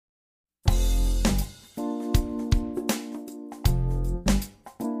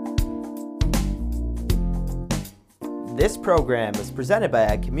This program is presented by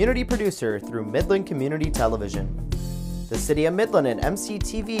a community producer through Midland Community Television. The City of Midland and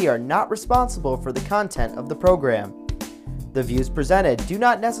MCTV are not responsible for the content of the program. The views presented do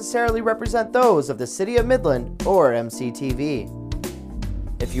not necessarily represent those of the City of Midland or MCTV.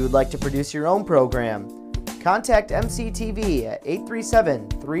 If you would like to produce your own program, contact MCTV at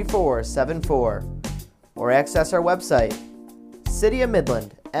 837-3474 or access our website,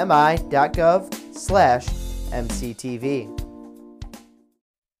 cityofmidlandmi.gov/MCTV.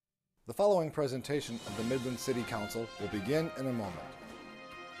 The following presentation of the Midland City Council will begin in a moment.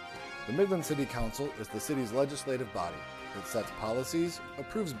 The Midland City Council is the city's legislative body. It sets policies,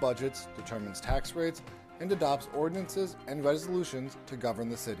 approves budgets, determines tax rates, and adopts ordinances and resolutions to govern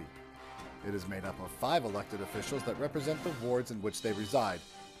the city. It is made up of 5 elected officials that represent the wards in which they reside,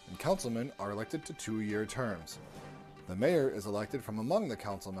 and councilmen are elected to 2-year terms. The mayor is elected from among the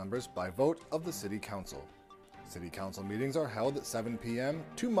council members by vote of the City Council. City Council meetings are held at 7 p.m.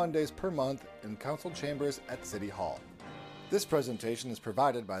 2 Mondays per month in council chambers at City Hall. This presentation is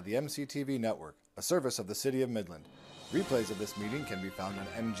provided by the MCTV Network, a service of the City of Midland. Replays of this meeting can be found on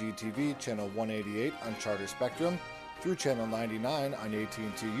MGTV Channel 188 on Charter Spectrum, through Channel 99 on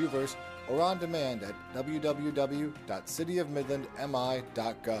AT&T Uverse, or on demand at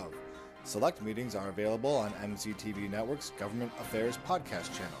www.cityofmidlandmi.gov. Select meetings are available on MCTV Network's Government Affairs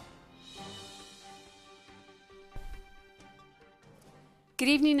podcast channel. Good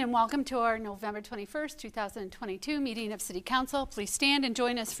evening and welcome to our November 21st, 2022 meeting of City Council. Please stand and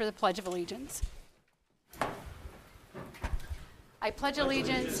join us for the Pledge of Allegiance. I pledge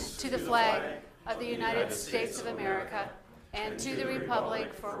allegiance to the flag of the United States of America and to the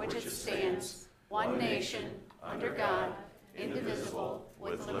republic for which it stands, one nation, under God, indivisible,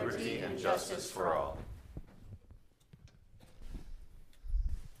 with liberty and justice for all.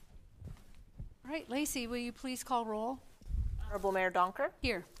 All right, Lacey, will you please call roll? Honorable Mayor Donker.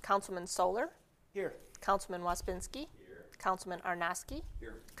 Here. Councilman Solar. Here. Councilman Waspinski. Here. Councilman Arnowski.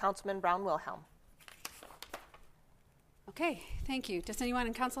 Here. Councilman Brown-Wilhelm. Okay, thank you. Does anyone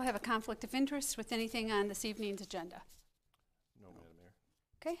in council have a conflict of interest with anything on this evening's agenda? No, Madam Mayor.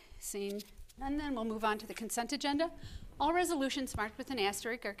 Okay, seeing none, then we'll move on to the consent agenda. All resolutions marked with an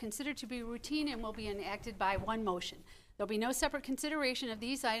asterisk are considered to be routine and will be enacted by one motion. There'll be no separate consideration of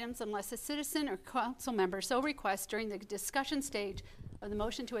these items unless a citizen or council member so requests during the discussion stage of the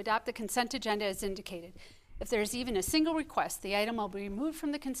motion to adopt the consent agenda as indicated. If there is even a single request, the item will be removed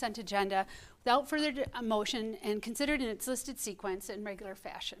from the consent agenda without further motion and considered in its listed sequence in regular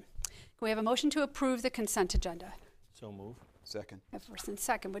fashion. Can we have a motion to approve the consent agenda? So move. Second. First and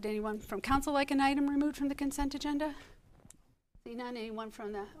second. Would anyone from council like an item removed from the consent agenda? See none. Anyone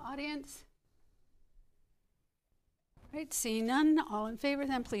from the audience? All right, seeing none, all in favor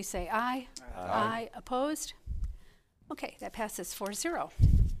then please say aye. Aye. Aye. Opposed? Okay, that passes 4-0.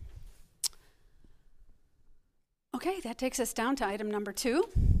 Okay, that takes us down to item number 2,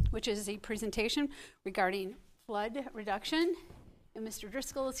 which is a presentation regarding flood reduction. And Mr.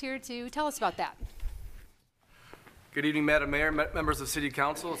 Driscoll is here to tell us about that. Good evening, Madam Mayor, members of City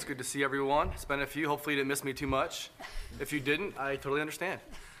Council. It's good to see everyone. It's been a few. Hopefully you didn't miss me too much. If you didn't, I totally understand.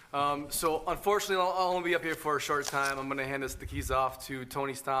 So unfortunately, I'll only be up here for a short time. I'm going to hand the keys off to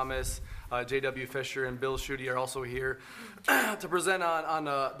Tony Thomas, J.W. Fisher, and Bill Schutte are also here to present on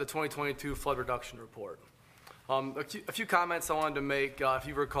the 2022 flood reduction report. A few comments I wanted to make. If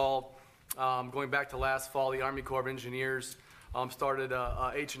you recall, going back to last fall, the Army Corps of Engineers started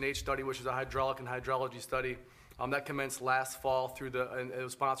a H&H study, which is a hydraulic and hydrology study. That commenced last fall and it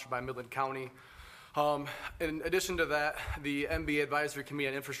was sponsored by Midland County. In addition to that, the MBA Advisory Committee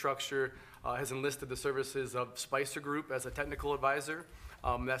on Infrastructure has enlisted the services of Spicer Group as a technical advisor.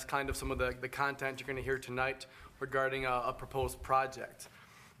 That's kind of some of the content you're going to hear tonight regarding a proposed project.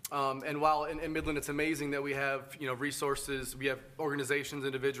 And while in Midland it's amazing that we have resources, we have organizations,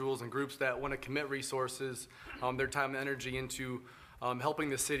 individuals, and groups that want to commit resources, their time and energy into helping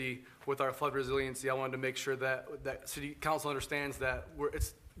the city with our flood resiliency. I wanted to make sure that City Council understands that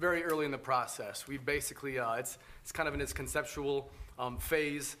it's very early in the process. We basically, it's kind of in its conceptual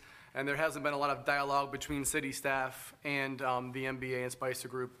phase, and there hasn't been a lot of dialogue between city staff and the MBA and Spicer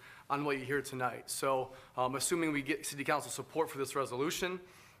Group on what you hear tonight. So assuming we get City Council support for this resolution,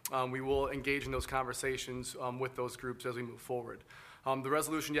 we will engage in those conversations with those groups as we move forward. The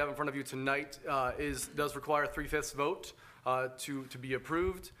resolution you have in front of you tonight does require a 3/5 vote to be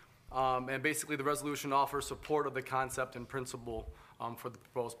approved, and basically the resolution offers support of the concept and principle for the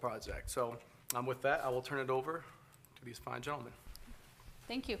proposed project. So with that, I will turn it over to these fine gentlemen.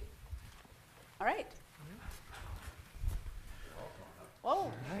 Thank you. All right.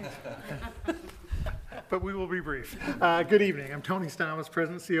 Whoa. but we will be brief. Good evening. I'm Tony Stamas,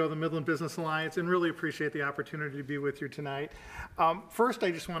 President and CEO of the Midland Business Alliance, and really appreciate the opportunity to be with you tonight. First,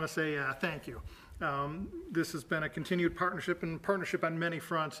 I just want to say thank you. This has been a continued partnership on many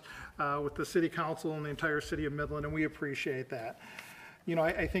fronts with the City Council and the entire city of Midland, and we appreciate that. You know,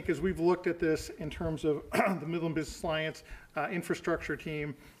 I think as we've looked at this in terms of the Midland Business Alliance infrastructure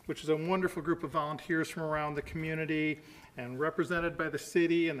team, which is a wonderful group of volunteers from around the community and represented by the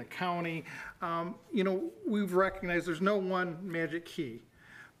city and the county, you know, we've recognized there's no one magic key,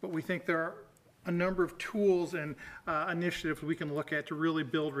 but we think there are a number of tools and initiatives we can look at to really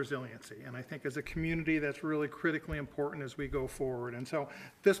build resiliency. And I think as a community, that's really critically important as we go forward. And so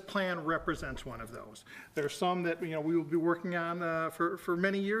this plan represents one of those. There are some that, you know, we will be working on for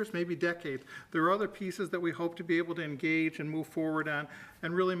many years, maybe decades. There are other pieces that we hope to be able to engage and move forward on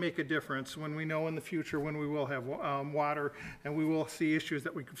and really make a difference when we know in the future when we will have water and we will see issues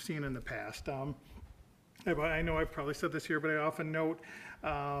that we've seen in the past. I know I've probably said this here, but I often note, you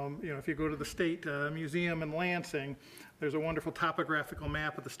know, if you go to the State Museum in Lansing, there's a wonderful topographical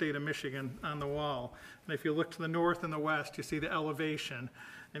map of the state of Michigan on the wall. And if you look to the north and the west, you see the elevation,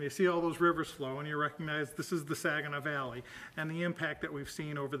 and you see all those rivers flow, and you recognize this is the Saginaw Valley and the impact that we've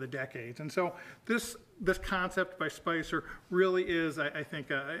seen over the decades. And so this concept by Spicer really is, I think,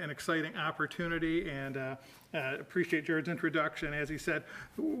 an exciting opportunity, and appreciate Jared's introduction. As he said,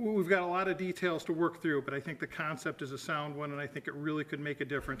 we've got a lot of details to work through, but I think the concept is a sound one, and I think it really could make a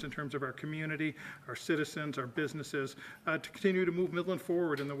difference in terms of our community, our citizens, our businesses, to continue to move Midland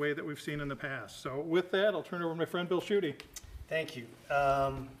forward in the way that we've seen in the past. So with that, I'll turn it over to my friend Bill Schutte. Thank you.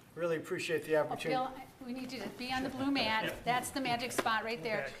 Really appreciate the opportunity. Bill, we need you to be on the blue mat. That's the magic spot right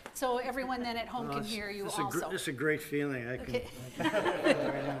there. Okay. So everyone then at home can hear you also. This is a great feeling. I can, Okay.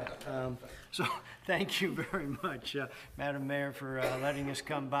 right now. So thank you very much, Madam Mayor, for letting us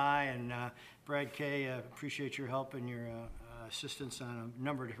come by, and Brad Kay, appreciate your help and your assistance on a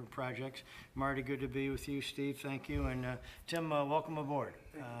number of different projects. Marty, good to be with you. Steve, thank you. And Tim, welcome aboard.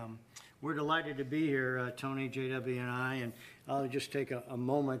 We're delighted to be here, Tony, JW, and I, and I'll just take a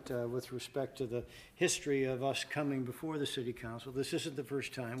moment with respect to the history of us coming before the City Council. This isn't the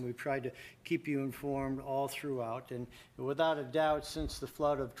first time. We've tried to keep you informed all throughout, and without a doubt, since the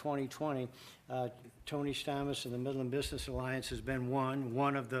flood of 2020, Tony Stamas and the Midland Business Alliance has been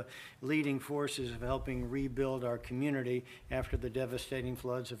one of the leading forces of helping rebuild our community after the devastating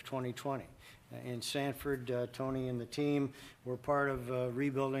floods of 2020. In Sanford, Tony and the team were part of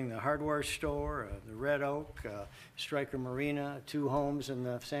rebuilding the hardware store, the Red Oak, Stryker Marina, 2 homes in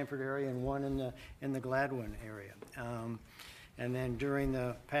the Sanford area and 1 in the Gladwin area. And then during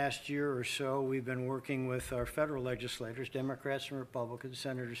the past year or so, we've been working with our federal legislators, Democrats and Republicans,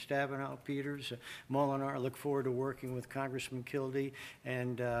 Senator Stabenow, Peters, Molinar. I look forward to working with Congressman Kildee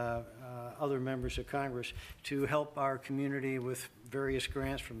and other members of Congress to help our community with various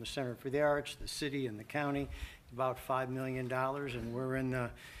grants from the Center for the Arts, the city, and the county, about $5 million, and we're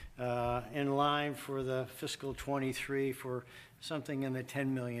in line for the fiscal 23 for something in the $10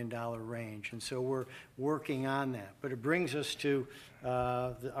 million range, and so we're working on that. But it brings us to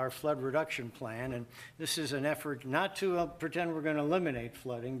our flood reduction plan, and this is an effort not to pretend we're going to eliminate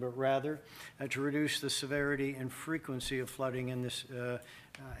flooding, but rather to reduce the severity and frequency of flooding in this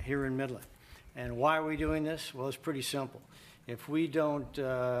here in Midland. And why are we doing this? Well, it's pretty simple. If we don't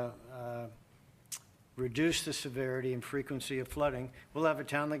reduce the severity and frequency of flooding, we'll have a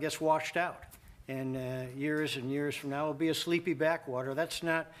town that gets washed out. And years and years from now, will be a sleepy backwater. That's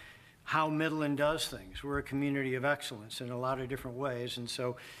not how Midland does things. We're a community of excellence in a lot of different ways. And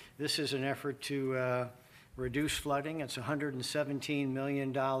so this is an effort to reduce flooding. It's a $117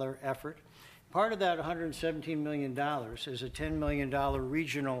 million effort. Part of that $117 million is a $10 million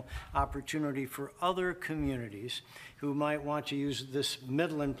regional opportunity for other communities who might want to use this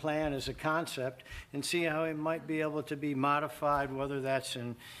Midland plan as a concept and see how it might be able to be modified, whether that's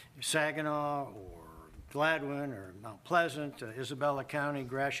in Saginaw or Gladwin or Mount Pleasant, Isabella County,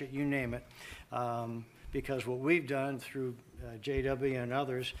 Gratiot, you name it. Because what we've done through JW and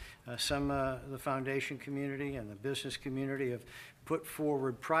others, some the foundation community and the business community have put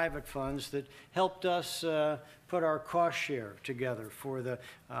forward private funds that helped us put our cost share together for the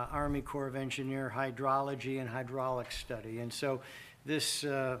Army Corps of Engineer hydrology and hydraulic study. And so this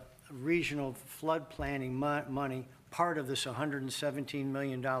regional flood planning money, part of this $117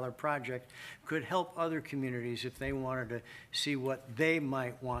 million project, could help other communities if they wanted to see what they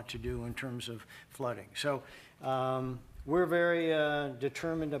might want to do in terms of flooding. So we're very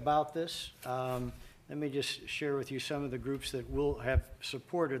determined about this. let me just share with you some of the groups that will have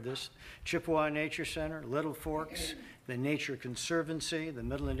supported this. Chippewa Nature Center, Little Forks, the Nature Conservancy, the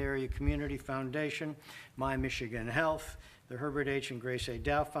Midland Area Community Foundation, My Michigan Health, the Herbert H. and Grace A.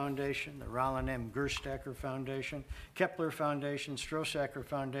 Dow Foundation, the Roland M. Gerstacker Foundation, Kepler Foundation, Strosacker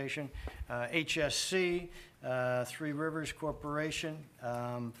Foundation, HSC, Three Rivers Corporation,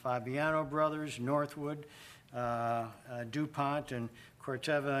 Fabiano Brothers, Northwood, DuPont, and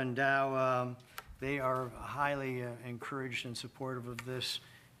Corteva and Dow. They are highly encouraged and supportive of this,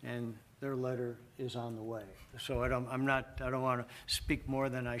 and their letter is on the way. So I don't want to speak more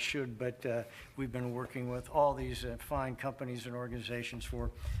than I should, but we've been working with all these fine companies and organizations for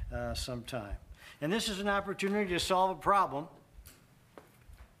some time. And this is an opportunity to solve a problem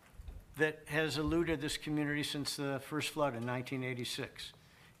that has eluded this community since the first flood in 1986.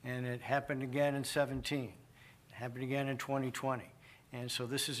 And it happened again in 17. It happened again in 2020. And so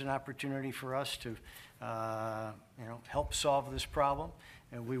this is an opportunity for us to help solve this problem.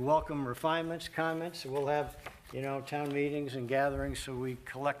 And we welcome refinements, comments. We'll have, town meetings and gatherings, so we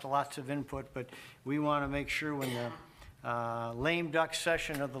collect lots of input. But we want to make sure when the lame duck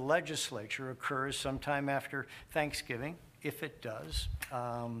session of the legislature occurs sometime after Thanksgiving, if it does,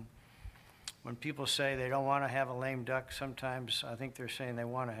 when people say they don't want to have a lame duck, sometimes I think they're saying they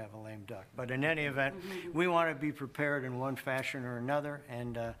want to have a lame duck. But in any event, we want to be prepared in one fashion or another,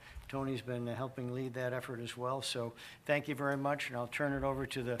 and Tony's been helping lead that effort as well. So thank you very much, and I'll turn it over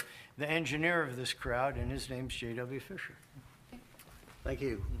to the engineer of this crowd, and his name's J.W. Fisher. Thank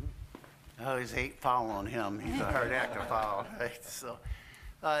you. I always hate following him. He's a hard act to follow. Right? So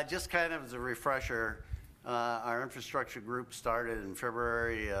just kind of as a refresher, our infrastructure group started in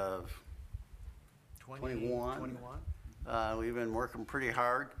February of 21. We've been working pretty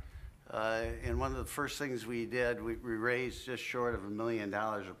hard. And one of the first things we did, we raised just short of $1 million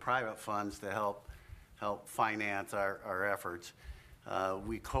of private funds to help finance our efforts.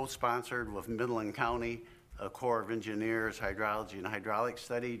 We co-sponsored with Midland County, a Corps of Engineers hydrology and hydraulic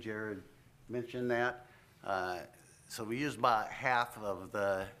study. Jared mentioned that. So we used about half of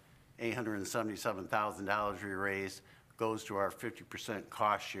the $877,000 we raised goes to our 50%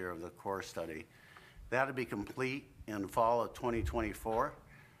 cost share of the Corps study. That'll be complete in fall of 2024.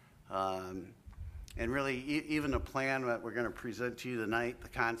 And really, even the plan that we're going to present to you tonight, the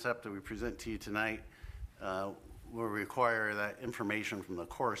concept that we present to you tonight, will require that information from the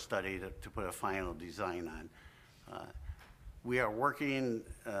Corps study to put a final design on. We are working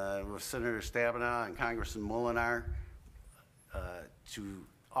with Senator Stabenow and Congressman Molinar to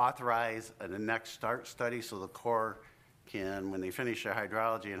authorize a next start study so the Corps can, when they finish their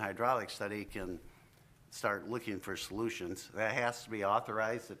hydrology and hydraulic study, can start looking for solutions. That has to be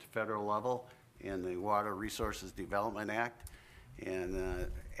authorized at the federal level in the Water Resources Development Act. And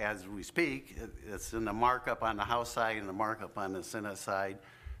as we speak, it's in the markup on the House side and the markup on the Senate side.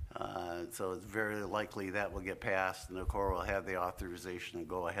 So it's very likely that will get passed and the Corps will have the authorization to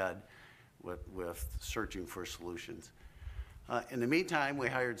go ahead with searching for solutions. In the meantime, we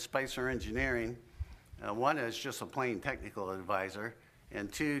hired Spicer Engineering. One is just a plain technical advisor, and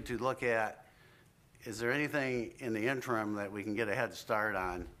two, to look at is there anything in the interim that we can get a head start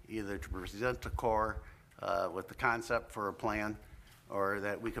on, either to present to Corps with the concept for a plan, or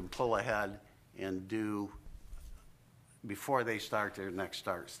that we can pull ahead and do before they start their next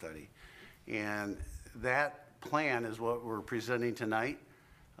start study. And that plan is what we're presenting tonight.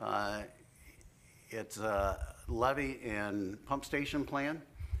 It's a levee and pump station plan.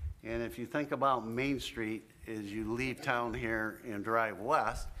 And if you think about Main Street as you leave town here and drive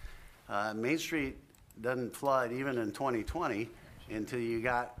west, Main Street doesn't flood even in 2020 until you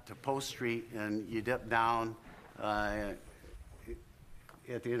got to Post Street and you dip down at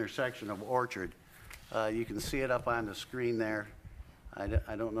the intersection of Orchard. You can see it up on the screen there.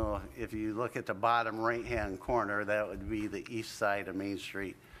 I don't know if you look at the bottom right-hand corner, that would be the east side of Main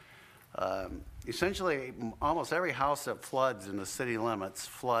Street. Essentially, almost every house that floods in the city limits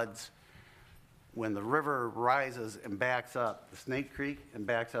floods when the river rises and backs up the Snake Creek and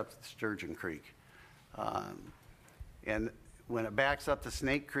backs up the Sturgeon Creek. And when it backs up the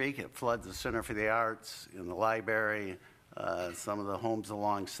Snake Creek, it floods the Center for the Arts and the library, some of the homes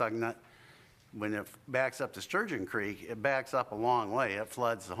along Sugnut. When it backs up to Sturgeon Creek, it backs up a long way. It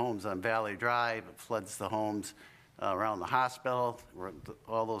floods the homes on Valley Drive, it floods the homes around the hospital,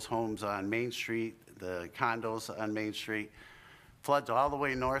 all those homes on Main Street, the condos on Main Street, floods all the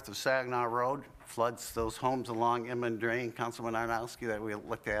way north of Saginaw Road, floods those homes along Inman Drain, Councilman Arnowski, that we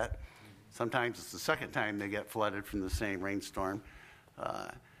looked at. Sometimes it's the second time they get flooded from the same rainstorm.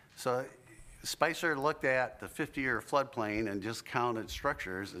 So Spicer looked at the 50-year floodplain and just counted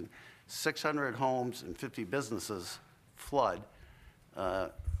structures and 600 homes and 50 businesses flood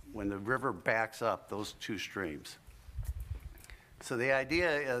when the river backs up those two streams. So the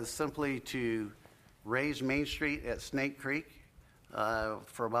idea is simply to raise Main Street at Snake Creek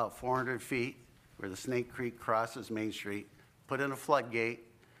for about 400 feet, where the Snake Creek crosses Main Street, put in a floodgate,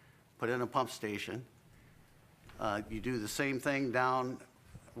 put in a pump station. You do the same thing down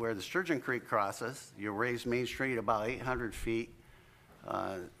where the Sturgeon Creek crosses. You raise Main Street about 800 feet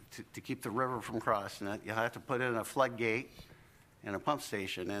to keep the river from crossing it. You have to put in a floodgate and a pump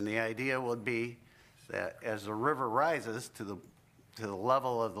station. And the idea would be that as the river rises to the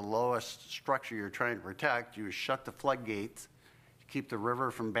level of the lowest structure you're trying to protect, you shut the floodgates to keep the river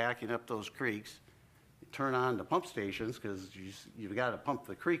from backing up those creeks. You turn on the pump stations because you've got to pump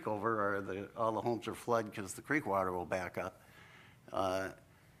the creek over or all the homes are flooded because the creek water will back up.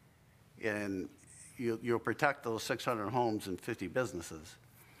 And you'll protect those 600 homes and 50 businesses.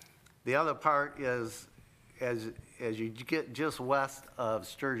 The other part is as you get just west of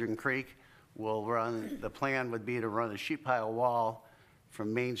Sturgeon Creek, the plan would be to run a sheet pile wall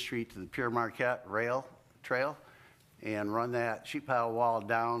from Main Street to the Pure Marquette rail trail and run that sheet pile wall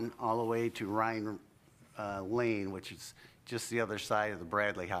down all the way to Rhine Lane, which is just the other side of the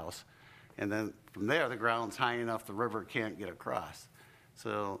Bradley house. And then from there, the ground's high enough the river can't get across.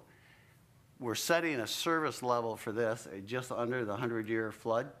 So we're setting a service level for this at just under the 100-year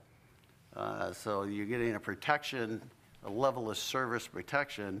flood. So you're getting a protection, a level of service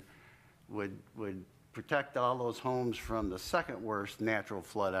protection would protect all those homes from the second worst natural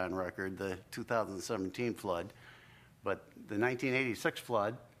flood on record, the 2017 flood. But the 1986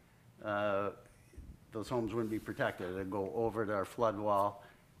 flood, those homes wouldn't be protected. They'd go over to our flood wall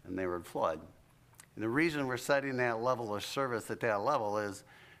and they would flood. And the reason we're setting that level of service at that level is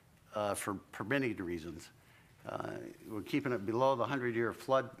for permitting reasons. We're keeping it below the 100-year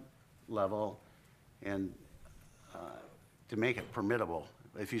flood level and to make it permittable.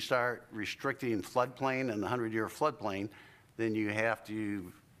 If you start restricting floodplain and the 100-year floodplain, then you have to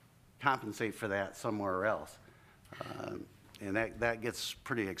compensate for that somewhere else. And that gets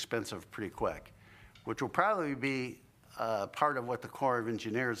pretty expensive pretty quick, which will probably be part of what the Corps of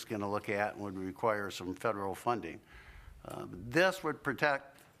Engineers is going to look at and would require some federal funding. This would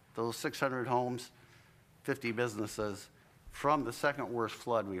protect those 600 homes, 50 businesses from the second worst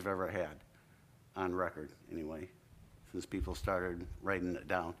flood we've ever had, on record anyway, since people started writing it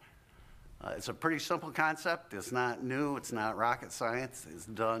down. It's a pretty simple concept. It's not new. It's not rocket science. It's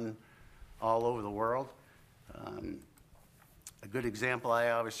done all over the world. A good example I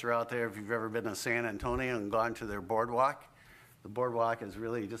always throw out there, if you've ever been to San Antonio and gone to their boardwalk, the boardwalk is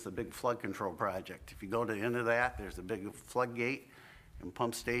really just a big flood control project. If you go to the end of that, there's a big floodgate and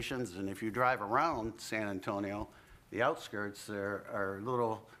pump stations. And if you drive around San Antonio, the outskirts, there are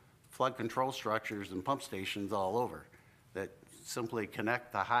little flood control structures and pump stations all over that simply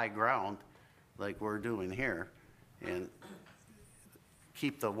connect the high ground like we're doing here and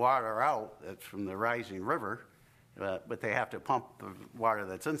keep the water out from the rising river, but they have to pump the water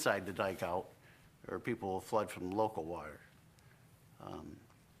that's inside the dike out or people will flood from local water.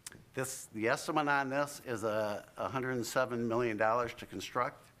 The estimate on this is $107 million to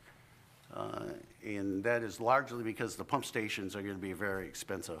construct. And that is largely because the pump stations are going to be very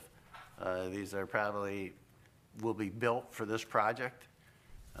expensive. These are probably will be built for this project.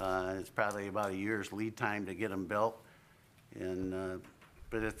 It's probably about a year's lead time to get them built. And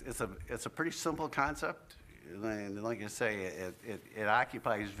but it's a pretty simple concept. And like I say, it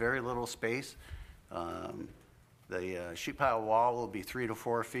occupies very little space. The sheet pile wall will be 3 to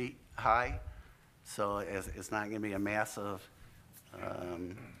 4 feet high, so it's not going to be a massive.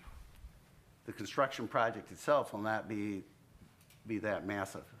 The construction project itself will not be that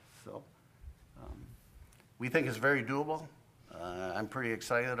massive. So we think it's very doable. I'm pretty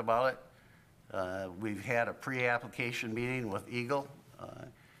excited about it. We've had a pre-application meeting with Eagle.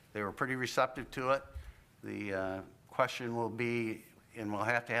 They were pretty receptive to it. The question will be, and we'll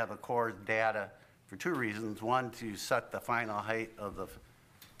have to have the Corps' data for two reasons. One, to set the final height of the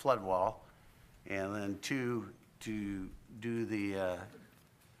flood wall, and then two, to do the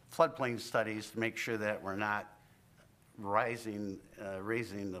floodplain studies to make sure that we're not raising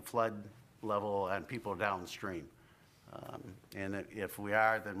the flood level on people downstream. And if we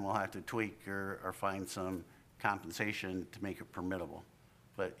are, then we'll have to tweak or find some compensation to make it permittable.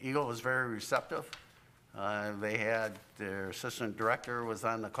 But Eagle was very receptive. They had their assistant director was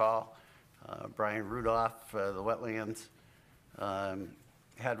on the call. Brian Rudolph, the wetlands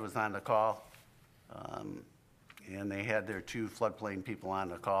head, was on the call. And they had their two floodplain people on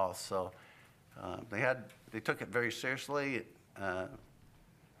the call. So they took it very seriously.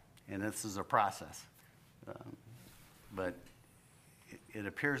 and this is a process. But it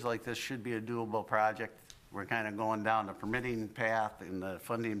appears like this should be a doable project. We're kind of going down the permitting path and the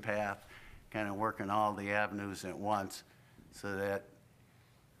funding path, kind of working all the avenues at once so that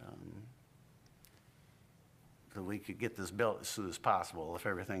so we could get this built as soon as possible if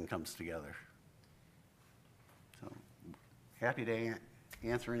everything comes together. So happy to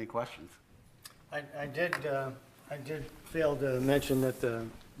answer any questions. I did fail to mention that the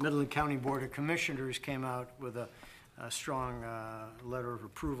Midland County Board of Commissioners came out with a strong letter of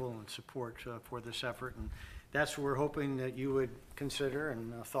approval and support for this effort, and that's what we're hoping that you would consider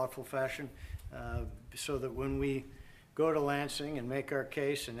in a thoughtful fashion, so that when we go to Lansing and make our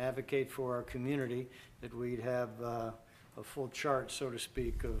case and advocate for our community, that we'd have a full chart, so to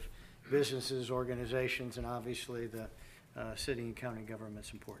speak, of businesses, organizations, and obviously the city and county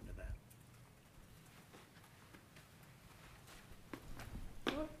government's important to that.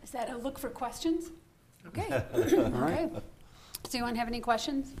 Is that a look for questions? Okay. Okay. Does anyone have any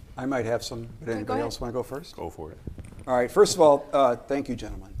questions? I might have some, but Okay, anybody else want to go first? Go for it. All right, first of all, thank you,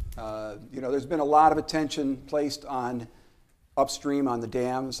 gentlemen. There's been a lot of attention placed on upstream on the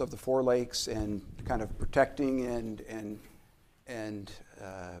dams of the Four Lakes and kind of protecting and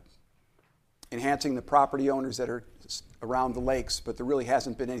enhancing the property owners that are around the lakes, but there really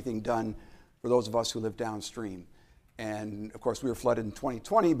hasn't been anything done for those of us who live downstream. And of course, we were flooded in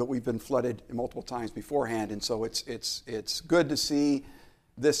 2020, but we've been flooded multiple times beforehand. And so it's good to see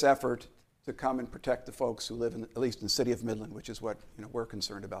this effort to come and protect the folks who live at least in the city of Midland, which is what we're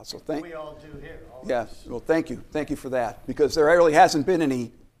concerned about. So We all do here. yeah. Well, thank you for that, because there really hasn't been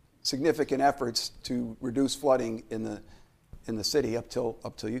any significant efforts to reduce flooding in the city up till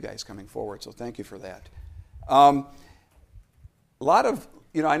you guys coming forward. So thank you for that. A lot of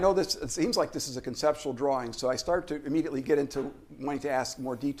I know this. It seems like this is a conceptual drawing, so I start to immediately get into wanting to ask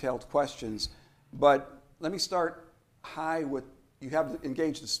more detailed questions. But let me start high with, you have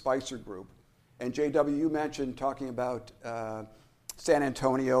engaged the Spicer Group, and JW, you mentioned talking about San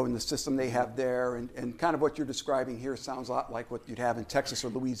Antonio and the system they have there, and kind of what you're describing here sounds a lot like what you'd have in Texas or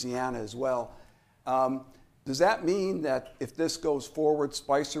Louisiana as well. Does that mean that if this goes forward,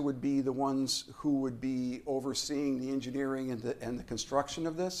 Spicer would be the ones who would be overseeing the engineering and the construction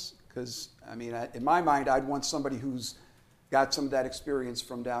of this? Because, in my mind, I'd want somebody who's got some of that experience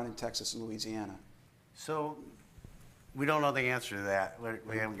from down in Texas and Louisiana. So we don't know the answer to that.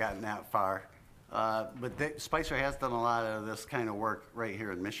 We haven't gotten that far. But Spicer has done a lot of this kind of work right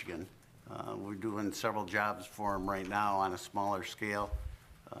here in Michigan. We're doing several jobs for them right now on a smaller scale.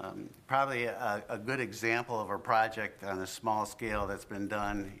 Probably a good example of a project on a small scale that's been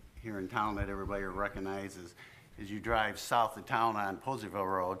done here in town that everybody recognizes is you drive south of town on Poseyville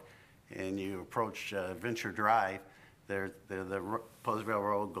Road and you approach Venture Drive. The Poseyville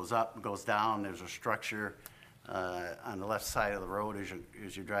Road goes up, goes down. There's a structure on the left side of the road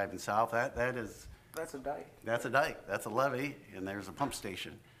as you're driving south. That's a dike. That's a dike. That's a levee, and there's a pump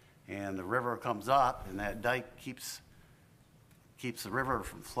station. And the river comes up, and that dike keeps the river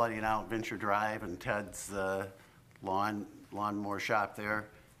from flooding out Venture Drive and Ted's lawnmower shop there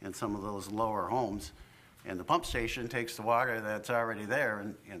and some of those lower homes. And the pump station takes the water that's already there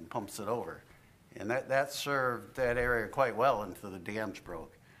and pumps it over. And that served that area quite well until the dams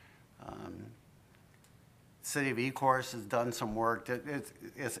broke. City of Ecorse has done some work.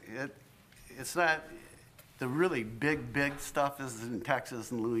 It's not the really big stuff is in Texas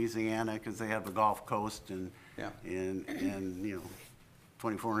and Louisiana because they have the Gulf Coast and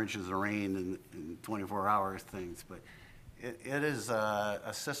 24 inches of rain in 24 hours things. But it is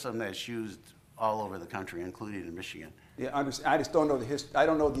a system that's used all over the country, including in Michigan. Yeah, I just don't know the history. I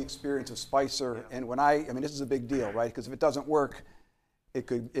don't know the experience of Spicer, and this is a big deal, right? Because if it doesn't work, it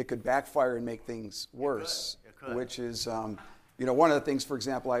could backfire and make things worse. It could. Which is, one of the things, for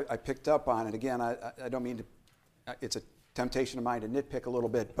example, I picked up on, and again, I don't mean to. It's a temptation of mine to nitpick a little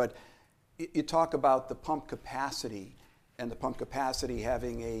bit, but you talk about the pump capacity, and the pump capacity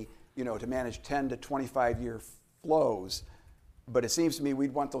having to manage 10 to 25-year flows. But it seems to me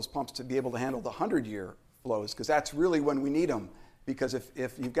we'd want those pumps to be able to handle the 100-year flows, because that's really when we need them. Because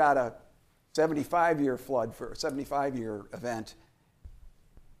if you've got a 75-year flood for a 75-year event,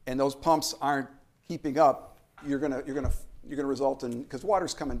 and those pumps aren't keeping up, you're gonna result in, because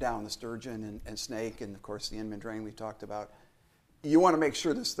water's coming down, the sturgeon and snake, and of course the Inman drain we talked about. You want to make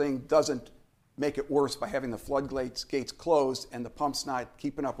sure this thing doesn't make it worse by having the floodgates closed and the pump's not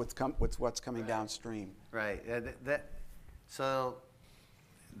keeping up with what's coming downstream. Right. So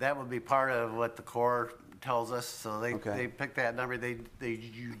that would be part of what the Corps tells us. So they pick that number.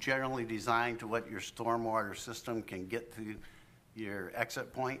 You generally design to what your stormwater system can get to your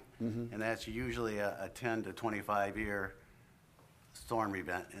exit point, and that's usually a 10 to 25 year storm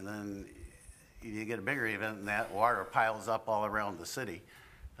event. And then you get a bigger event and that water piles up all around the city.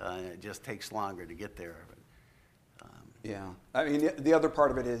 And it just takes longer to get there. Yeah, I mean, the other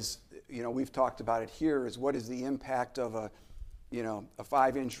part of it is, you know, we've talked about it here, is what is the impact of a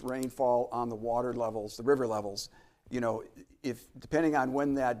 5-inch rainfall on the water levels, the river levels. You know, if depending on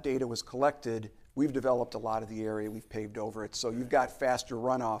when that data was collected, we've developed a lot of the area, we've paved over it, so you've got faster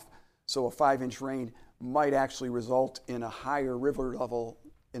runoff. So a 5-inch rain might actually result in a higher river level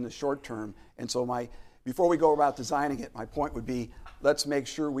in the short term. And so before we go about designing it, my point would be, let's make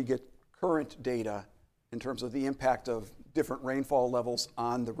sure we get current data in terms of the impact of different rainfall levels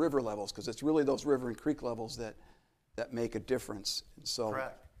on the river levels, because it's really those river and creek levels that make a difference. So,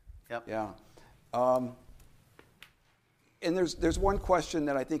 correct. Yep. Yeah. And there's one question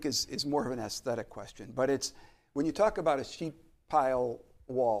that I think is more of an aesthetic question, but it's when you talk about a sheet pile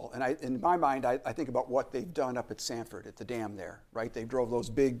wall, and in my mind, I think about what they've done up at Sanford at the dam there, right? They drove those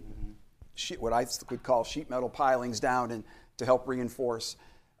big, what I would call sheet metal pilings down and to help reinforce.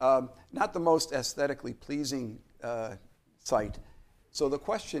 Not the most aesthetically pleasing site. So the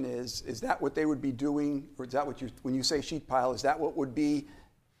question is that what they would be doing, or is that what when you say sheet pile, is that what would be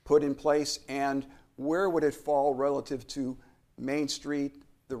put in place, and where would it fall relative to Main Street,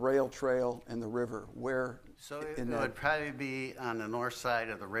 the rail trail, and the river? Where? So it would probably be on the north side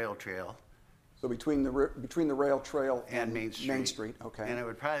of the rail trail. So between the rail trail and Main Street. Main Street, okay. And it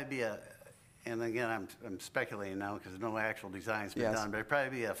would probably be and again, I'm speculating now because no actual design's been done, but it'd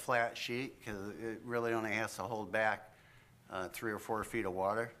probably be a flat sheet because it really only has to hold back 3 or 4 feet of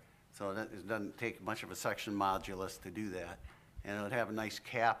water. So it doesn't take much of a section modulus to do that. And it would have a nice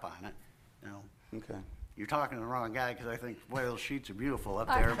cap on it, you know. Okay. You're talking to the wrong guy because I think, boy, those sheets are beautiful up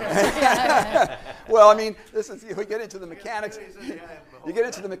there. Well, I mean, we get into the mechanics. You get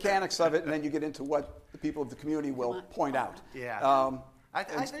into the mechanics of it, and then you get into what the people of the community will point out. Yeah. I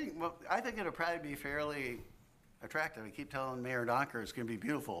think it'll probably be fairly attractive. I keep telling Mayor Donker it's going to be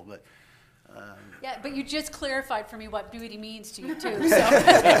beautiful, but. Yeah, but you just clarified for me what beauty means to you too.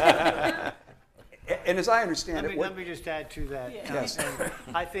 So. And as I understand it, let me just add to that. Yes.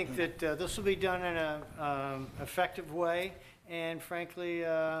 I think that this will be done in an effective way and, frankly,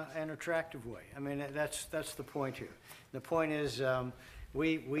 an attractive way. I mean, that's the point here. The point is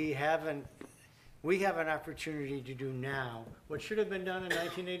we have an opportunity to do now what should have been done in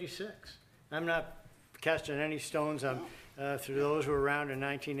 1986. I'm not casting any stones on through those who were around in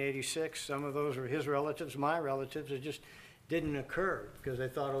 1986. Some of those were his relatives, my relatives. It just didn't occur because they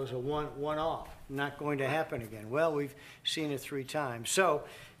thought it was a one-off, not going to happen again. Well, we've seen it 3 times. So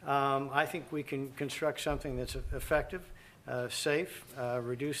I think we can construct something that's effective, safe,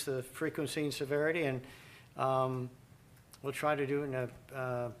 reduce the frequency and severity, and we'll try to do it in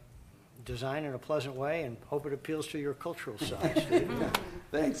a design in a pleasant way and hope it appeals to your cultural side.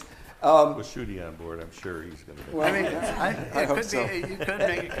 Thanks. With Shooty on board, I'm sure he's going to. Well, I mean, you could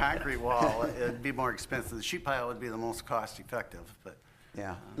make a concrete wall. It'd be more expensive. The sheet pile would be the most cost-effective, but.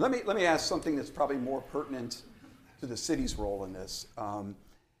 Yeah. Let me ask something that's probably more pertinent to the city's role in this.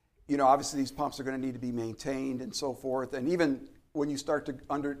 You know, obviously these pumps are going to need to be maintained and so forth. And even when you start to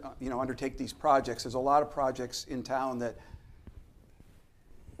undertake these projects, there's a lot of projects in town that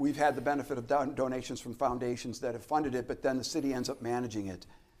we've had the benefit of donations from foundations that have funded it, but then the city ends up managing it.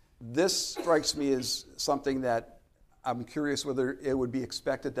 This strikes me as something that I'm curious whether it would be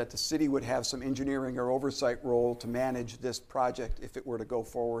expected that the city would have some engineering or oversight role to manage this project if it were to go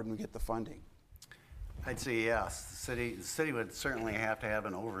forward and we get the funding. I'd say yes. The city would certainly have to have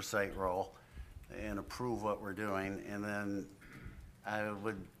an oversight role and approve what we're doing, and then I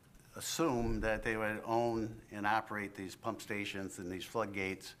would assume that they would own and operate these pump stations and these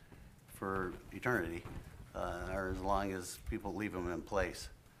floodgates for eternity, or as long as people leave them in place.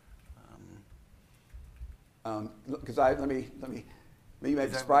 Because you may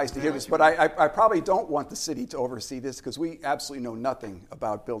be surprised to hear this, but I probably don't want the city to oversee this because we absolutely know nothing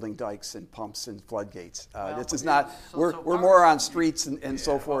about building dikes and pumps and floodgates. This is not. We're more on streets and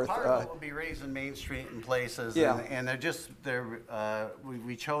so forth. Well, part of it will be raising Main Street in places, and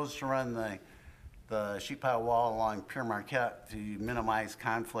we chose to run the sheet pile wall along Pier Marquette to minimize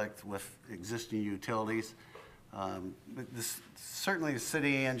conflict with existing utilities. But certainly, the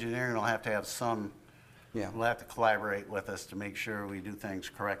city engineering will have to have some. Yeah. We'll have to collaborate with us to make sure we do things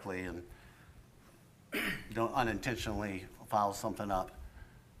correctly and don't unintentionally foul something up.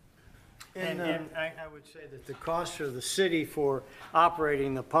 And I would say that the cost of the city for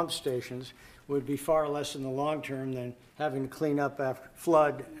operating the pump stations would be far less in the long term than having to clean up after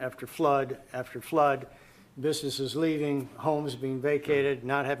flood after flood after flood businesses leaving, homes being vacated,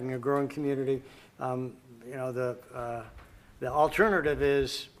 not having a growing community. You know, the alternative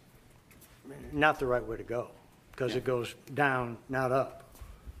is not the right way to go, because it goes down, not up.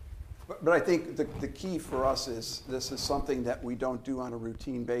 But I think the key for us is this is something that we don't do on a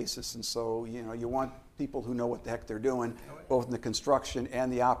routine basis, and so, you know, you want people who know what the heck they're doing, both in the construction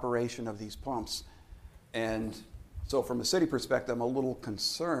and the operation of these pumps. And so from a city perspective, I'm a little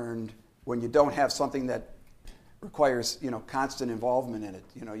concerned when you don't have something that requires, you know, constant involvement in it.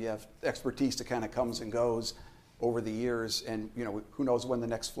 You know, you have expertise that kind of comes and goes over the years, and, you know, who knows when the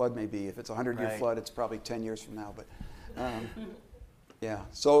next flood may be. If it's a 100-year flood, it's probably 10 years from now, but yeah.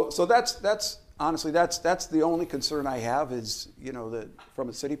 So that's honestly, that's the only concern I have is, you know, that from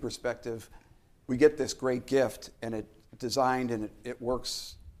a city perspective, we get this great gift and it designed and it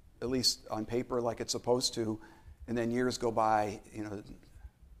works, at least on paper, like it's supposed to, and then years go by, you know,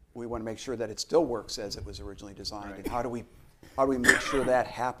 we want to make sure that it still works as it was originally designed. Right. And how do we make sure that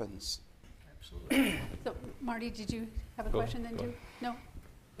happens? Absolutely. So, Marty, did you have a question then too? No?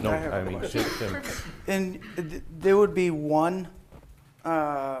 No, I mean, and there would be one,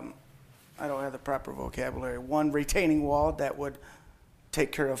 I don't have the proper vocabulary, one retaining wall that would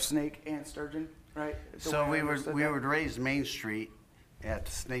take care of snake and sturgeon, right? So we would raise Main Street at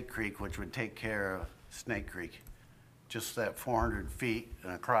Snake Creek, which would take care of Snake Creek. Just that 400 feet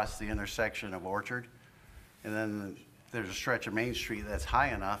across the intersection of Orchard. And then there's a stretch of Main Street that's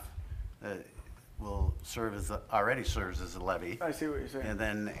high enough that will serve as, already serves as a levee. I see what you're saying. And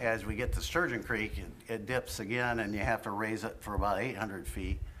then as we get to Sturgeon Creek, it dips again and you have to raise it for about 800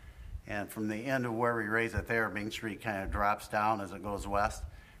 feet. And from the end of where we raise it there, Main Street kind of drops down as it goes west.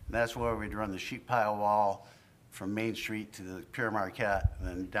 And that's where we'd run the sheet pile wall from Main Street to the Pure Marquette and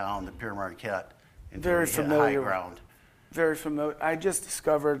then down the Pure Marquette into Very high familiar. ground. Very familiar. I just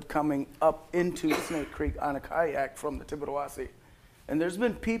discovered coming up into Snake Creek on a kayak from the Tibbetawasi. And there's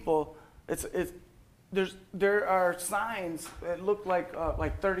been people, there are signs that look like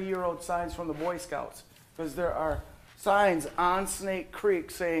 30-year-old signs from the Boy Scouts, because there are signs on Snake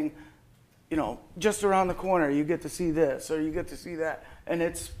Creek saying, you know, just around the corner you get to see this or you get to see that. And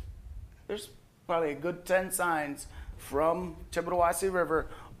there's probably a good 10 signs from Tibbetawasi River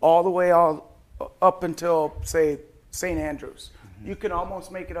all the way up until, say, St. Andrews. Mm-hmm. You can almost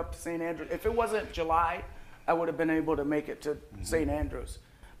make it up to St. Andrews. If it wasn't July, I would have been able to make it to St. Andrews.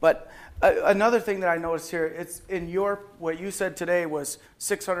 But another thing that I noticed here, it's in what you said today was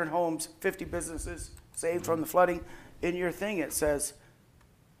 600 homes, 50 businesses saved from the flooding. In your thing, it says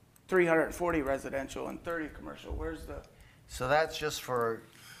 340 residential and 30 commercial. Where's the? So that's just for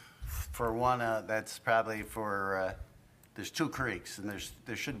one. That's probably for. There's two creeks, and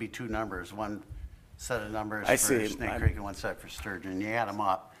there should be two numbers. One set of numbers for Snake Creek and one set for Sturgeon. You add them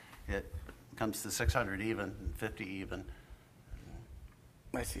up, it comes to 600 even, and 50 even.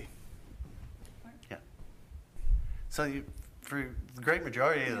 I see. Yeah. So for the great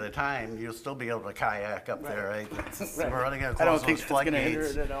majority of the time, you'll still be able to kayak up there, right? Right. We're only going to I don't close think those it's going to hinder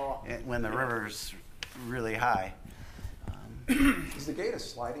floodgates it at all. when the river's really high. Is the gate a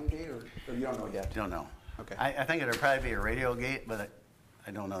sliding gate, or you don't know yet? Don't know. Okay. I think it'll probably be a radio gate, but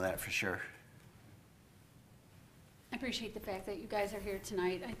I don't know that for sure. I appreciate the fact that you guys are here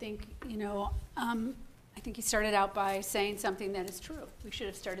tonight. I think, you know, I think you started out by saying something that is true. We should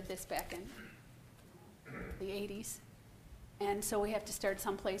have started this back in the 80s. And so we have to start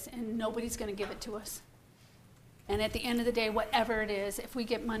someplace, and nobody's going to give it to us. And at the end of the day, whatever it is, if we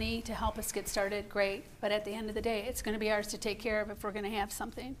get money to help us get started, great. But at the end of the day, it's going to be ours to take care of if we're going to have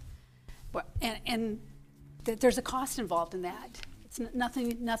something. And there's a cost involved in that. It's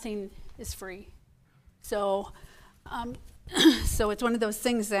nothing is free. So, so it's one of those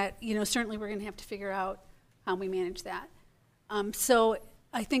things that, you know, certainly we're going to have to figure out how we manage that. So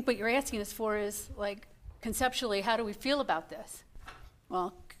I think what you're asking us for is, like, conceptually, how do we feel about this?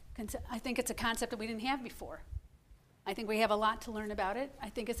 Well, I think it's a concept that we didn't have before. I think we have a lot to learn about it. I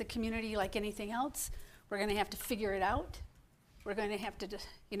think as a community, like anything else, we're going to have to figure it out. We're going to have to,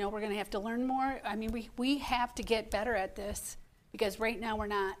 you know, we're going to have to learn more. I mean, we have to get better at this, because right now we're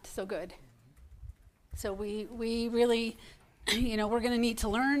not so good. So we really, you know, we're going to need to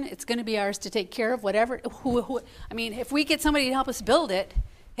learn. It's going to be ours to take care of whatever. I mean, if we get somebody to help us build it,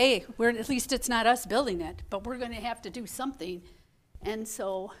 hey, at least it's not us building it, but we're going to have to do something. And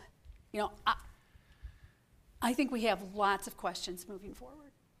so, you know, I think we have lots of questions moving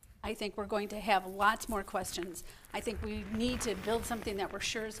forward. I think we're going to have lots more questions. I think we need to build something that we're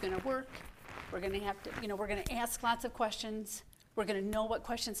sure is going to work. We're going to have to, you know, we're going to ask lots of questions. We're going to know what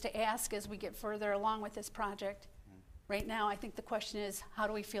questions to ask as we get further along with this project. Right now, I think the question is, how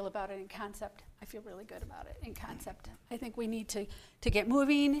do we feel about it in concept? I feel really good about it in concept. I think we need to get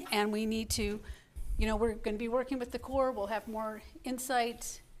moving, and we need to, you know, we're going to be working with the Corps. We'll have more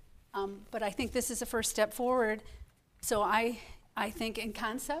insight, but I think this is a first step forward. So I think in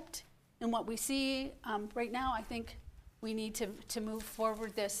concept, and what we see right now, I think we need to move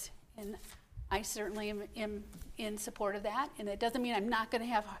forward this, and I certainly am in support of that. And it doesn't mean I'm not going to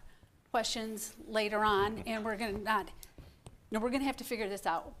have questions later on, and we're going to have to figure this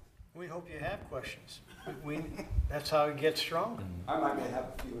out. We hope you have questions. That's how it gets stronger. I might have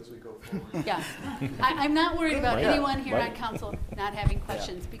a few as we go forward. Yeah, I'm not worried about Right. anyone here Right. on council not having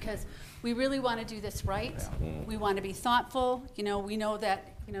questions, because we really want to do this right. We want to be thoughtful. You know, we know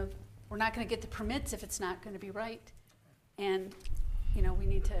that, you know, we're not going to get the permits if it's not going to be right. And, you know, we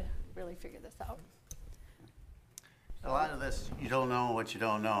need to really figure this out. A lot of this, you don't know what you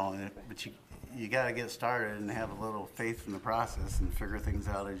don't know, but you got to get started and have a little faith in the process and figure things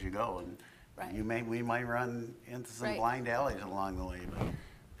out as you go. And Right. we might run into some Right. blind alleys along the way, but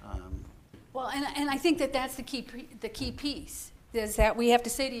Well, and I think that that's the key piece, is that we have to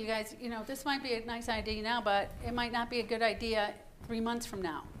say to you guys, you know, this might be a nice idea now, but it might not be a good idea 3 months from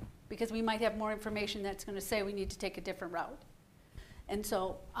now, because we might have more information that's going to say we need to take a different route. And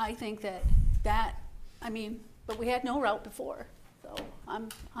so I think I mean, but we had no route before, so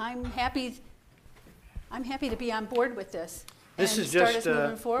I'm happy to be on board with this. This and is start just, us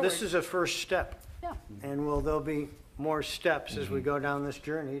moving forward. this is a first step. Yeah. And there'll be more steps as we go down this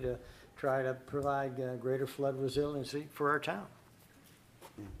journey to try to provide greater flood resiliency for our town.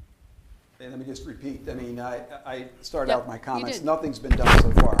 And let me just repeat, I mean, I started Yep, out my you comments, did. nothing's been done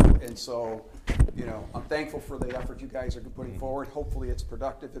so far. And so, you know, I'm thankful for the effort you guys are putting forward. Hopefully it's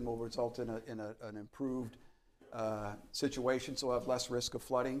productive and will result in an improved situation, so we'll have less risk of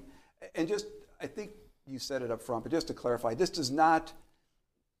flooding. And just, I think you said it up front, but just to clarify, this is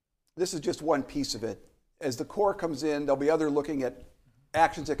just one piece of it. As the Corps comes in, there'll be other looking at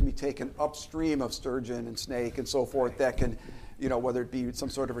actions that can be taken upstream of sturgeon and snake and so forth that can, you know, whether it be some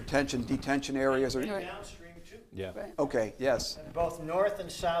sort of detention areas or. Downstream too. Yeah. Right. Okay, yes. Both north and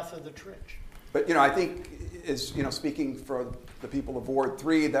south of the Tridge. But, you know, I think, you know, speaking for the people of Ward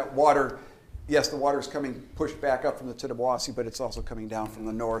 3, that water, yes, the water is coming pushed back up from the Tittabawassee, but it's also coming down from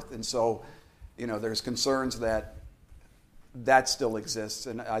the north. And so, you know, there's concerns that still exists.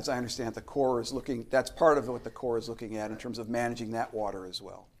 And as I understand, the Corps is looking, that's part of what the Corps is looking at in terms of managing that water as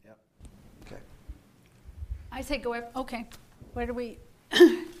well. Yep. Okay. I say go, okay, where do we,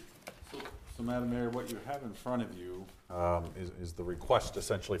 So Madam Mayor, what you have in front of you is the request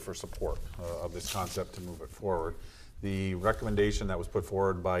essentially for support of this concept to move it forward. The recommendation that was put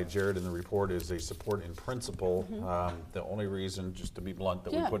forward by Jared in the report is a support in principle. The only reason, just to be blunt,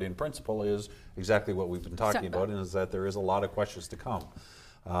 that we put in principle is exactly what we've been talking about, and is that there is a lot of questions to come.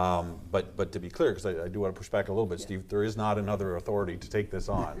 But to be clear, because I do want to push back a little bit, Steve, there is not another authority to take this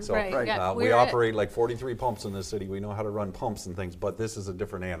on. So Right, yeah, we we're operate like 43 pumps in this city. We know how to run pumps and things, but this is a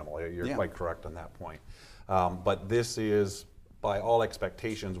different animal. You're quite correct on that point. But this is, by all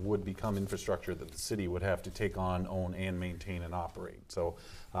expectations, would become infrastructure that the city would have to take on, own, and maintain and operate. So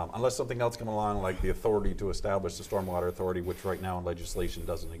unless something else comes along, like the authority to establish the Stormwater Authority, which right now in legislation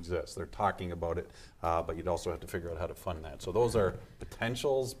doesn't exist. They're talking about it, but you'd also have to figure out how to fund that. So those are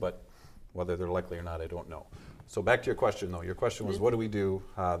potentials, but whether they're likely or not, I don't know. So back to your question, though. Your question was, what do we do?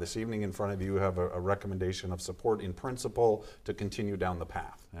 This evening in front of you have a recommendation of support in principle to continue down the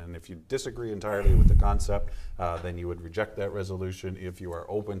path. And if you disagree entirely with the concept, then you would reject that resolution. If you are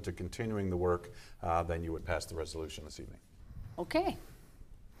open to continuing the work, then you would pass the resolution this evening. okay.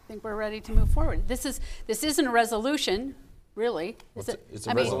 I think we're ready to move forward. This isn't a resolution, really. Is it? It's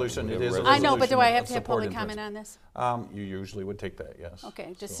a I mean, resolution. It is a I know, but do I resolution have of to have support public in comment on this? You usually would take that, yes.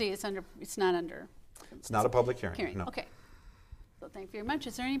 Okay, just So see, it's not under. it's not a public hearing, no. Okay. So thank you very much.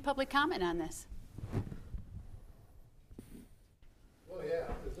 Is there any public comment on this? Well, yeah,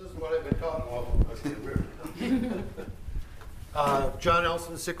 this is what I've been talking about. John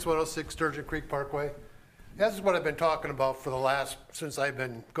Elson, 6106 Sturgeon Creek Parkway. This is what I've been talking about for since I've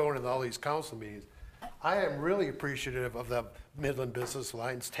been going to all these council meetings. I am really appreciative of the Midland Business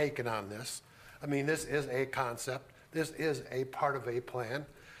Alliance taking on this. I mean, this is a concept. This is a part of a plan.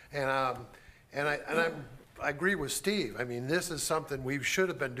 And I agree with Steve. I mean, this is something we should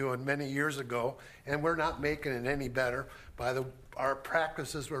have been doing many years ago, and we're not making it any better by our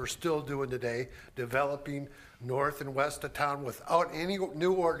practices we're still doing today, developing north and west of town without any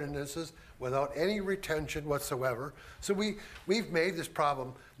new ordinances, without any retention whatsoever. So we've made this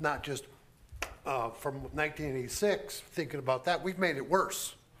problem not just from 1986, thinking about that, we've made it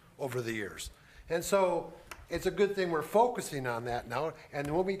worse over the years. And so it's a good thing we're focusing on that now.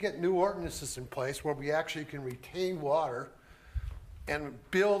 And when we get new ordinances in place where we actually can retain water and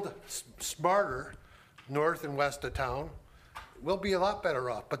build smarter north and west of town, we'll be a lot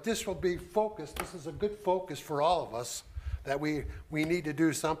better off. But this will be focused. This is a good focus for all of us that we need to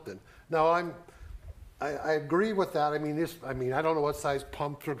do something. Now, I agree with that. I mean, I don't know what size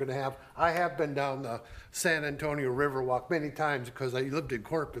pumps we're going to have. I have been down the San Antonio River walk many times because I lived in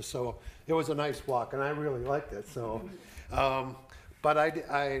Corpus, so it was a nice walk, and I really liked it. So, but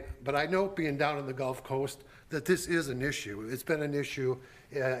I know, being down on the Gulf Coast, that this is an issue. It's been an issue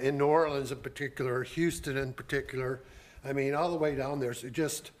in New Orleans in particular, Houston in particular. I mean, all the way down there,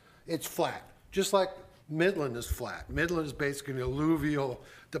 it's flat, just like Midland is flat. Midland is basically an alluvial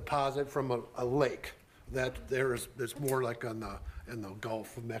deposit from a lake that there's more like in the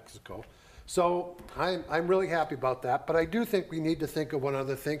Gulf of Mexico. So I'm really happy about that, but I do think we need to think of one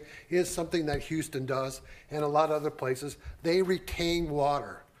other thing, is something that Houston does and a lot of other places. They retain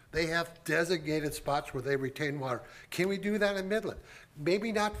water. They have designated spots where they retain water. Can we do that in Midland?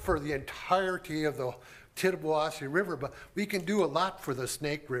 Maybe not for the entirety of the Tittabawassee River, but we can do a lot for the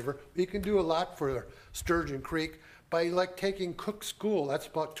Snake River. We can do a lot for Sturgeon Creek by like taking Cook School. That's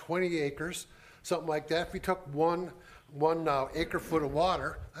about 20 acres, something like that. If we took one acre foot of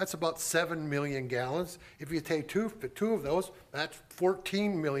water, that's about 7 million gallons. If you take two of those, that's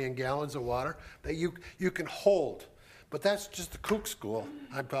 14 million gallons of water that you can hold. But that's just the Cook School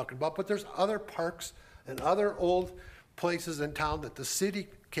I'm talking about. But there's other parks and other old places in town that the city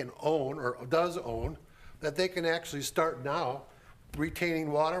can own or does own, that they can actually start now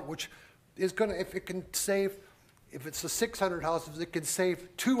retaining water, which is going to, if it can save, if it's the 600 houses, it can save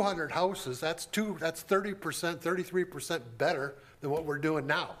 200 houses. That's 30%, 33% better than what we're doing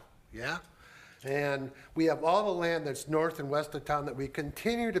now, yeah? And we have all the land that's north and west of town that we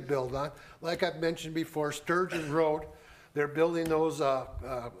continue to build on. Like I've mentioned before, Sturgeon Road, they're building those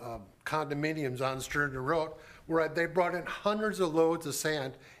condominiums on Sturgeon Road, where they brought in hundreds of loads of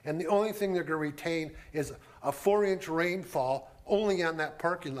sand, and the only thing they're going to retain is a 4-inch rainfall only on that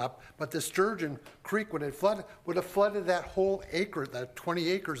parking lot. But the Sturgeon Creek, when it flooded, would have flooded that whole acre, that 20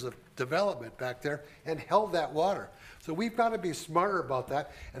 acres of development back there, and held that water. So we've got to be smarter about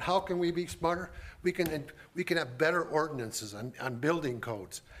that. And how can we be smarter? We can have better ordinances on building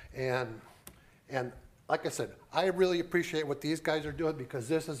codes. And like I said, I really appreciate what these guys are doing, because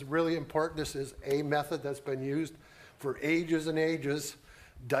this is really important. This is a method that's been used for ages and ages,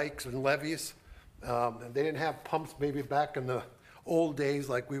 dikes and levees. They didn't have pumps maybe back in the old days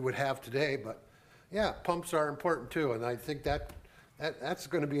like we would have today, but yeah, pumps are important too. And I think that's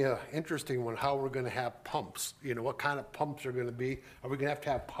going to be an interesting one, how we're going to have pumps. You know, what kind of pumps are going to be? Are we going to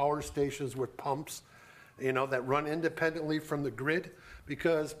have power stations with pumps, you know, that run independently from the grid?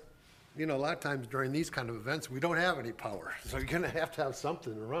 Because, you know, a lot of times during these kind of events, we don't have any power. So you're going to have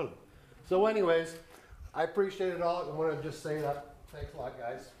something to run them. So anyways, I appreciate it all. I want to just say that. Thanks a lot,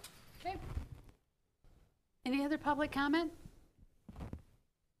 guys. Okay. Any other public comment?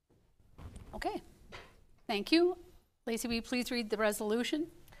 Okay. Thank you. Lacey, will you please read the resolution?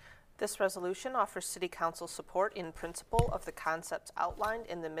 This resolution offers City Council support in principle of the concepts outlined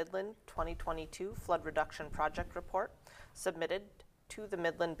in the Midland 2022 Flood Reduction Project Report submitted to the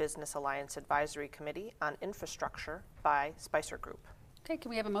Midland Business Alliance Advisory Committee on Infrastructure by Spicer Group. Okay, can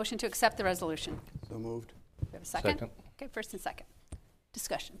we have a motion to accept the resolution? So moved. We have a second? Second. Okay, first and second.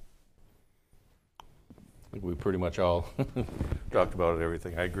 Discussion. I think we pretty much all talked about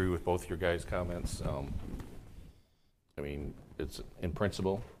everything. I agree with both your guys' comments. I mean, it's in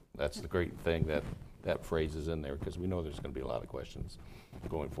principle. That's the great thing that phrase is in there, because we know there's going to be a lot of questions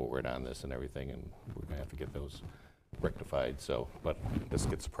going forward on this and everything, and we're going to have to get those rectified. So, but this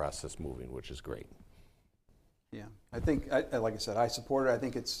gets the process moving, which is great. Yeah, I think, like I said, I support it. I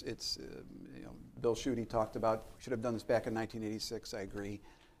think it's you know, Bill Schutte talked about, we should have done this back in 1986. I agree.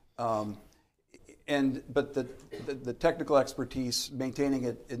 But the technical expertise, maintaining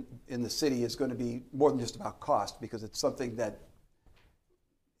it in the city, is going to be more than just about cost, because it's something that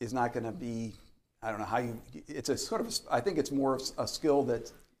is not going to be, I don't know how you, it's a sort of, I think it's more of a skill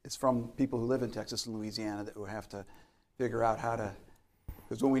that is from people who live in Texas and Louisiana that will have to figure out how to,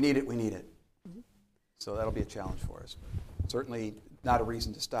 because when we need it, we need it. Mm-hmm. So that'll be a challenge for us. Certainly not a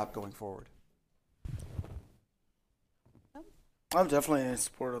reason to stop going forward. I'm definitely in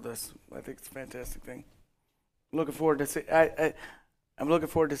support of this. I think it's a fantastic thing. Looking forward to see. I'm looking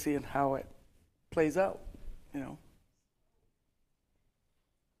forward to seeing how it plays out. You know.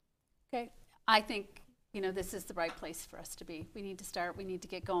 Okay, I think, you know, this is the right place for us to be. We need to start. We need to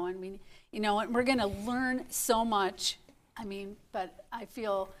get going. You know, and we're going to learn so much. I mean, but I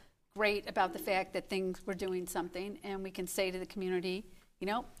feel great about the fact that we're doing something, and we can say to the community, you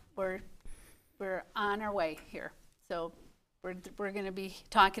know, we're on our way here. So we're going to be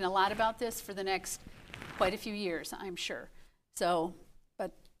talking a lot about this for the next quite a few years, I'm sure. So,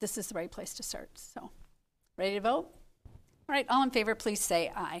 but this is the right place to start. So, ready to vote? All right, all in favor, please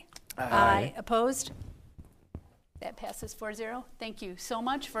say aye. Aye. Aye. Opposed? That passes 4-0. Thank you so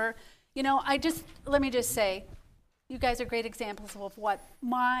much for, you know, let me just say, you guys are great examples of what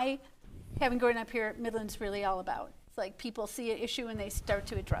having grown up here at Midland's really all about. It's like people see an issue and they start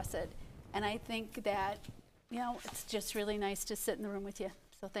to address it. And I think that, you know, it's just really nice to sit in the room with you.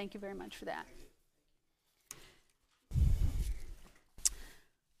 So thank you very much for that.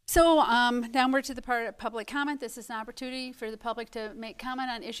 So downward to the part of public comment. This is an opportunity for the public to make comment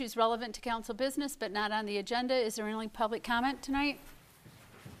on issues relevant to council business, but not on the agenda. Is there any public comment tonight?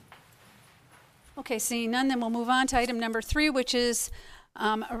 Okay, seeing none, then we'll move on to item number 3, which is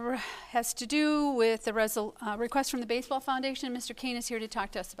has to do with the request from the Baseball Foundation. Mr. Kane is here to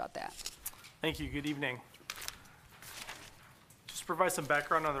talk to us about that. Thank you. Good evening. Just to provide some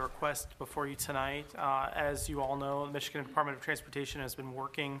background on the request before you tonight. As you all know, the Michigan Department of Transportation has been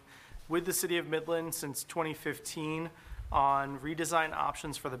working with the City of Midland since 2015 on redesign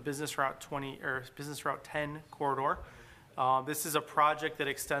options for the Business Route 10 corridor. This is a project that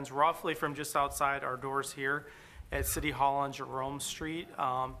extends roughly from just outside our doors here at City Hall on Jerome Street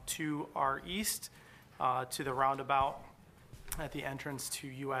to our east to the roundabout at the entrance to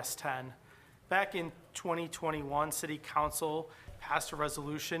US 10. Back in 2021, City Council passed a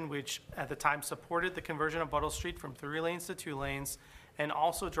resolution which at the time supported the conversion of Buttle Street from 3 lanes to 2 lanes and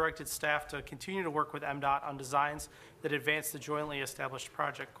also directed staff to continue to work with MDOT on designs that advance the jointly established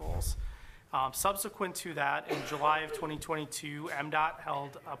project goals. Subsequent to that, in July of 2022, MDOT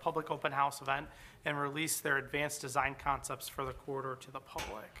held a public open house event and released their advanced design concepts for the corridor to the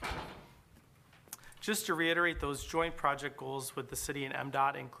public. Just to reiterate, those joint project goals with the city and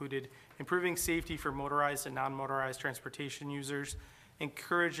MDOT included improving safety for motorized and non-motorized transportation users,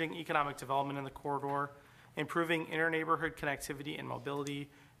 encouraging economic development in the corridor, improving inter-neighborhood connectivity and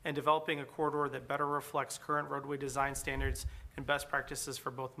mobility, and developing a corridor that better reflects current roadway design standards and best practices for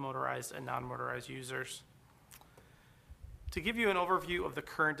both motorized and non-motorized users. To give you an overview of the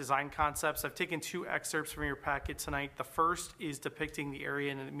current design concepts, I've taken 2 excerpts from your packet tonight. The first is depicting the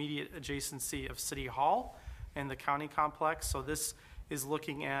area in immediate adjacency of City Hall and the county complex. So this is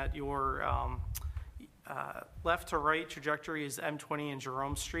looking at your left to right trajectory is M20 and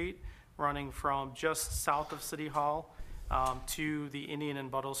Jerome Street, running from just south of City Hall to the Indian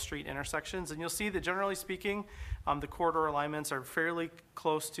and Buttle Street intersections. And you'll see that generally speaking, the corridor alignments are fairly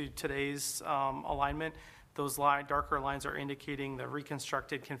close to today's alignment. Those darker lines are indicating the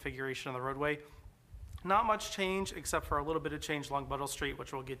reconstructed configuration of the roadway. Not much change except for a little bit of change along Buttle Street,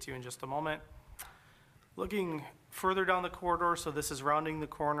 which we'll get to in just a moment. Looking further down the corridor, so this is rounding the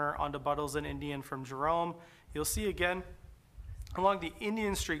corner onto Buttles and Indian from Jerome, you'll see again along the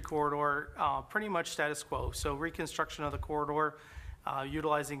Indian Street corridor, pretty much status quo. So reconstruction of the corridor,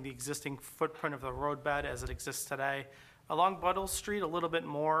 utilizing the existing footprint of the roadbed as it exists today. Along Buttle Street, a little bit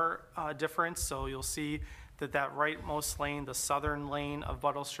more difference. So you'll see that rightmost lane, the southern lane of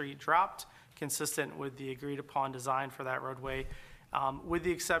Buttle Street, dropped, consistent with the agreed upon design for that roadway, with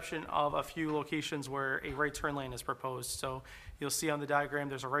the exception of a few locations where a right turn lane is proposed. So you'll see on the diagram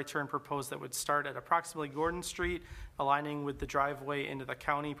there's a right turn proposed that would start at approximately Gordon Street, aligning with the driveway into the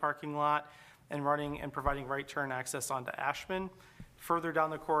county parking lot, and running and providing right turn access onto Ashman. Further down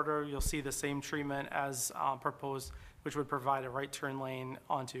the corridor, you'll see the same treatment as proposed, which would provide a right turn lane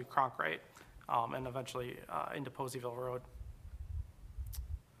onto Cronkite and eventually into Poseyville Road.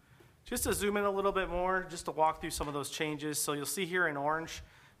 Just to zoom in a little bit more, just to walk through some of those changes. So you'll see here in orange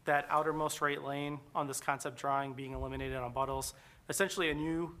that outermost right lane on this concept drawing being eliminated on Buttles. Essentially a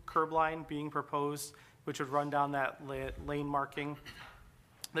new curb line being proposed, which would run down that lane marking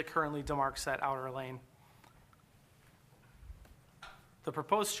that currently demarks that outer lane. The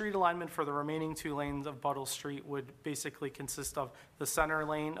proposed street alignment for the remaining 2 lanes of Buttle Street would basically consist of the center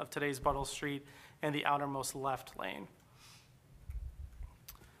lane of today's Buttle Street and the outermost left lane.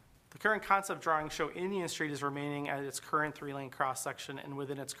 The current concept drawings show Indian Street is remaining at its current 3-lane cross-section and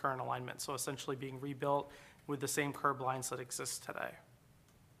within its current alignment, so essentially being rebuilt with the same curb lines that exist today.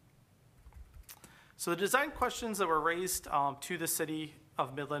 So the design questions that were raised to the City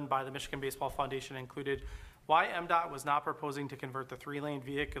of Midland by the Michigan Baseball Foundation included why MDOT was not proposing to convert the 3-lane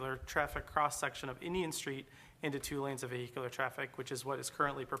vehicular traffic cross-section of Indian Street into 2 lanes of vehicular traffic, which is what is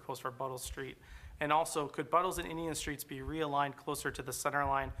currently proposed for Buttle Street. And also, could Buttles and Indian Streets be realigned closer to the center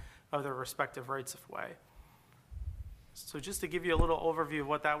line of their respective rights-of-way? So just to give you a little overview of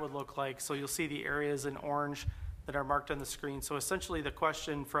what that would look like, so you'll see the areas in orange that are marked on the screen. So essentially the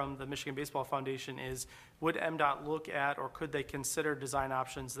question from the Michigan Baseball Foundation is, would MDOT look at or could they consider design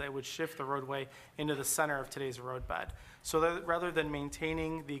options that would shift the roadway into the center of today's roadbed? So that rather than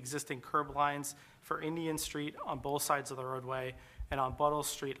maintaining the existing curb lines for Indian Street on both sides of the roadway and on Buttle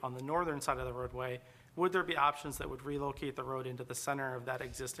Street on the northern side of the roadway, would there be options that would relocate the road into the center of that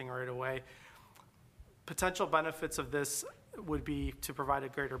existing right-of-way? Potential benefits of this would be to provide a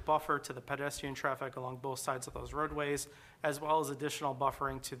greater buffer to the pedestrian traffic along both sides of those roadways, as well as additional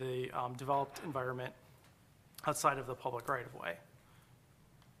buffering to the developed environment outside of the public right-of-way.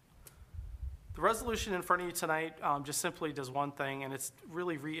 The resolution in front of you tonight just simply does one thing, and it's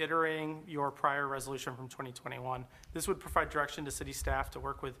really reiterating your prior resolution from 2021. This would provide direction to city staff to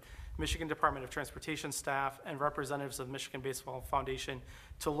work with Michigan Department of Transportation staff and representatives of Michigan Baseball Foundation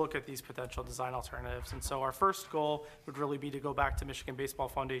to look at these potential design alternatives. And so our first goal would really be to go back to Michigan Baseball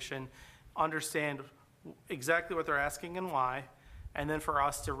Foundation, understand exactly what they're asking and why, and then for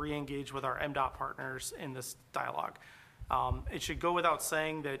us to re-engage with our MDOT partners in this dialogue. It should go without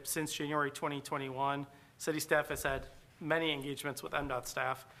saying that since January 2021, city staff has had many engagements with MDOT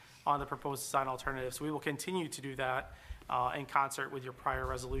staff on the proposed design alternatives. We will continue to do that in concert with your prior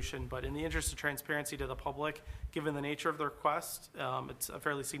resolution, but in the interest of transparency to the public, given the nature of the request, it's a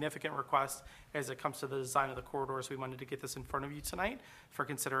fairly significant request as it comes to the design of the corridors. We wanted to get this in front of you tonight for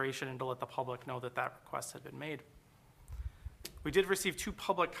consideration and to let the public know that that request had been made. We did receive 2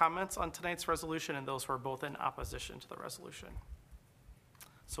 public comments on tonight's resolution, and those were both in opposition to the resolution.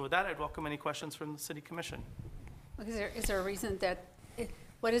 So with that, I'd welcome any questions from the City Commission. Is there a reason that,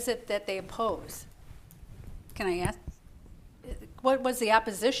 what is it that they oppose? Can I ask? What was the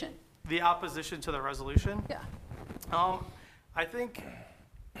opposition? The opposition to the resolution? Yeah. I think,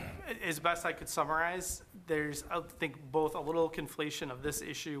 as best I could summarize, there's, I think, both a little conflation of this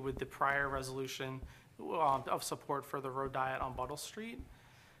issue with the prior resolution of support for the road diet on Buttle Street.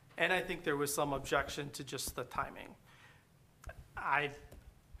 And I think there was some objection to just the timing. I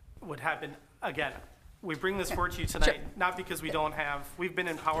would have been, again, we bring this forward to you tonight, not because we don't have, we've been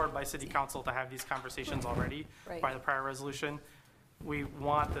empowered by City Council to have these conversations already by the prior resolution. We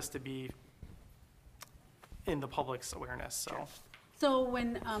want this to be in the public's awareness, so. So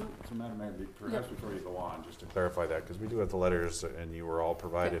when, So Madam Mayor, perhaps before you go on, just to clarify that, because we do have the letters and you were all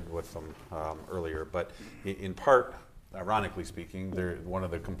provided with them earlier, but in part, ironically speaking, one of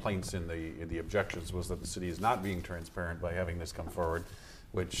the complaints in the objections was that the city is not being transparent by having this come forward,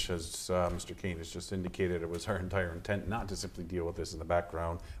 which, as Mr. Kane has just indicated, it was our entire intent not to simply deal with this in the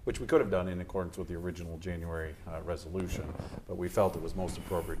background, which we could have done in accordance with the original January resolution, but we felt it was most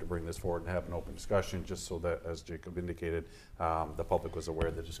appropriate to bring this forward and have an open discussion, just so that, as Jacob indicated, the public was aware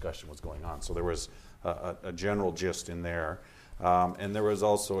the discussion was going on. So there was a general gist in there, and there was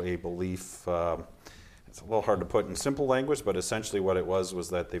also a belief, it's a little hard to put in simple language, but essentially what it was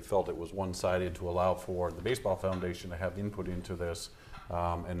that they felt it was one-sided to allow for the Baseball Foundation to have input into this,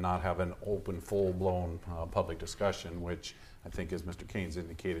 and not have an open, full-blown public discussion, which I think, as Mr. Keynes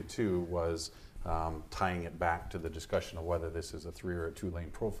indicated too, was tying it back to the discussion of whether this is a 3 or a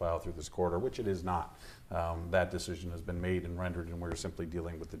 2-lane profile through this corridor, which it is not. That decision has been made and rendered, and we're simply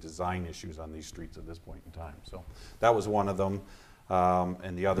dealing with the design issues on these streets at this point in time. So that was one of them.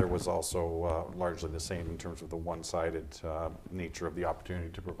 And the other was also largely the same in terms of the one-sided nature of the opportunity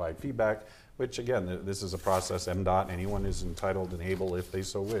to provide feedback, which again, this is a process. MDOT, anyone is entitled and able, if they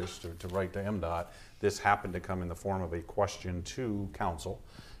so wish, to write to MDOT. This happened to come in the form of a question to council,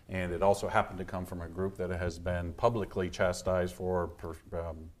 and it also happened to come from a group that has been publicly chastised for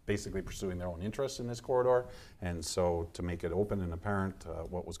basically pursuing their own interests in this corridor. And so to make it open and apparent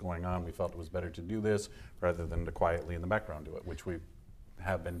what was going on, we felt it was better to do this rather than to quietly in the background do it, which we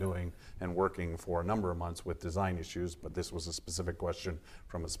have been doing and working for a number of months with design issues, but this was a specific question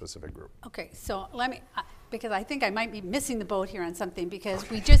from a specific group. okay, so let me, because I think I might be missing the boat here on something, because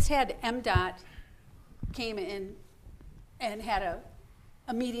we just had MDOT came in and had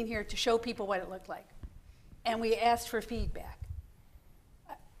a meeting here to show people what it looked like. And we asked for feedback.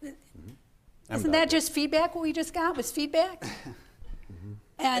 Isn't that just feedback? What we just got was feedback?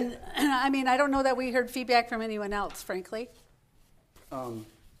 And I mean, I don't know that we heard feedback from anyone else, frankly.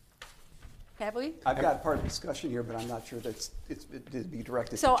 Have we? I've got part of the discussion here, but I'm not sure that it did be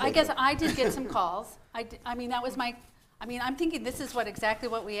directed So to I guess Jacob. I did get some calls. I mean, that was my, I mean, I'm thinking this is exactly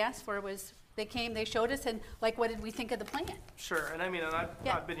what we asked for was, they came, they showed us, and like, what did we think of the plan? Sure, and I mean, and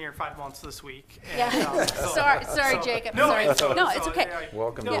I've been here 5 months this week. And, Yeah, sorry, Jacob, no, sorry. No, It's okay.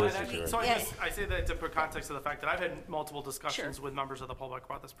 Welcome to this issue. So I say that to put context to the fact that I've had multiple discussions with members of the public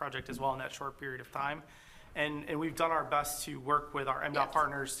about this project as well in that short period of time. And we've done our best to work with our MDOT Yes.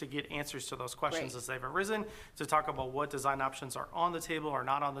 partners to get answers to those questions Great. as they've arisen, to talk about what design options are on the table or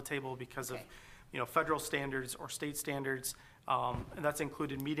not on the table because of, Okay. federal standards or state standards. And that's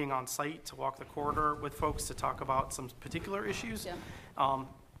included meeting on site to walk the corridor with folks to talk about some particular issues. Yeah.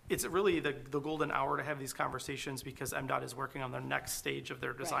 It's really the golden hour to have these conversations because MDOT is working on their next stage of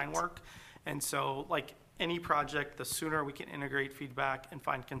their design Right. work. And so like any project, the sooner we can integrate feedback and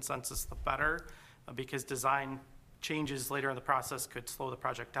find consensus, the better, because design changes later in the process could slow the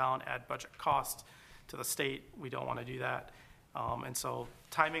project down, add budget cost to the state. We don't want to do that. And so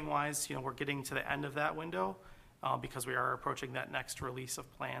timing wise, we're getting to the end of that window because we are approaching that next release of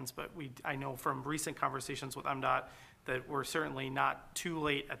plans. But I know from recent conversations with MDOT that we're certainly not too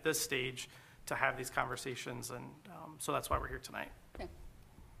late at this stage to have these conversations. And so that's why we're here tonight. Okay.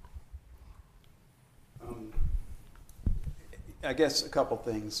 I guess a couple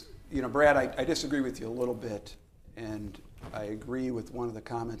things. Brad, I disagree with you a little bit, and I agree with one of the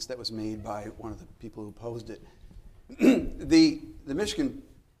comments that was made by one of the people who posed it. The Michigan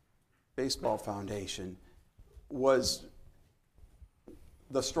Baseball Foundation was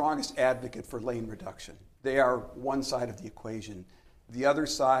the strongest advocate for lane reduction. They are one side of the equation. The other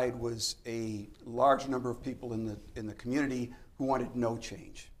side was a large number of people in the community who wanted no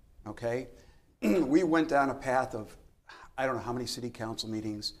change. Okay? We went down a path of, I don't know how many city council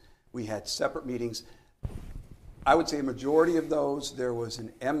meetings. We had separate meetings. I would say a majority of those, there was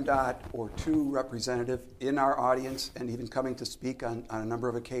an MDOT or two representative in our audience and even coming to speak on a number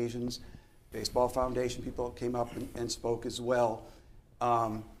of occasions. Baseball Foundation people came up and spoke as well.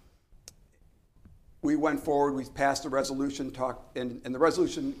 We went forward, we passed a resolution, and the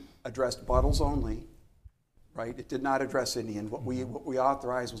resolution addressed Buttles only, right? It did not address Indian. What we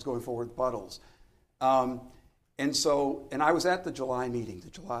authorized was going forward with Buttles. And I was at the July meeting,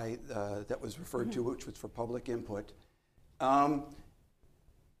 that was referred to, which was for public input.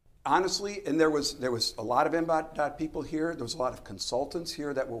 Honestly, and there was a lot of MDOT people here. There was a lot of consultants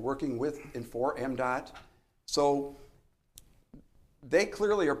here that were working with and for MDOT. So they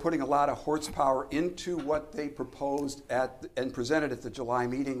clearly are putting a lot of horsepower into what they proposed and presented at the July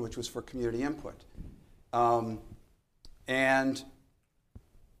meeting, which was for community input. And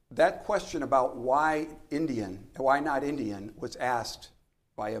that question about why not Indian, was asked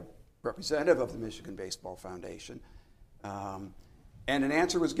by a representative of the Michigan Baseball Foundation, and an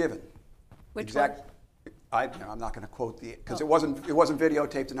answer was given. Which one? I'm not going to quote because it wasn't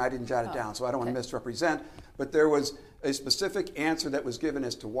videotaped and I didn't jot it down, so I don't want to misrepresent. But there was a specific answer that was given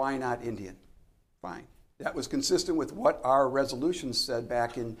as to why not Indian. Fine. That was consistent with what our resolution said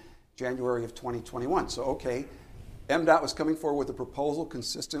back in January of 2021. So, okay, MDOT was coming forward with a proposal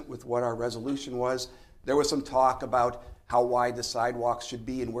consistent with what our resolution was. There was some talk about how wide the sidewalks should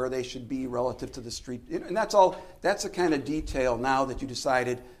be and where they should be relative to the street. And that's the kind of detail now that you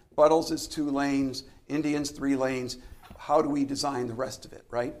decided Buttles is 2 lanes, Indian's 3 lanes. How do we design the rest of it,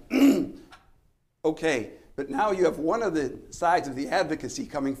 right? Okay, but now you have one of the sides of the advocacy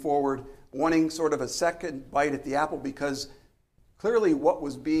coming forward wanting sort of a second bite at the apple because clearly what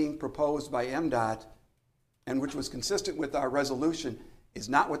was being proposed by MDOT and which was consistent with our resolution is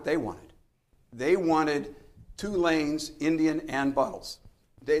not what they wanted. They wanted 2 lanes, Indian and Buttles.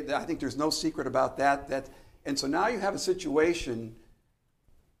 I think there's no secret about that. And so now you have a situation,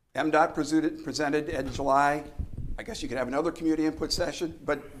 MDOT presented in July. I guess you could have another community input session,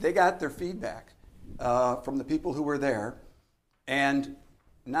 but they got their feedback from the people who were there. And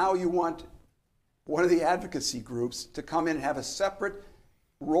now you want one of the advocacy groups to come in and have a separate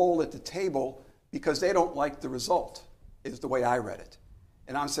role at the table because they don't like the result, is the way I read it.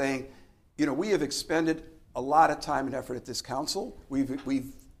 And I'm saying, we have expended a lot of time and effort at this council.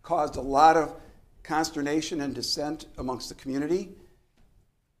 We've caused a lot of consternation and dissent amongst the community.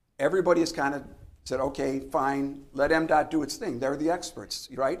 Everybody has kind of said, okay, fine, let MDOT do its thing. They're the experts,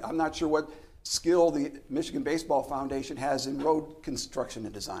 right? I'm not sure what skill the Michigan Baseball Foundation has in road construction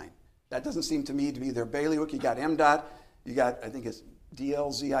and design. That doesn't seem to me to be their bailiwick. You got MDOT, you got, I think it's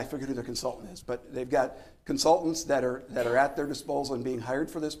DLZ, I forget who their consultant is, but they've got consultants that are at their disposal and being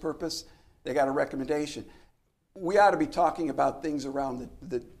hired for this purpose. They got a recommendation. We ought to be talking about things around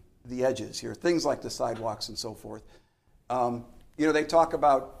the edges here, things like the sidewalks and so forth. They talk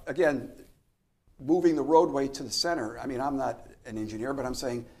about, again, moving the roadway to the center. I mean, I'm not an engineer, but I'm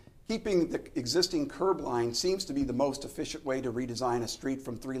saying keeping the existing curb line seems to be the most efficient way to redesign a street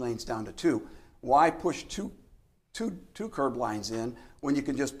from 3 lanes down to 2. Why push two curb lines in when you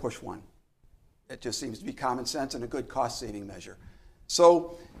can just push 1? It just seems to be common sense and a good cost-saving measure.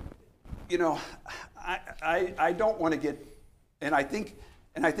 So, I don't want to get, and I think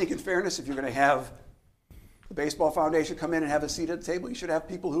in fairness, if you're going to have the Baseball Foundation come in and have a seat at the table. You should have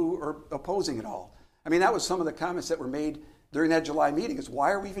people who are opposing it all. I mean, that was some of the comments that were made during that July meeting is, why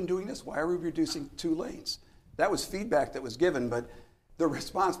are we even doing this? Why are we reducing 2 lanes? That was feedback that was given, but the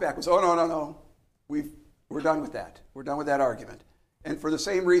response back was, oh, no. We're done with that. We're done with that argument. And for the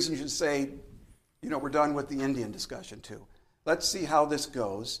same reason, you should say, we're done with the Indian discussion too. Let's see how this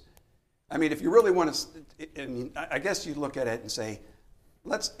goes. I mean, if you really want to, I guess you look at it and say,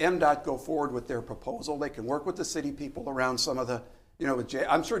 let's MDOT go forward with their proposal. They can work with the city people around some of the,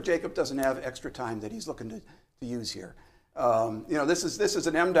 I'm sure Jacob doesn't have extra time that he's looking to use here. This is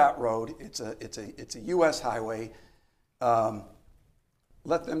an MDOT road. It's a U.S. highway.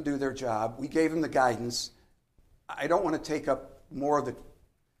 Let them do their job. We gave them the guidance. I don't want to take up more of the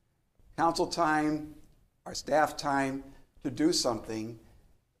council time, our staff time to do something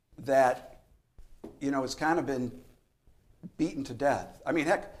that, has kind of been beaten to death. I mean,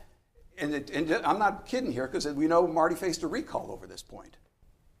 heck, and I'm not kidding here because we know Marty faced a recall over this point.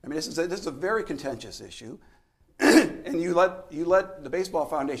 I mean, this is a very contentious issue. And you let the Baseball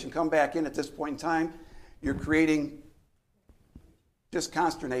Foundation come back in at this point in time, you're creating just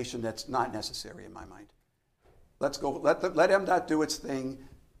consternation that's not necessary in my mind. Let's go, let MDOT do its thing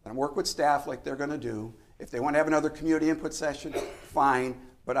and work with staff like they're going to do. If they want to have another community input session, fine,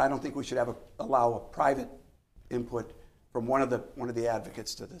 but I don't think we should allow a private input from one of the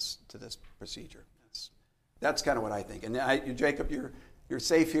advocates to this procedure. That's kind of what I think. And Jacob, you're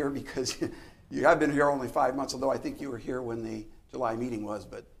safe here because you have been here only 5 months, although I think you were here when the July meeting was,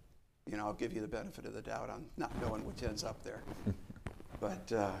 but I'll give you the benefit of the doubt on not knowing which ends up there.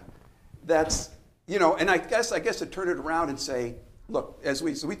 But that's, and I guess to turn it around and say, look, as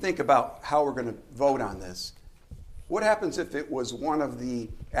we think about how we're going to vote on this, what happens if it was one of the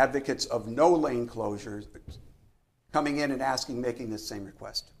advocates of no lane closures coming in and making this same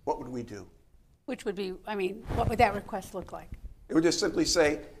request? What would we do? Which would be, what would that request look like? It would just simply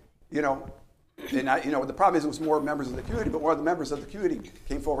say, and the problem is it was more members of the community, but one of the members of the community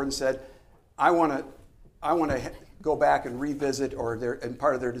came forward and said, I want to go back and revisit and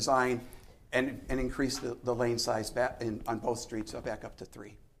part of their design and increase the lane size back on both streets back up to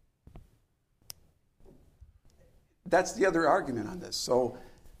 3. That's the other argument on this. So,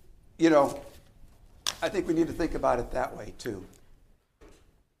 I think we need to think about it that way too.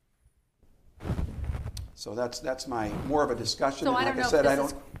 So that's my more of a discussion. So and I don't like know I said,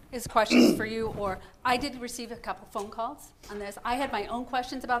 if this is questions for you, or I did receive a couple phone calls on this. I had my own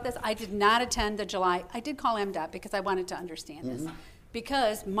questions about this. I did not attend the July. I did call MDOT because I wanted to understand this.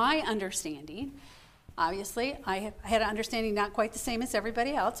 Because my understanding, obviously, I had an understanding not quite the same as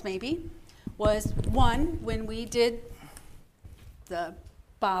everybody else maybe, was one, when we did the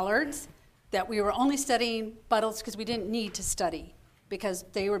bollards, that we were only studying Buttles because we didn't need to study, because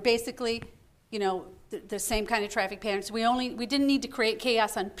they were basically, the same kind of traffic patterns. We didn't need to create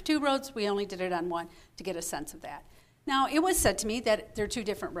chaos on 2 roads. We only did it on 1 to get a sense of that. Now, it was said to me that they're 2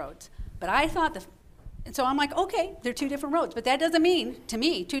 different roads, but I thought and so I'm like, okay, they're 2 different roads, but that doesn't mean, to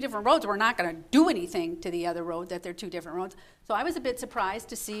me, 2 different roads, we're not going to do anything to the other road, that they're 2 different roads. So I was a bit surprised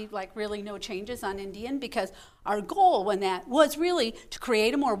to see really no changes on Indian, because our goal when that was really to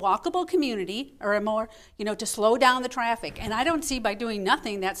create a more walkable community, or a more, to slow down the traffic. And I don't see by doing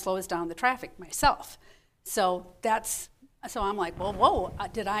nothing that slows down the traffic myself. So I'm like, well, whoa,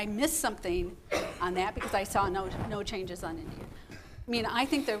 did I miss something on that? Because I saw no changes on Indian. I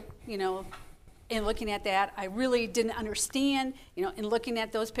think that, in looking at that, I really didn't understand, in looking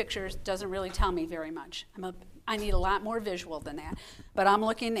at those pictures doesn't really tell me very much. I need a lot more visual than that. But I'm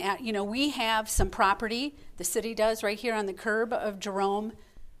looking at, we have some property, the city does, right here on the curb of Jerome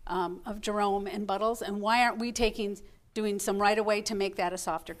and Buttles, and why aren't we doing some right-of-way to make that a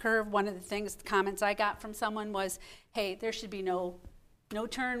softer curve? One of the comments I got from someone was, hey, there should be no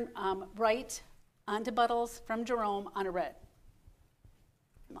turn right onto Buttles from Jerome on a red.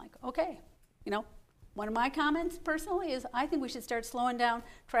 I'm like, okay. One of my comments personally is I think we should start slowing down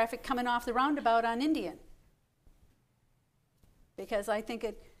traffic coming off the roundabout on Indian, because I think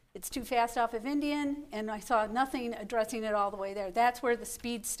it's too fast off of Indian, and I saw nothing addressing it all the way there. That's where the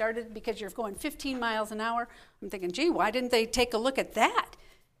speed started, because you're going 15 miles an hour. I'm thinking, gee, why didn't they take a look at that?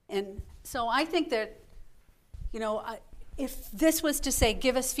 And so I think that, if this was to say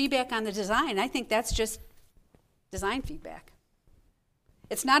give us feedback on the design, I think that's just design feedback.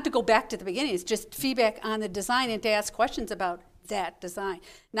 It's not to go back to the beginning. It's just feedback on the design and to ask questions about that design,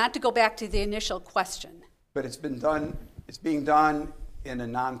 not to go back to the initial question. But it's being done in a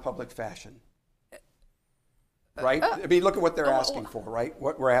non-public fashion, right? Look at what they're asking for, right?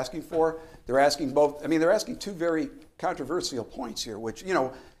 What we're asking for, they're asking both. They're asking 2 very controversial points here, which,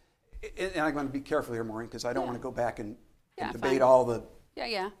 and I'm going to be careful here, Maureen, because I don't want to go back and debate fine. all the,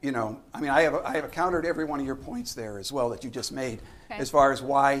 Yeah. you know, I mean, I have countered every one of your points there as well that you just made, Okay. as far as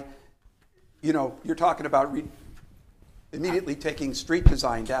why, you know, you're talking about immediately taking street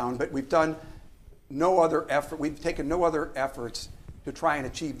design down, but we've done no other effort. We've taken no other efforts to try and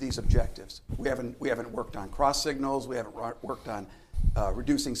achieve these objectives. We haven't worked on cross signals. We haven't worked on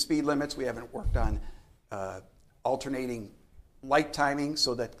reducing speed limits. We haven't worked on alternating light timing,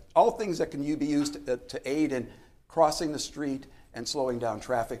 so that all things that can be used to aid in crossing the street and slowing down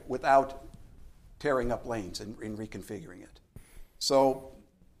traffic without tearing up lanes and reconfiguring it. So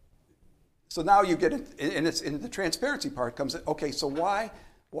now you get it, and it's in the transparency part comes in, okay, so why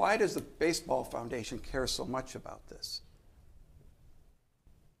does the Baseball Foundation care so much about this?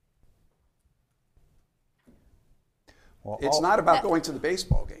 Well, it's not about going to the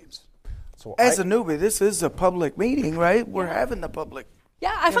baseball games. So As a newbie, this is a public meeting, right? We're having the public.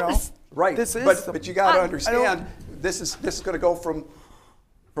 Yeah, I thought this. Right, This is but you got to I understand, this is going to go from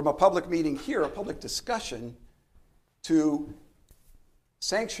a public meeting here, a public discussion, to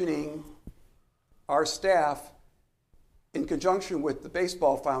sanctioning our staff in conjunction with the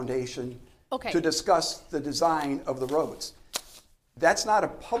Baseball Foundation Okay. to discuss the design of the roads. That's not a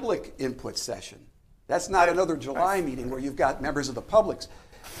public input session. That's not another July meeting where you've got members of the public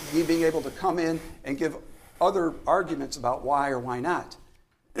being able to come in and give other arguments about why or why not.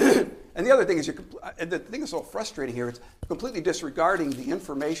 And the other thing is, the thing that's so frustrating here, it's completely disregarding the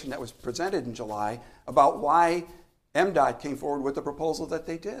information that was presented in July about why MDOT came forward with the proposal that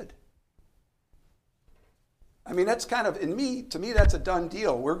they did. I mean, that's kind of, to me, that's a done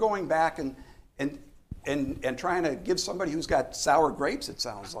deal. We're going back and trying to give somebody who's got sour grapes, it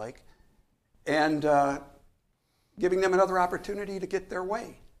sounds like, and giving them another opportunity to get their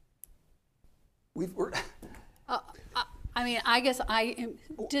way. I mean, I guess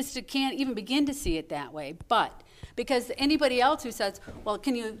just can't even begin to see it that way. But because anybody else who says, well,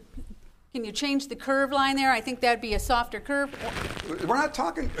 can you change the curve line there? I think that'd be a softer curve. We're not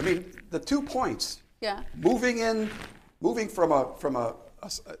talking, I mean, the 2 points. Yeah. Moving from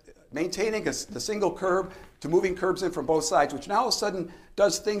maintaining the single curb to moving curbs in from both sides, which now all of a sudden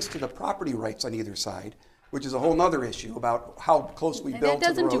does things to the property rights on either side, which is a whole other issue about how close we build to the roads. That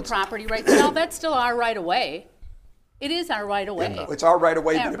doesn't do property rights. No, that's still our right of way. It is our right of way. It's our right of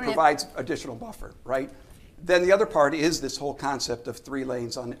way, but it provides additional buffer, right? Then the other part is this whole concept of 3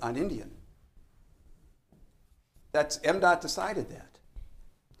 lanes on Indian. That's, MDOT decided that.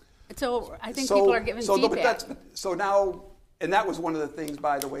 So I think people are giving feedback. So now, and that was one of the things,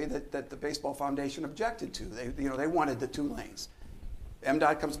 by the way, that the Baseball Foundation objected to. They wanted the 2 lanes.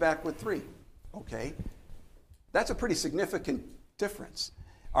 MDOT comes back with 3. Okay, that's a pretty significant difference.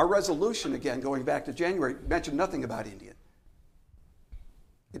 Our resolution, again, going back to January, mentioned nothing about Indian.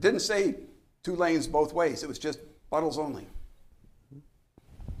 It didn't say 2 lanes both ways. It was just Buttles only.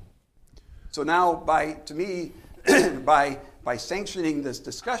 So now, by sanctioning this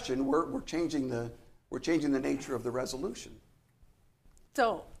discussion, we're changing the nature of the resolution.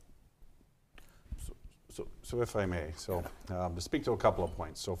 So if I may, to speak to a couple of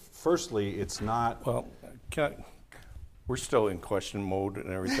points. So firstly, it's not. Well, we're still in question mode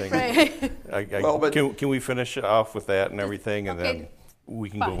and everything. Right. Can we finish it off with that and everything, and Okay. then we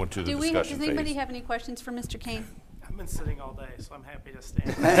can go into the discussion Does anybody phase? have any questions for Mr. Kane? I've been sitting all day, so I'm happy to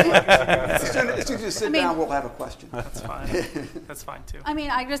stand. As soon as you sit down, we'll have a question. That's fine. That's fine too. I mean,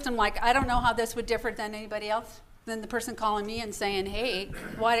 I just am like, I don't know how this would differ than anybody else. Than the person calling me and saying, hey,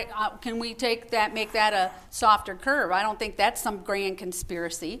 why can we make that a softer curve? I don't think that's some grand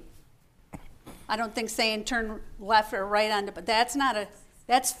conspiracy. I don't think saying turn left or right on, but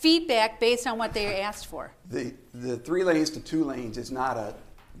that's feedback based on what they asked for. The 3 lanes to 2 lanes is not a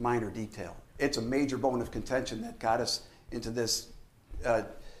minor detail. It's a major bone of contention that got us into this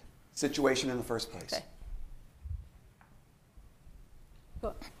situation in the first place.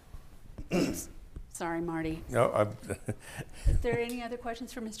 Okay. Sorry, Marty. No, Is there any other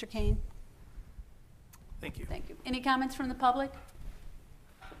questions for Mr. Kane? Thank you. Thank you. Any comments from the public?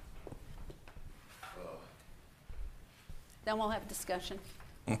 Then we'll have discussion.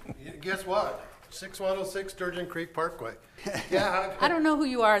 Guess what? 6106 Sturgeon Creek Parkway. Yeah. I don't know who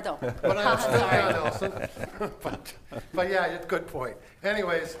you are, though. But I'm still John Nelson. But yeah, it's a good point.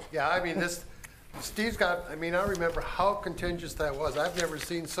 Anyways, yeah, I mean, Steve's got, I remember how contentious that was. I've never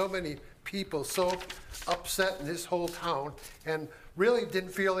seen so many people so upset in this whole town and really didn't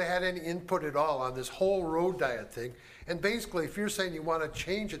feel they had any input at all on this whole road diet thing. And basically, if you're saying you want to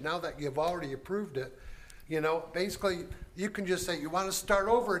change it now that you've already approved it, basically you can just say you want to start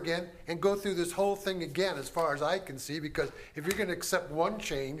over again and go through this whole thing again, as far as I can see, because if you're going to accept one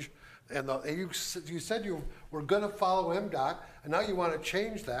change, And you said you were going to follow MDOT, and now you want to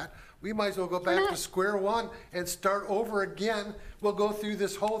change that. We might as well go back to square one and start over again. We'll go through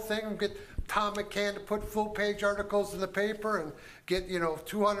this whole thing and get Tom McCann to put full-page articles in the paper and get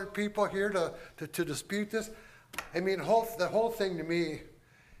 200 people here to dispute this. I mean, the whole thing to me,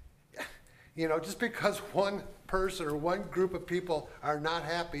 just because one person or one group of people are not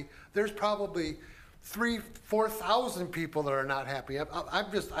happy, there's probably 3,000-4,000 people that are not happy.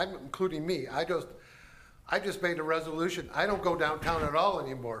 I'm including me. I just made a resolution. I don't go downtown at all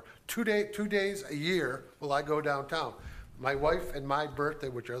anymore. 2 days a year will I go downtown. My wife and my birthday,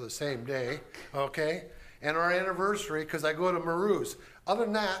 which are the same day, okay, and our anniversary, because I go to Maru's. Other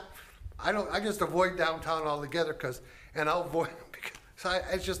than that, I just avoid downtown altogether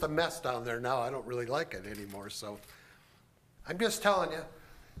it's just a mess down there now. I don't really like it anymore. So I'm just telling you,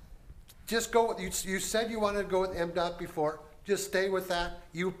 just go with, you said you wanted to go with MDOT before. Just stay with that.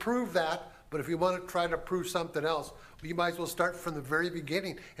 You approve that. But if you want to try to prove something else, you might as well start from the very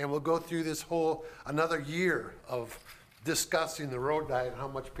beginning, and we'll go through this another year of discussing the road diet and how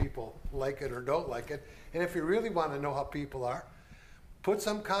much people like it or don't like it. And if you really want to know how people are, put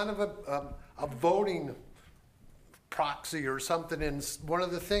some kind of a voting proxy or something in one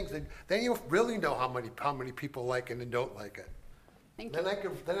of the things. Then you'll really know how many people like it and don't like it. Thank you.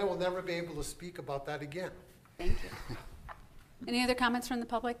 Then I will never be able to speak about that again. Thank you. Any other comments from the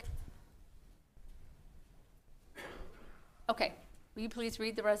public? Okay, will you please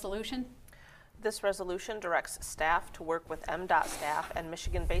read the resolution? This resolution directs staff to work with MDOT staff and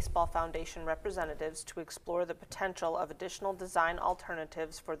Michigan Baseball Foundation representatives to explore the potential of additional design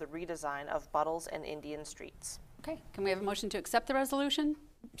alternatives for the redesign of Buttles and Indian streets. Okay, can we have a motion to accept the resolution?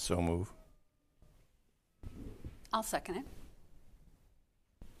 So move. I'll second it.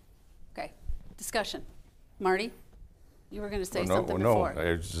 Okay, discussion. Marty, you were going to say something before.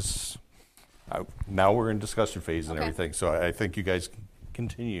 No, now we're in discussion phase and everything, so I think you guys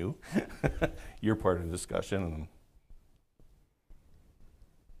continue your part of the discussion.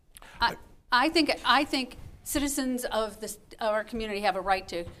 I think citizens of our community have a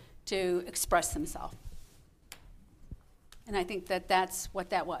right to express themselves, and I think that's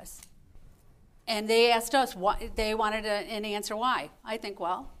what that was. And they asked us why they wanted an answer. Why? I think,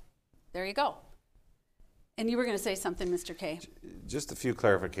 well, there you go. And you were going to say something, Mr. Kay. Just a few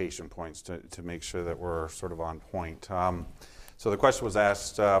clarification points to make sure that we're sort of on point. So the question was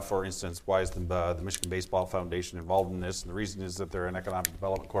asked, for instance, why is the Michigan Baseball Foundation involved in this? And the reason is that they're an economic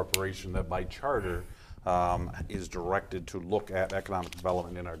development corporation that by charter is directed to look at economic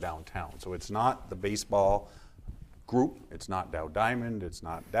development in our downtown. So it's not the baseball group, it's not Dow Diamond, it's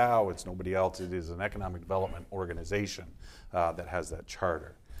not Dow, it's nobody else. It is an economic development organization that has that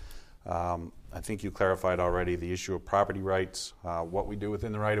charter. I think you clarified already the issue of property rights. What we do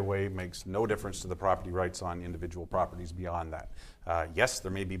within the right-of-way makes no difference to the property rights on individual properties beyond that. Yes,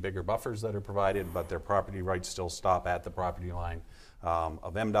 there may be bigger buffers that are provided, but their property rights still stop at the property line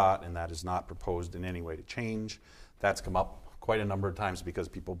of MDOT, and that is not proposed in any way to change. That's come up quite a number of times because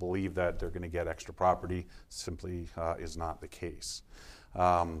people believe that they're going to get extra property. Simply is not the case.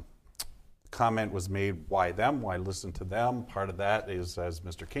 Comment was made, why them? Why listen to them? Part of that is, as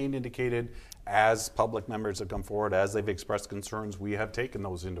Mr. Kane indicated, as public members have come forward, as they've expressed concerns, we have taken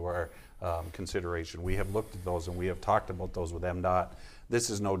those into our consideration. We have looked at those and we have talked about those with MDOT. This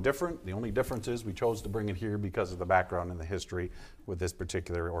is no different. The only difference is we chose to bring it here because of the background and the history with this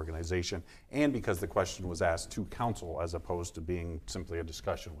particular organization and because the question was asked to council as opposed to being simply a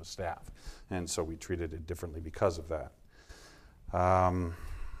discussion with staff. And so we treated it differently because of that.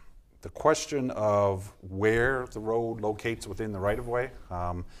 The question of where the road locates within the right-of-way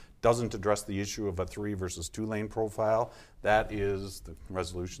doesn't address the issue of a 3 versus 2 lane profile. That is, the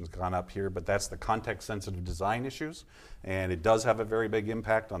resolution's gone up here, but that's the context-sensitive design issues. And it does have a very big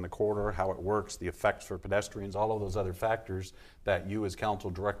impact on the corridor, how it works, the effects for pedestrians, all of those other factors that you as council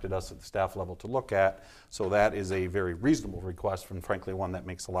directed us at the staff level to look at. So that is a very reasonable request and frankly one that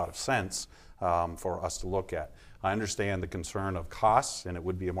makes a lot of sense for us to look at. I understand the concern of costs, and it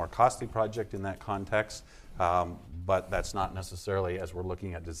would be a more costly project in that context, but that's not necessarily, as we're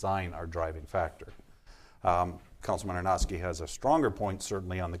looking at design, our driving factor. Councilman Arnowski has a stronger point,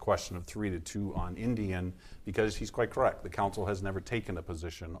 certainly, on the question of 3 to 2 on Indian, because he's quite correct. The council has never taken a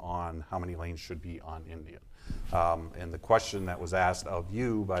position on how many lanes should be on Indian. And the question that was asked of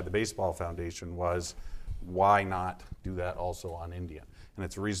you by the Baseball Foundation was, why not do that also on Indian? And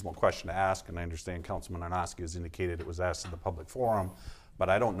it's a reasonable question to ask, and I understand Councilman Arnowski has indicated it was asked in the public forum, but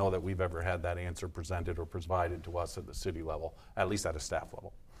I don't know that we've ever had that answer presented or provided to us at the city level, at least at a staff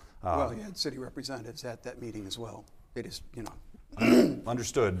level. Well, you had city representatives at that meeting as well. They just,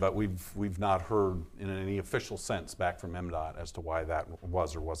 Understood, but we've not heard in any official sense back from MDOT as to why that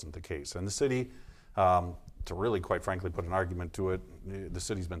was or wasn't the case. And the city, to really, quite frankly, put an argument to it, the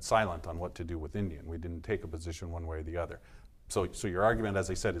city's been silent on what to do with Indian. We didn't take a position one way or the other. So your argument, as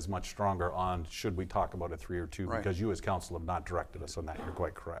I said, is much stronger on should we talk about a 3 or 2, because you as council have not directed us on that. You're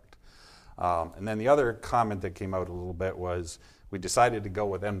quite correct. And then the other comment that came out a little bit was we decided to go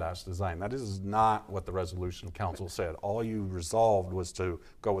with MDOT's design. That is not what the resolution of council said. All you resolved was to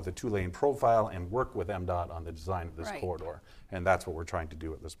go with a 2-lane profile and work with MDOT on the design of this corridor. And that's what we're trying to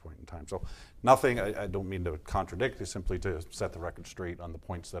do at this point in time. So nothing, I don't mean to contradict, it's simply to set the record straight on the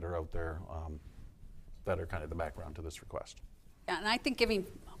points that are out there that are kind of the background to this request. Yeah, and I think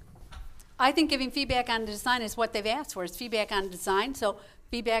giving feedback on the design is what they've asked for. It's feedback on design. So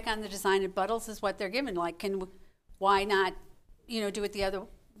feedback on the design of Buttles is what they're given. Like, why not, do it the other?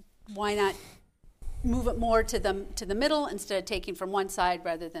 Why not move it more to the middle instead of taking from one side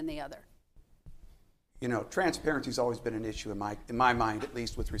rather than the other? Transparency's always been an issue in my mind, at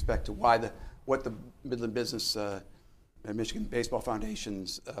least with respect to what the Midland Business and Michigan Baseball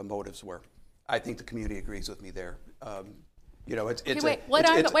Foundation's motives were. I think the community agrees with me there. It's a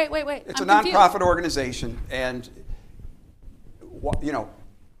nonprofit organization, and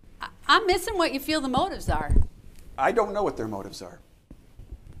I'm missing what you feel the motives are. I don't know what their motives are.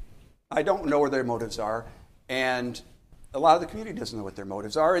 I don't know where their motives are, and a lot of the community doesn't know what their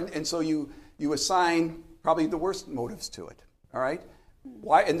motives are, and so you assign probably the worst motives to it. All right,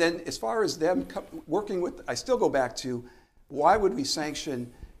 why? And then as far as them working with, I still go back to why would we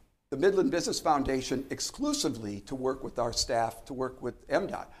sanction the Midland Business Foundation exclusively to work with our staff, to work with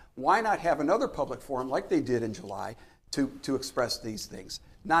MDOT? Why not have another public forum like they did in July to express these things?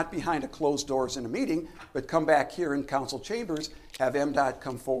 Not behind a closed doors in a meeting, but come back here in council chambers, have MDOT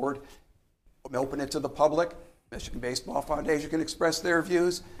come forward, open it to the public. Michigan Baseball Foundation can express their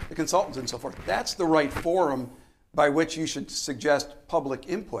views, the consultants and so forth. That's the right forum by which you should suggest public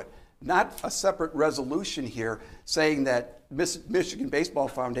input, not a separate resolution here saying that Michigan Baseball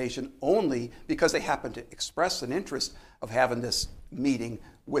Foundation only because they happen to express an interest of having this meeting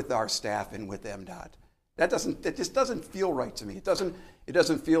with our staff and with MDOT. It just doesn't feel right to me. It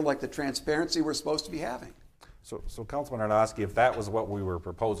doesn't feel like the transparency we're supposed to be having. So Councilman Arnowski, if that was what we were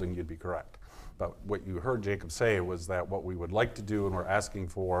proposing, you'd be correct. But what you heard Jacob say was that what we would like to do, and we're asking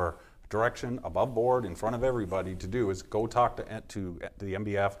for direction above board in front of everybody to do, is go talk to the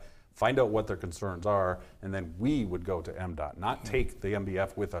MBF, find out what their concerns are, and then we would go to MDOT, not take the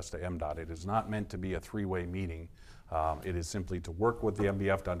MBF with us to MDOT. It is not meant to be a 3-way meeting. It is simply to work with the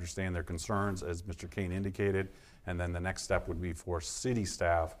MBF to understand their concerns, as Mr. Kane indicated, and then the next step would be for city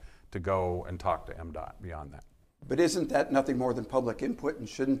staff to go and talk to MDOT beyond that. But isn't that nothing more than public input, and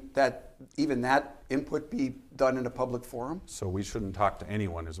shouldn't even that input be done in a public forum? So we shouldn't talk to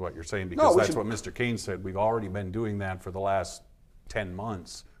anyone is what you're saying, because that's what Mr. Kane said. We've already been doing that for the last 10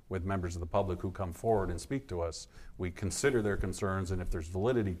 months with members of the public who come forward and speak to us. We consider their concerns, and if there's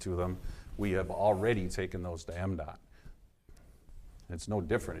validity to them, we have already taken those to MDOT. It's no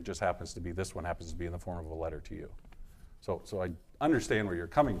different. It just happens to be, this one happens to be in the form of a letter to you. So I understand where you're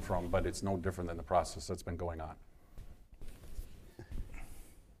coming from, but it's no different than the process that's been going on.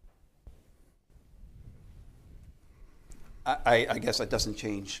 I guess that doesn't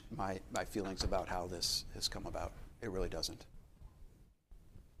change my feelings about how this has come about. It really doesn't.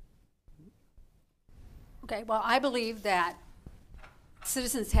 Okay, well, I believe that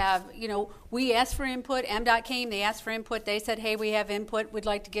citizens have, we asked for input, MDOT came, they asked for input, they said, hey, we have input, we'd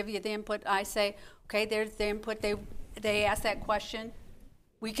like to give you the input. I say, okay, there's the input, they asked that question.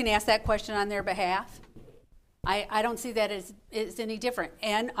 We can ask that question on their behalf. I don't see that as any different.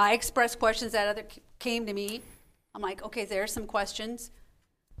 And I expressed questions that came to me. I'm like, okay, there's some questions.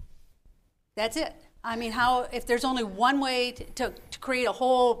 That's it. I mean, if there's only one way to create a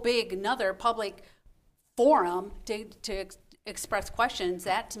whole big another public forum to express questions,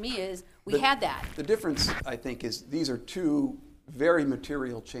 that to me is, we had that. The difference, I think, is these are two very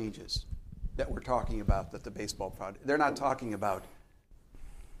material changes that we're talking about that the baseball project, they're not talking about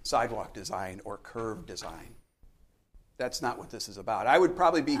sidewalk design or curve design. That's not what this is about. I would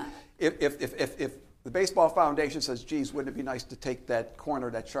probably be, if the Baseball Foundation says, geez, wouldn't it be nice to take that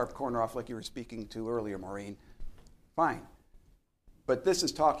sharp corner off like you were speaking to earlier, Maureen? Fine. But this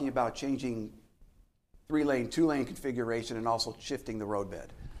is talking about changing 3-lane, 2-lane configuration and also shifting the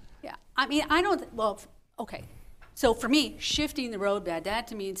roadbed. Yeah, I mean, okay. So for me, shifting the roadbed, that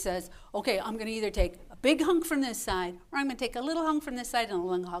to me says, okay, I'm going to either take a big hunk from this side, or I'm going to take a little hunk from this side and a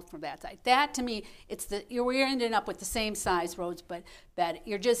little hunk from that side. That to me, we're ending up with the same size roads, but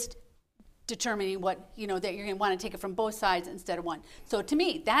you're just determining what, that you're going to want to take it from both sides instead of one. So to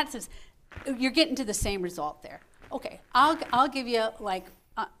me, you're getting to the same result there. Okay, I'll give you like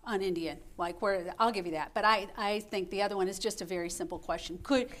on Indian, like where I'll give you that. But I think the other one is just a very simple question.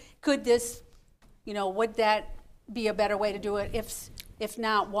 Could this, would that be a better way to do it? If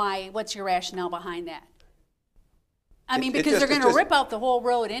not, why? What's your rationale behind that? I mean, because they're going to rip out the whole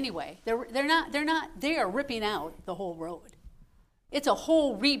road anyway. They are ripping out the whole road. It's a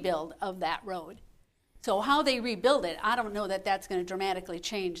whole rebuild of that road. So how they rebuild it, I don't know that that's going to dramatically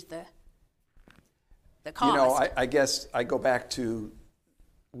change the cost. I guess I go back to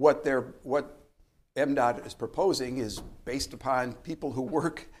what MDOT is proposing is based upon people who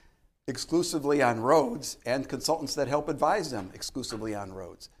work exclusively on roads and consultants that help advise them exclusively on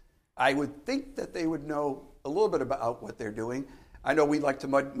roads. I would think that they would know a little bit about what they're doing. I know we like to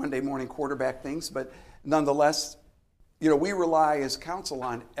Monday morning quarterback things, but nonetheless, we rely as council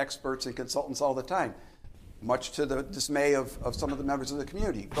on experts and consultants all the time, much to the dismay of some of the members of the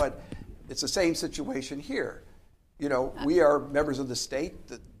community. But it's the same situation here. We are members of the state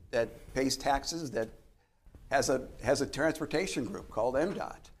that pays taxes, that has a transportation group called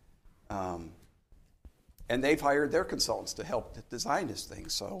MDOT. And they've hired their consultants to help design this thing.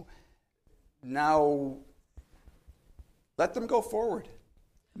 So now let them go forward.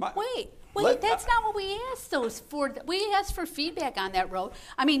 Wait, that's not what we asked those for. We asked for feedback on that road.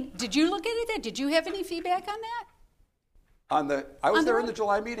 I mean, did you look at it? Did you have any feedback on that? I was there in the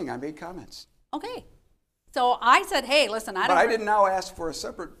July meeting. I made comments. Okay. So I said, hey, listen, But I didn't now ask for a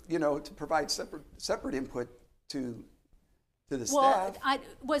separate, to provide separate input to the staff.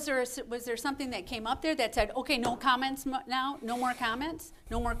 Was there something that came up there that said, okay, no comments now, no more comments,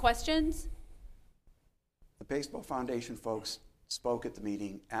 no more questions? The Baseball Foundation folks spoke at the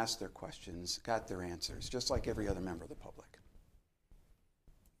meeting, asked their questions, got their answers, just like every other member of the public.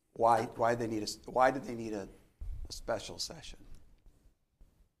 Why did they need a special session?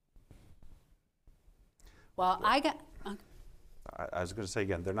 Well, I was going to say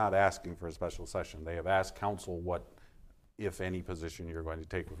again, they're not asking for a special session. They have asked council what, if any, position you're going to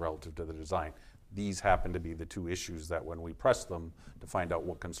take relative to the design. These happen to be the two issues that when we pressed them to find out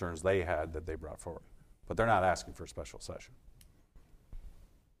what concerns they had that they brought forward. But they're not asking for a special session.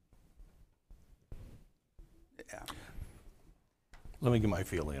 Yeah. Let me get my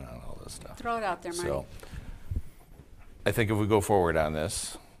feeling on all this stuff. Throw it out there, Marty. So, I think if we go forward on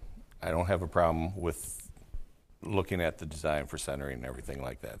this, I don't have a problem with looking at the design for centering and everything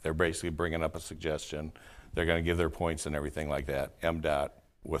like that. They're basically bringing up a suggestion. They're going to give their points and everything like that. MDOT,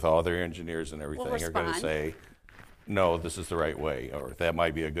 with all their engineers and everything, are going to say, no, this is the right way, or that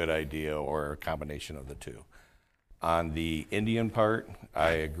might be a good idea, or a combination of the two. On the Indian part, I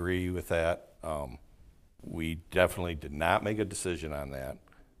agree with that. We definitely did not make a decision on that.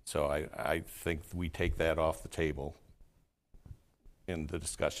 So I think we take that off the table in the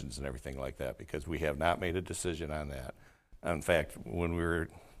discussions and everything like that, because we have not made a decision on that. In fact, when we were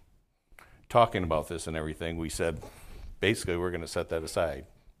talking about this and everything, we said basically we're going to set that aside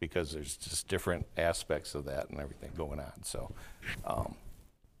because there's just different aspects of that and everything going on. So,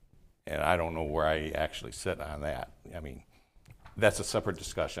 and I don't know where I actually sit on that. I mean, that's a separate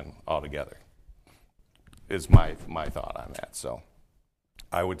discussion altogether, is my thought on that. So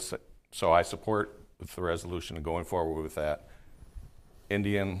I would say, so I support the resolution and going forward with that.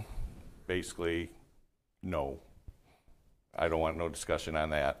 Indian, basically, no. I don't want no discussion on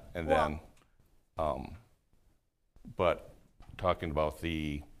that. And then, but talking about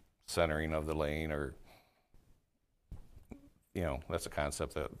the centering of the lane, or, that's a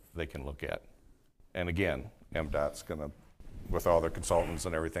concept that they can look at. And again, MDOT's going to, with all their consultants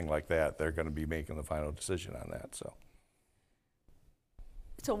and everything like that, they're going to be making the final decision on that.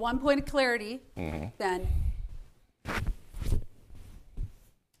 So one point of clarity, then.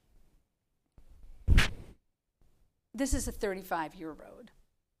 This is a 35-year road,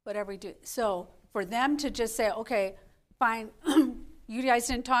 whatever we do. So for them to just say, okay, fine, you guys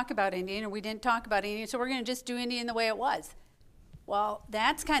didn't talk about Indian, or we didn't talk about Indian, so we're going to just do Indian the way it was. Well,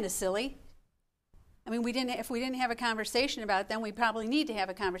 that's kind of silly. I mean, if we didn't have a conversation about it, then we probably need to have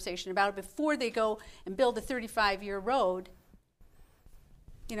a conversation about it before they go and build a 35-year road,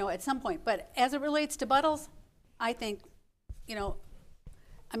 at some point. But as it relates to Buttles, I think,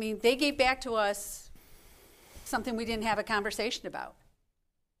 they gave back to us something we didn't have a conversation about.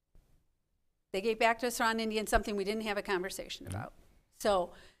 They gave back to us on Indian something we didn't have a conversation about.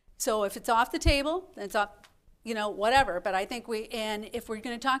 So if it's off the table, then it's off, whatever. But I think and if we're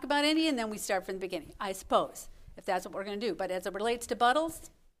going to talk about Indian, then we start from the beginning, I suppose, if that's what we're going to do. But as it relates to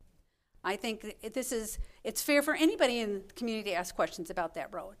Buttles, I think it's fair for anybody in the community to ask questions about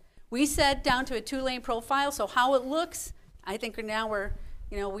that road. we said down to a 2-lane profile, so how it looks, I think now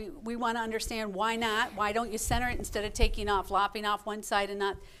we want to understand why not. Why don't you center it instead of lopping off one side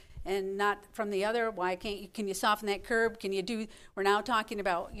and not from the other? Why can you soften that curb? We're now talking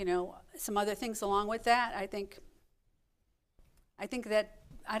about, some other things along with that. I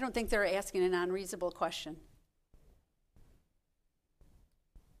don't think they're asking an unreasonable question.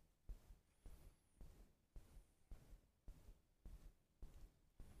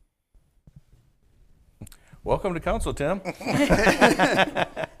 Welcome to council, Tim.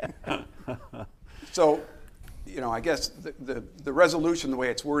 So, I guess the resolution, the way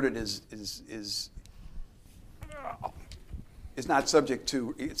it's worded, is not subject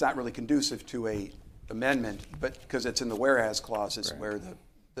to. It's not really conducive to a amendment, but because it's in the whereas clause is where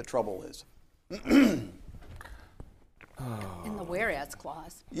the trouble is. In the whereas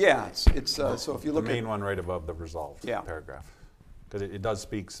clause. Yeah, it's so if you look the main one right above the resolved Yeah. paragraph, because it does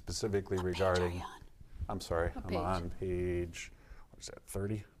speak specifically regarding. I'm sorry, I'm on page, what is that,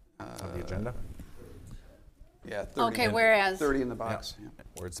 30 of the agenda? Yeah, 30. Okay, whereas. 30 in the box. Yeah.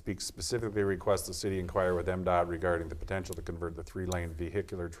 Where it speaks specifically requests the city inquire with MDOT regarding the potential to convert the 3-lane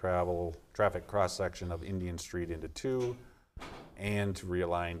vehicular traffic cross-section of Indian Street into 2 and to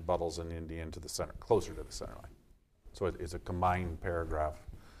realign Buttles and Indian to the center, closer to the center line. So it's a combined paragraph.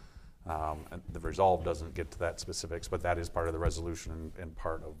 And the resolve doesn't get to that specifics, but that is part of the resolution and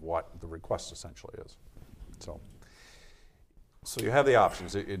part of what the request essentially is. So you have the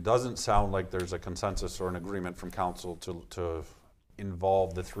options. It doesn't sound like there's a consensus or an agreement from council to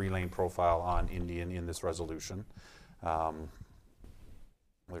involve the 3-lane profile on Indian in this resolution.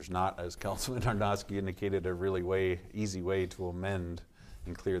 There's not, as Councilman Arnosky indicated, a really easy way to amend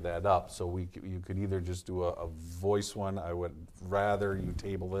and clear that up. So you could either just do a voice one. I would rather you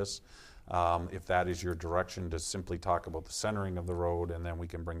table this if that is your direction, to simply talk about the centering of the road, and then we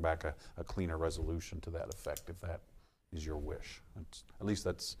can bring back a cleaner resolution to that effect if that is your wish. At least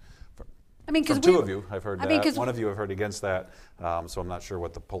that's from 2 of you. I've heard that. One of you have heard against that, so I'm not sure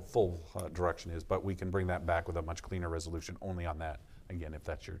what the full direction is, but we can bring that back with a much cleaner resolution only on that, again, if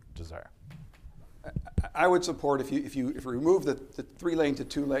that's your desire. I would support if you remove the 3-lane to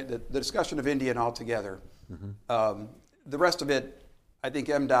 2-lane, the discussion of Indian altogether. Mm-hmm. The rest of it, I think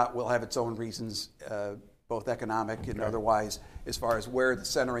MDOT will have its own reasons, both economic and otherwise, as far as where the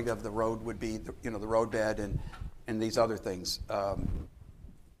centering of the road would be, the roadbed and these other things.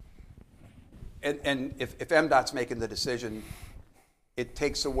 And if MDOT's making the decision, it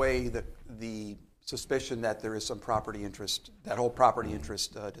takes away the suspicion that there is some property interest, that whole property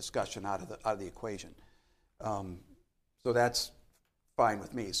interest discussion out of the equation. So that's fine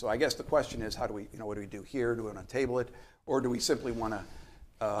with me. So I guess the question is, how do we, what do we do here? Do we want to table it, or do we simply want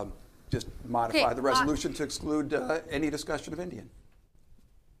to just modify the resolution to exclude any discussion of Indian?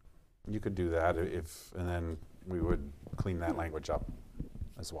 You could do that and then we would clean that language up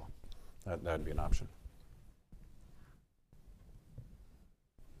as well. That would be an option.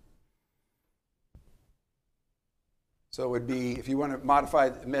 So it would be, if you want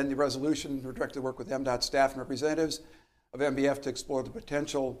to amend the resolution, we're directed to work with MDOT staff and representatives of MBF to explore the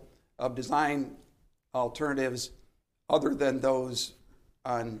potential of design alternatives other than those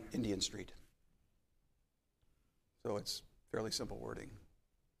on Indian Street. So it's fairly simple wording.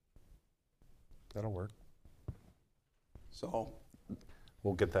 That'll work. So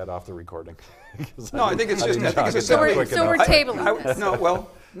we'll get that off the recording. No, I think it's just. So we're tabling this.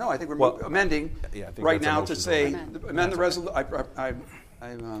 No, I think we're amending right now to say amend the resolution. I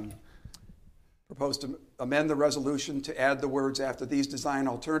propose to amend the resolution to add the words after these design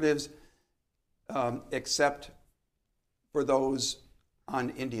alternatives, except for those on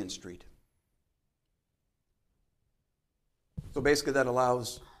Indian Street. So basically, that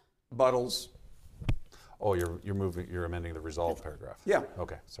allows Buttles. Oh, you're amending the resolved paragraph. Yeah.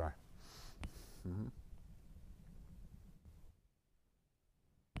 Okay, sorry. Mm-hmm.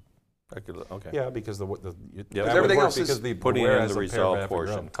 Okay. Yeah, because everything else is because the putting in the resolved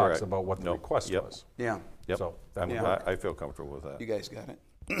portion talks about what the request was. Yeah. Yep. So I feel comfortable with that. You guys got it.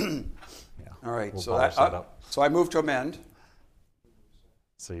 Yeah. All right. We'll So I move to amend.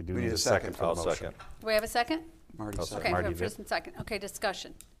 So you do need a second for the motion. Second. Do we have a second? Marty second. Okay, we Marty have first and second. Okay,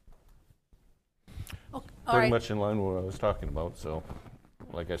 discussion. Oh, all Pretty right. much in line with what I was talking about. So,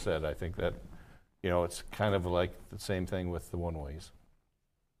 like I said, I think that, it's kind of like the same thing with the one-ways.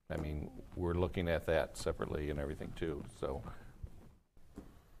 I mean, we're looking at that separately and everything too. So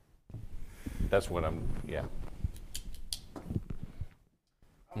that's what I'm.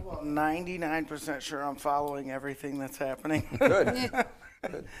 I'm about 99% sure I'm following everything that's happening. Good.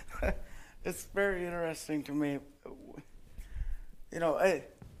 Good. It's very interesting to me.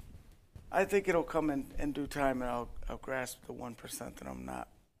 I think it'll come in due time, and I'll grasp the 1% that I'm not,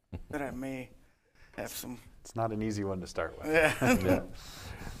 that I may have some. It's not an easy one to start with. Yeah. Yeah.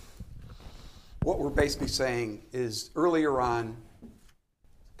 What we're basically saying is earlier on,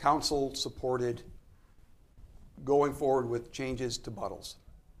 council supported going forward with changes to Buttles.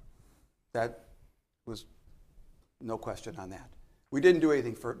 That was no question on that. We didn't do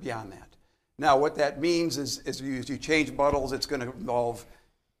anything beyond that. Now, what that means is you change Buttles, it's going to involve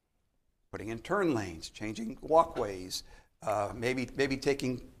putting in turn lanes, changing walkways, maybe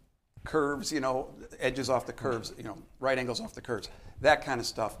taking curves, edges off the curves, right angles off the curves, that kind of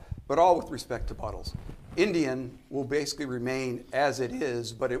stuff, but all with respect to Buttles. Indian will basically remain as it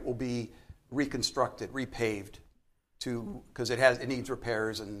is, but it will be reconstructed, repaved, because it needs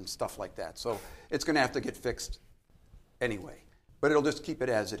repairs and stuff like that. So it's going to have to get fixed anyway, but it'll just keep it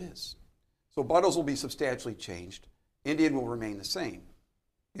as it is. So Buttles will be substantially changed. Indian will remain the same.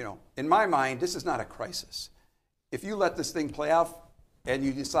 In my mind, this is not a crisis. If you let this thing play out and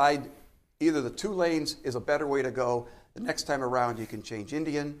you decide either the 2 lanes is a better way to go, the next time around you can change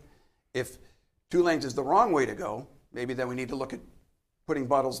Indian. If 2 lanes is the wrong way to go, maybe then we need to look at putting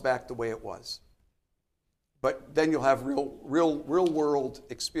Buttles back the way it was. But then you'll have real world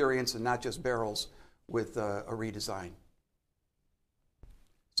experience and not just barrels with a redesign.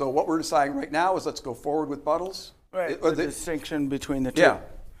 So what we're deciding right now is let's go forward with Buttles. Right, the distinction between the two. Yeah.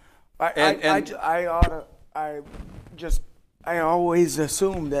 I always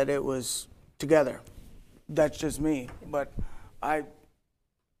assumed that it was together. That's just me. But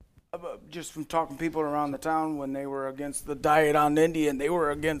just from talking to people around the town, when they were against the diet on Indian, they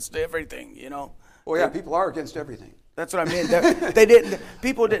were against everything, Well, yeah, people are against everything. That's what I mean.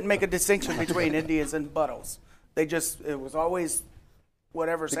 People didn't make a distinction between Indians and Buttles. It was always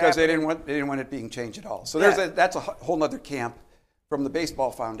whatever's because happening. they didn't want it being changed at all. So Yeah. that's a whole other camp from the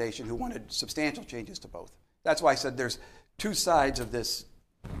Baseball Foundation who wanted substantial changes to both. That's why I said there's 2 sides of this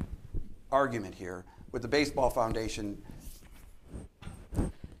argument here, with the Baseball Foundation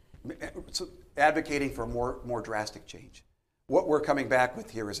advocating for more drastic change. What we're coming back with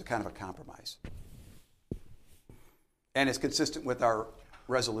here is a kind of a compromise. And it's consistent with our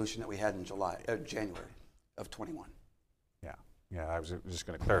resolution that we had in January of 21. Yeah, I was just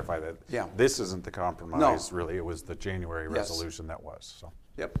going to clarify that. Yeah. This isn't the compromise, really. It was the January Yes. resolution that was. So.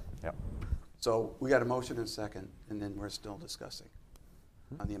 Yep. Yep. So we got a motion and a second, and then we're still discussing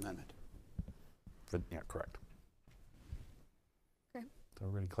on the amendment. Yeah, correct. Okay. So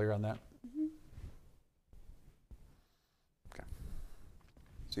everybody clear on that? Mm-hmm. Okay.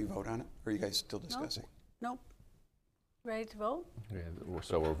 So you vote on it, or are you guys still discussing? Nope. Ready to vote? Yeah,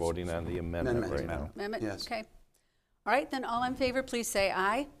 so we're voting on the amendment right now. Amendment? Yes. Okay. All right, then all in favor, please say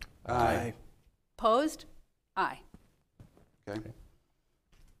aye. Aye. Opposed? Aye. Okay.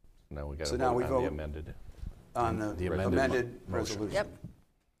 Now we got So to now vote we on vote the amended. On the amended resolution. Yep.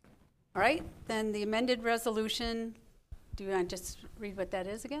 All right, then the amended resolution, do you want to just read what that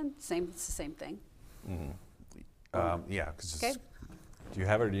is again? It's the same thing. Mm-hmm. Yeah. Okay. Do you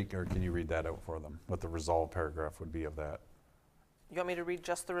have it, or can you read that out for them? What the resolved paragraph would be of that? You want me to read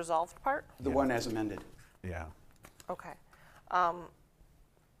just the resolved part? The one as amended. Yeah. Okay.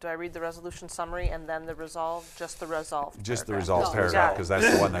 Do I read the resolution summary and then the resolved, just the resolved Just the paragraph? resolved No. paragraph, Got it. because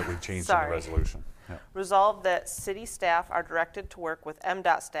that's the one that we changed in the Sorry. resolution. Yeah. Resolved that city staff are directed to work with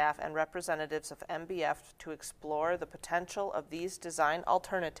MDOT staff and representatives of MBF to explore the potential of these design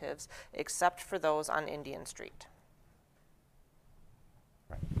alternatives, except for those on Indian Street.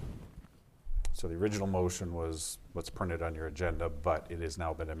 Right. So the original motion was what's printed on your agenda, but it has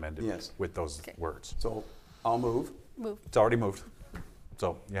now been amended Yes. with those words. So I'll move. Move. It's already moved.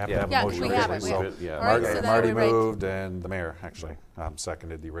 So you have to have Yeah, a motion. we have it. originally. We have So it. All right, so then Marty are we ready? moved and the mayor actually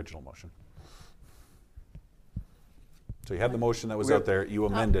seconded the original motion. So you had the motion that was out there, you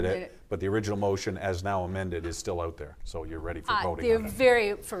amended did it, it. but the original motion as now amended is still out there. So you're ready for voting The on it.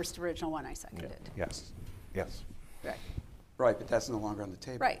 very first original one I seconded. Yes, yes. Right. Right, but that's no longer on the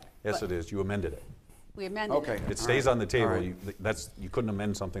table. Right. Yes, but it is. You amended it. We amended Okay. it. It stays on the All table. right. You couldn't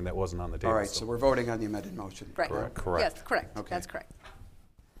amend something that wasn't on the table. All right, so we're voting on the amended motion. Right. Correct. Yes, correct. Okay. That's correct.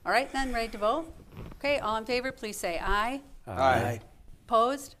 All right, then, ready to vote? Okay, all in favor, please say aye. Aye.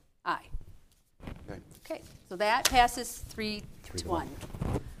 Opposed? Aye. Okay. Okay, so that passes 3-1.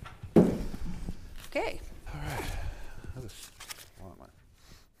 Okay.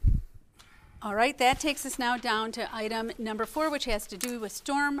 All right, that takes us now down to item number 4, which has to do with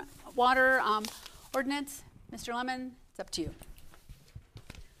storm water ordinance. Mr. Lemon, it's up to you.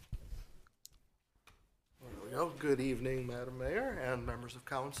 There we go. Good evening, Madam Mayor and members of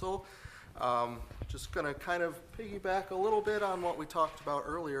council. Just going to kind of piggyback a little bit on what we talked about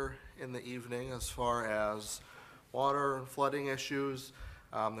earlier in the evening as far as water and flooding issues.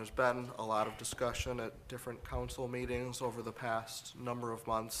 There's been a lot of discussion at different council meetings over the past number of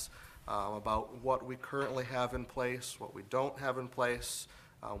months about what we currently have in place, what we don't have in place,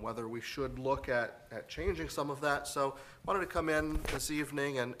 whether we should look at changing some of that. So I wanted to come in this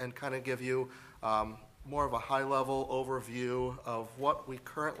evening and kind of give you more of a high-level overview of what we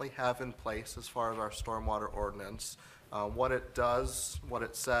currently have in place as far as our stormwater ordinance, what it does, what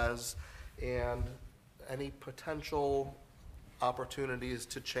it says, and any potential opportunities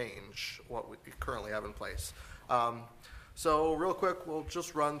to change what we currently have in place. So real quick, we'll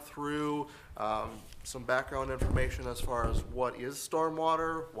just run through some background information as far as what is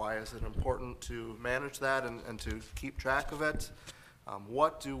stormwater, why is it important to manage that and to keep track of it,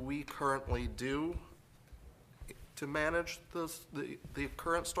 what do we currently do to manage the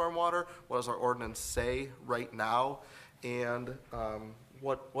current stormwater, what does our ordinance say right now, and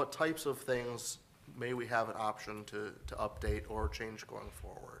what types of things may we have an option to update or change going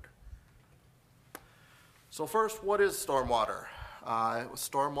forward. So first, what is stormwater?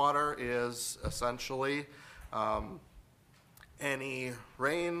 Stormwater is essentially any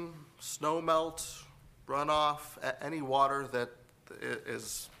rain, snow melt, runoff, any water that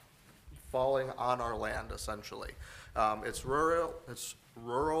is falling on our land, essentially. It's rural,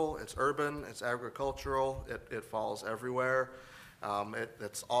 it's urban, it's agricultural, it falls everywhere.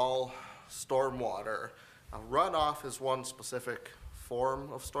 It's all stormwater. Runoff is one specific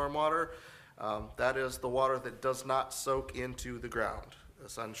form of stormwater. That is the water that does not soak into the ground.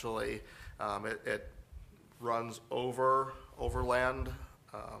 Essentially, it runs over land,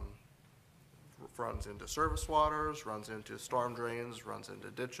 runs into service waters, runs into storm drains, runs into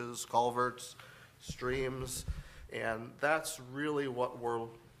ditches, culverts, streams, and that's really what we're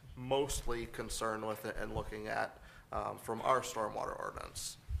mostly concerned with and looking at from our stormwater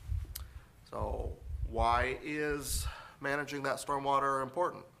ordinance. So why is managing that stormwater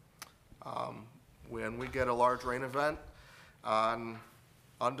important? When we get a large rain event on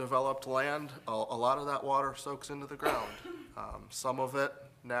undeveloped land, a lot of that water soaks into the ground. Some of it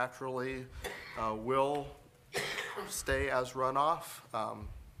naturally will stay as runoff,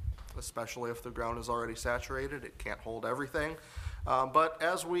 especially if the ground is already saturated. It can't hold everything. But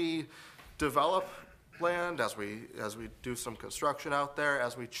as we develop land, as we do some construction out there,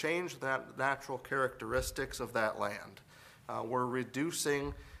 as we change that natural characteristics of that land, we're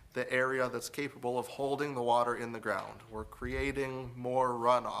reducing the area that's capable of holding the water in the ground. We're creating more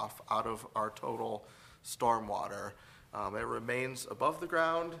runoff out of our total stormwater. It remains above the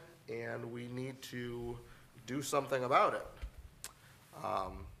ground, and we need to do something about it.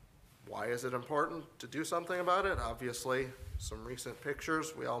 Why is it important to do something about it? Obviously, some recent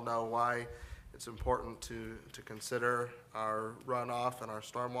pictures, we all know why it's important to consider our runoff and our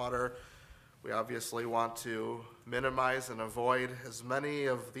stormwater. We obviously want to minimize and avoid as many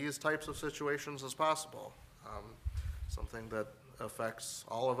of these types of situations as possible. Something that affects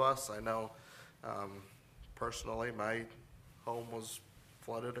all of us. I know personally my home was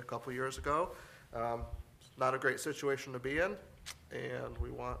flooded a couple years ago. Not a great situation to be in, and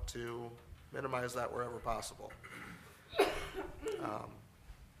we want to minimize that wherever possible.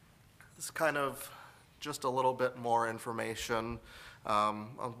 This is kind of just a little bit more information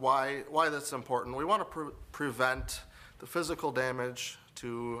on why that's important. We want to prevent the physical damage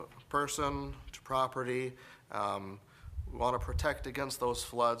to a person, to property. We want to protect against those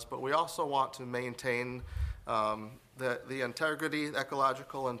floods, but we also want to maintain the integrity, the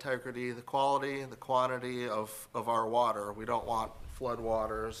ecological integrity, the quality, the quantity of our water. We don't want flood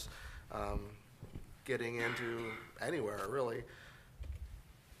waters getting into anywhere, really.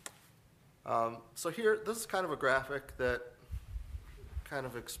 So here, this is kind of a graphic that kind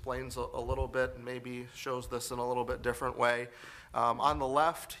of explains a little bit and maybe shows this in a little bit different way. On the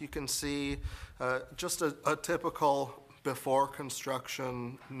left, you can see just a typical before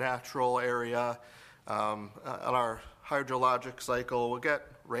construction natural area. On our hydrologic cycle, we'll get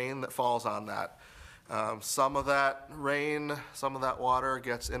rain that falls on that. Some of that rain, some of that water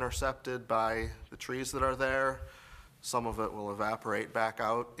gets intercepted by the trees that are there. Some of it will evaporate back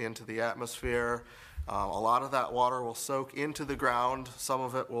out into the atmosphere. A lot of that water will soak into the ground. Some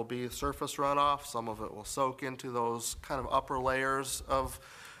of it will be surface runoff. Some of it will soak into those kind of upper layers of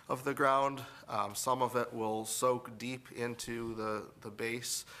the ground. Some of it will soak deep into the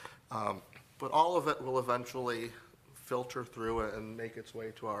base. But all of it will eventually filter through it and make its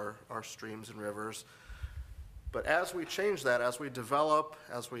way to our streams and rivers. But as we change that, as we develop,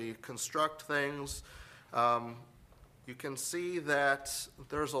 as we construct things, you can see that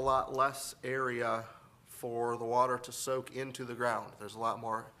there's a lot less area for the water to soak into the ground. There's a lot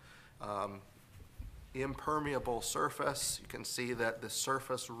more impermeable surface. You can see that the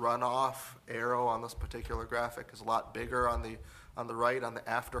surface runoff arrow on this particular graphic is a lot bigger on the right, on the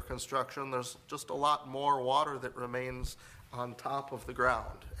after construction. There's just a lot more water that remains on top of the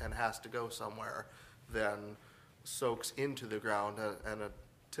ground and has to go somewhere than soaks into the ground in a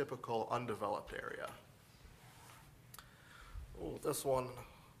typical undeveloped area. Oh, this one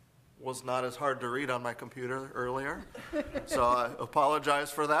was not as hard to read on my computer earlier, so I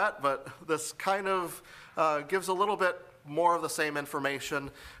apologize for that, but this kind of gives a little bit more of the same information.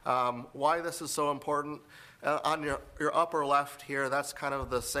 Why this is so important, on your upper left here, that's kind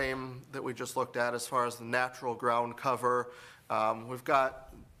of the same that we just looked at as far as the natural ground cover. We've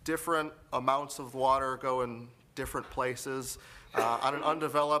got different amounts of water go in different places. On an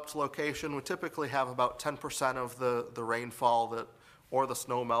undeveloped location, we typically have about 10% of the rainfall or the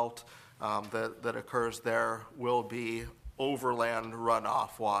snow melt that occurs there will be overland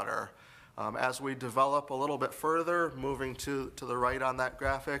runoff water. As we develop a little bit further, moving to the right on that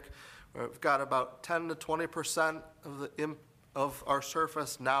graphic, we've got about 10 to 20% of our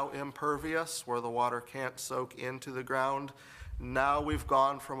surface now impervious, where the water can't soak into the ground. Now we've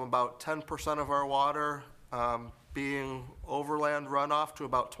gone from about 10% of our water being overland runoff to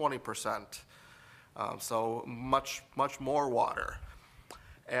about 20%. So much more water.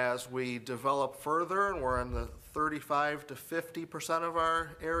 As we develop further, and we're in the 35 to 50% of our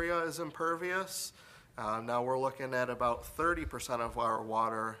area is impervious, now we're looking at about 30% of our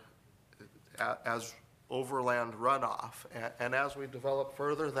water as overland runoff. And as we develop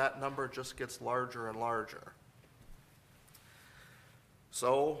further, that number just gets larger and larger.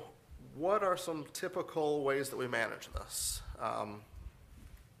 So what are some typical ways that we manage this?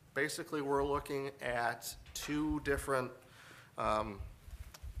 Basically, we're looking at two different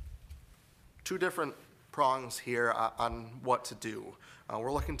prongs here on what to do.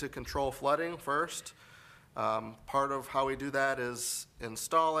 We're looking to control flooding first. Part of how we do that is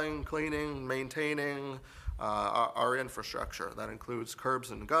installing, cleaning, maintaining our infrastructure. That includes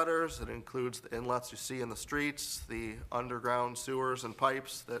curbs and gutters. It includes the inlets you see in the streets, the underground sewers and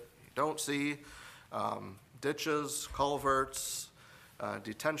pipes that you don't see, ditches, culverts,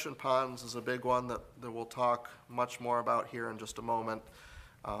 detention ponds is a big one that we'll talk much more about here in just a moment.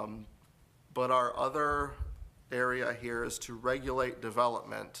 But our other area here is to regulate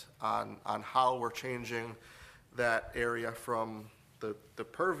development on how we're changing that area from the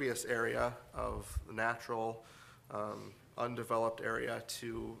pervious area of the natural undeveloped area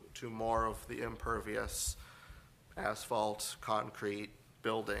to more of the impervious asphalt, concrete,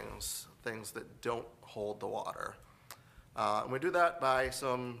 buildings, things that don't hold the water. And we do that by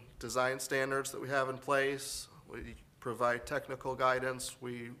some design standards that we have in place. We provide technical guidance.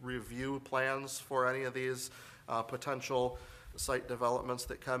 We review plans for any of these potential site developments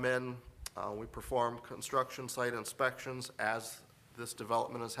that come in. We perform construction site inspections as this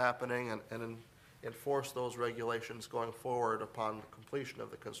development is happening and enforce those regulations going forward upon the completion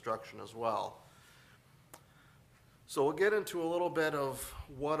of the construction as well. So we'll get into a little bit of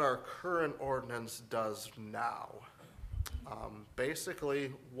what our current ordinance does now.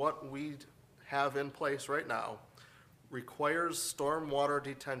 Basically, what we have in place right now requires stormwater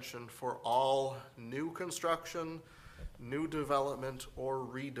detention for all new construction, new development, or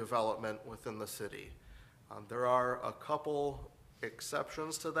redevelopment within the city. There are a couple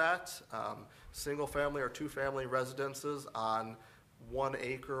exceptions to that. Single-family or two-family residences on 1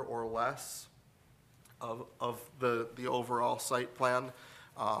 acre or less of the overall site plan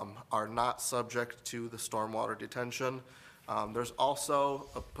are not subject to the stormwater detention. There's also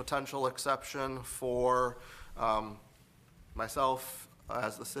a potential exception for myself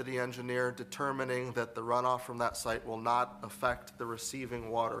as the city engineer determining that the runoff from that site will not affect the receiving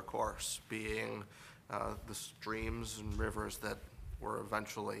water course, being the streams and rivers that we're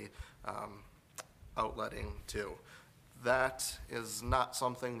eventually outletting to. That is not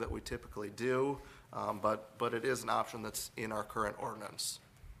something that we typically do, but it is an option that's in our current ordinance.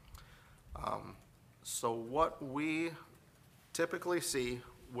 So what we typically see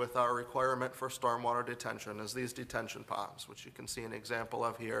with our requirement for stormwater detention is these detention ponds, which you can see an example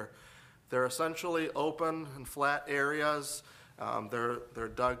of here. They're essentially open and flat areas.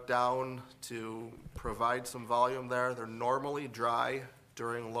 They're dug down to provide some volume there. They're normally dry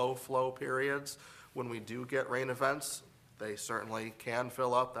during low flow periods. When we do get rain events, they certainly can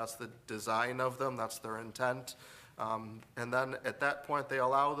fill up. That's the design of them. That's their intent. And then at that point, they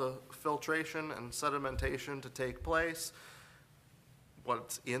allow the filtration and sedimentation to take place.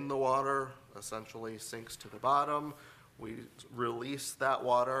 What's in the water essentially sinks to the bottom. We release that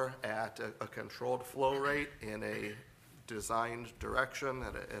water at a controlled flow rate in a designed direction,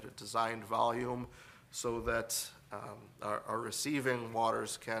 at a designed volume, so that our receiving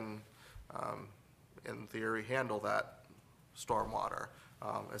waters can, in theory, handle that stormwater.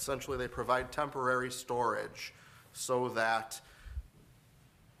 Essentially, they provide temporary storage so that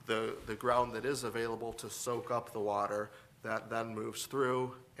the ground that is available to soak up the water, that then moves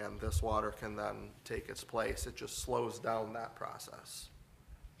through, and this water can then take its place. It just slows down that process.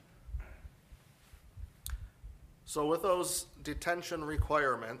 So with those detention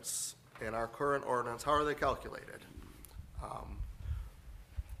requirements in our current ordinance, how are they calculated?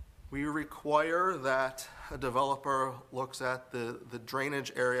 We require that a developer looks at the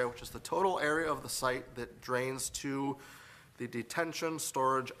drainage area, which is the total area of the site that drains to the detention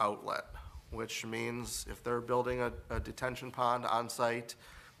storage outlet, which means if they're building a detention pond on site,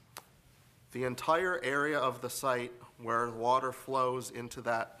 the entire area of the site where water flows into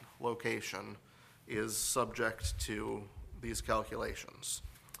that location is subject to these calculations.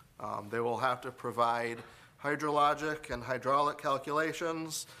 They will have to provide hydrologic and hydraulic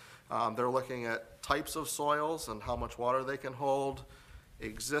calculations. They're looking at types of soils and how much water they can hold,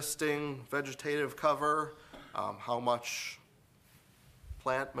 existing vegetative cover, how much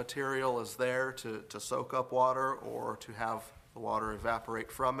plant material is there to soak up water or to have the water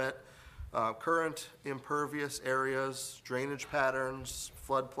evaporate from it, current impervious areas, drainage patterns,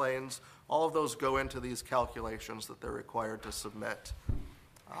 floodplains, all of those go into these calculations that they're required to submit.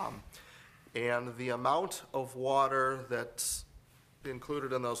 And the amount of water that's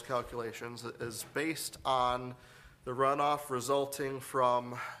included in those calculations is based on the runoff resulting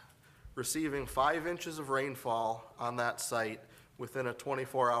from receiving 5 inches of rainfall on that site within a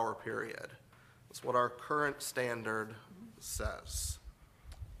 24-hour period. That's what our current standard says.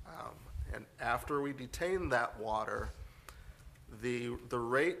 And after we detain that water, the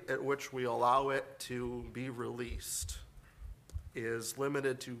rate at which we allow it to be released is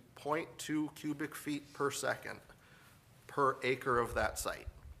limited to 0.2 cubic feet per second per acre of that site,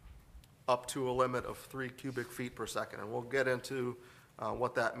 up to a limit of 3 cubic feet per second. And we'll get into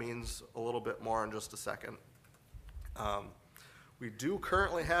what that means a little bit more in just a second. We do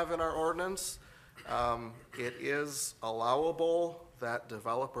currently have in our ordinance, it is allowable that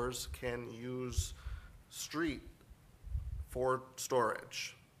developers can use street for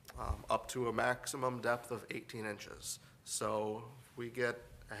storage up to a maximum depth of 18 inches. So if we get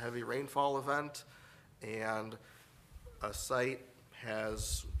a heavy rainfall event and a site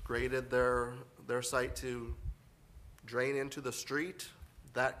has graded their site to drain into the street,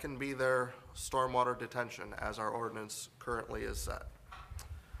 that can be their stormwater detention as our ordinance currently is set.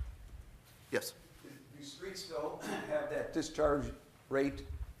 Yes? Do streets still have that discharge rate?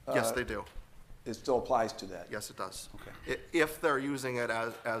 Yes, they do. It still applies to that? Yes, it does. Okay. If they're using it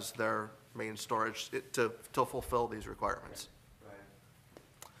as their main storage to fulfill these requirements.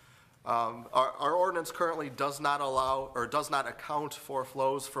 Right. Our ordinance currently does not allow or does not account for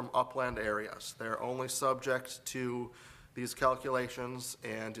flows from upland areas. They're only subject to these calculations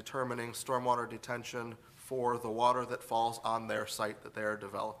and determining stormwater detention for the water that falls on their site that they're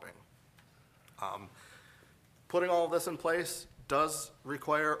developing. Putting all of this in place does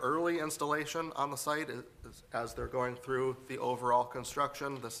require early installation on the site as they're going through the overall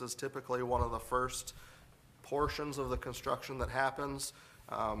construction. This is typically one of the first portions of the construction that happens.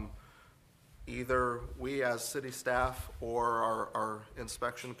 Either we as city staff or our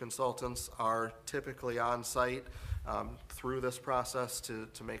inspection consultants are typically on site through this process to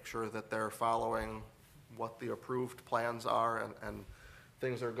make sure that they're following what the approved plans are and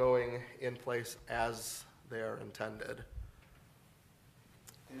things are going in place as they are intended.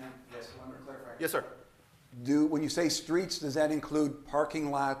 Yes, I want to clarify. Yes, sir. When you say streets, does that include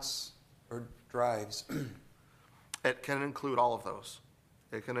parking lots or drives? It can include all of those.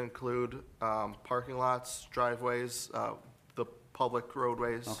 It can include parking lots, driveways, the public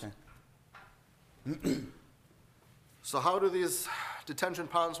roadways. Okay. So how do these detention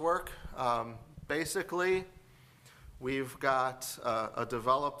ponds work? Basically, we've got a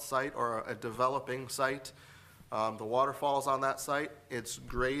developed site or a developing site. The waterfall's on that site. It's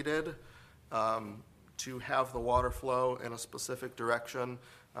graded to have the water flow in a specific direction.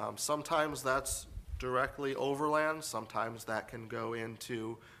 Sometimes that's directly overland. Sometimes that can go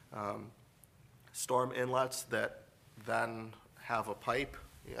into storm inlets that then have a pipe,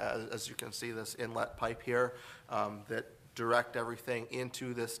 as you can see this inlet pipe here, that direct everything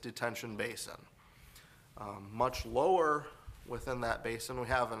into this detention basin. Much lower within that basin, we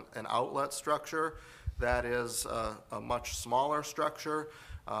have an outlet structure that is a much smaller structure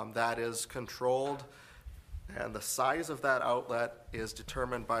that is controlled And the size of that outlet is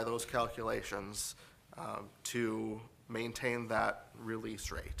determined by those calculations to maintain that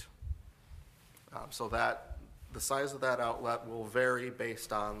release rate. So that the size of that outlet will vary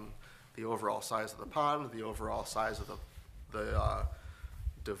based on the overall size of the pond, the overall size of the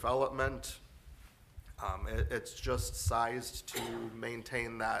development. It's just sized to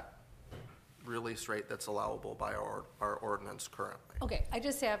maintain that release rate that's allowable by our ordinance currently. Okay, I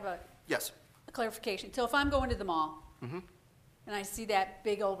just have a Yes. clarification. So if I'm going to the mall Mm-hmm. and I see that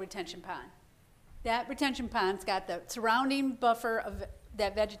big old retention pond, that retention pond's got the surrounding buffer of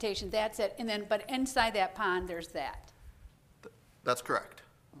that vegetation, that's it, and then, but inside that pond, there's that. That's correct.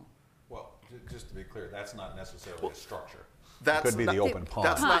 Well, just to be clear, that's not necessarily a structure. That's Could be the not- open pond.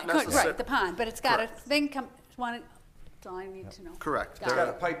 That's not Pond, necessary. right, the pond, but it's got a Correct. thing come, that's all I need to know. Correct. Got It's got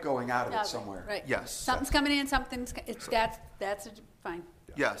a it. pipe going out of Yeah, it somewhere. Right. Yes. Something's coming in, that's fine.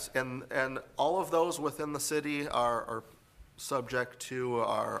 Yes, and all of those within the city are subject to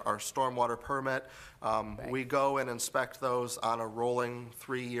our stormwater permit. We go and inspect those on a rolling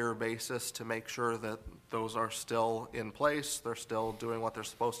 3-year basis to make sure that those are still in place, they're still doing what they're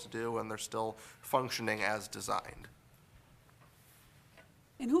supposed to do, and they're still functioning as designed.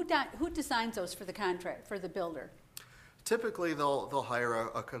 And who designs those for the contract, for the builder? Typically, they'll hire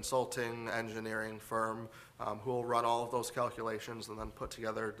a consulting engineering firm who will run all of those calculations and then put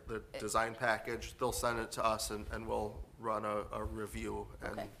together the design package. They'll send it to us and we'll run a review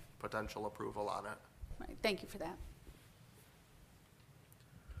and Okay. potential approval on it. Right, thank you for that.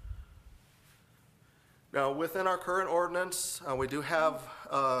 Now, within our current ordinance, we do have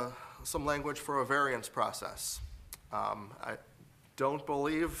some language for a variance process. I don't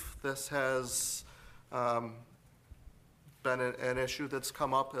believe this has been an issue that's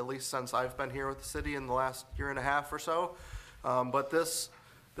come up, at least since I've been here with the city in the last year and a half or so. But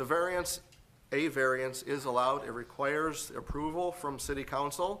the variance, a variance is allowed. It requires approval from city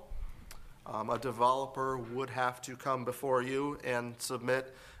council. A developer would have to come before you and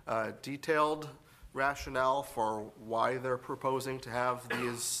submit detailed rationale for why they're proposing to have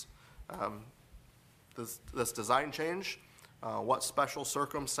this design change, what special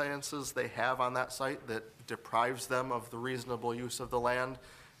circumstances they have on that site that deprives them of the reasonable use of the land,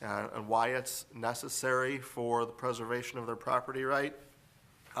 and why it's necessary for the preservation of their property right.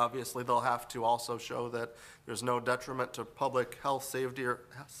 Obviously, they'll have to also show that there's no detriment to public health,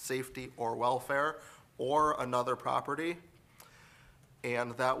 safety or welfare or another property.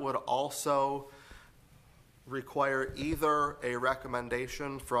 And that would also require either a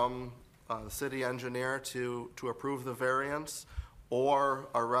recommendation from the city engineer to approve the variance, or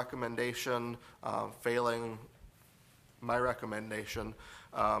a recommendation failing my recommendation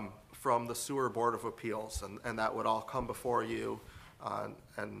from the Sewer Board of Appeals. And that would all come before you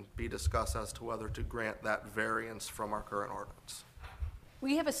and be discussed as to whether to grant that variance from our current ordinance.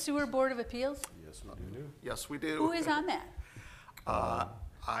 We have a sewer board of appeals? Yes, we do. Yes, we do. Who is on that?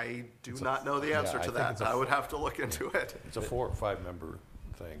 I do not know the answer yeah, I to think that. it's a I would have to look into it. It's a 4 or 5 member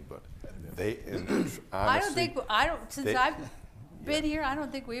thing, but they, Since I've been here, I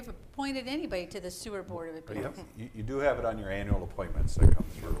don't think we've appointed anybody to the sewer board of appeals. You do have it on your annual appointments that come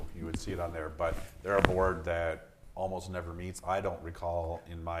through. You would see it on there, but they're a board that almost never meets. I don't recall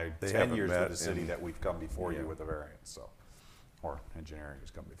in my 10 haven't years met with the city in- that we've come before Yeah. you with a variance, so, or engineering has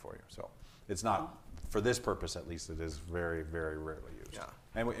come before you. So it's not, for this purpose at least, it is very, very rarely used. Yeah.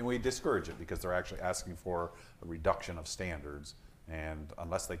 And we discourage it because they're actually asking for a reduction of standards, and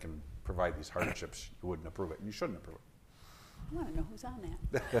unless they can provide these hardships, you wouldn't approve it. You shouldn't approve it. I want to know who's on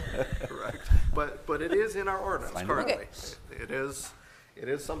that. Correct. But it is in our ordinance Find it. currently. Okay. It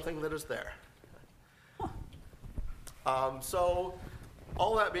is something that is there. So,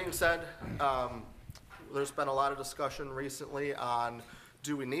 all that being said, there's been a lot of discussion recently on,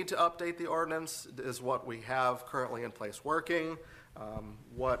 do we need to update the ordinance? Is what we have currently in place working?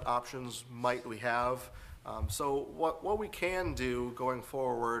 What options might we have? So what we can do going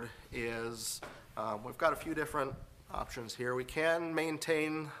forward is, we've got a few different options here. We can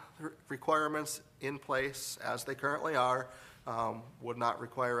maintain requirements in place as they currently are. Would not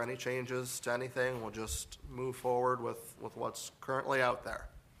require any changes to anything. We'll just move forward with what's currently out there.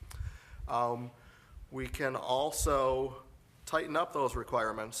 We can also tighten up those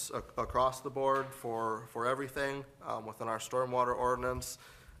requirements across the board for everything within our stormwater ordinance,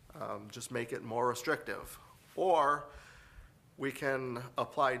 just make it more restrictive. Or we can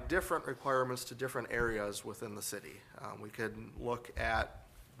apply different requirements to different areas within the city. We could look at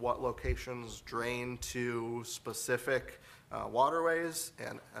what locations drain to specific waterways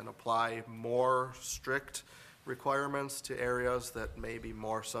and apply more strict requirements to areas that may be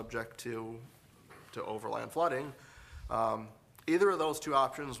more subject to to overland flooding. Either of those two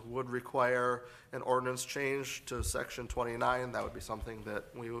options would require an ordinance change to section 29. That would be something that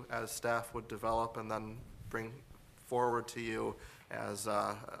we as staff would develop and then bring forward to you as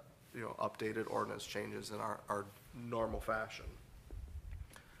updated ordinance changes in our normal fashion.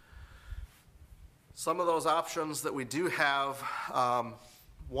 Some of those options that we do have,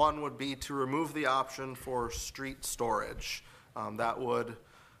 one would be to remove the option for street storage. That would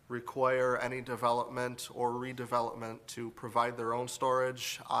require any development or redevelopment to provide their own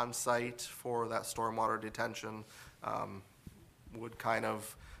storage on site for that stormwater detention. Would kind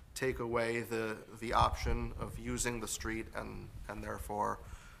of take away the option of using the street and therefore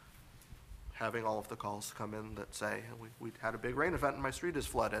having all of the calls come in that say, we had a big rain event and my street is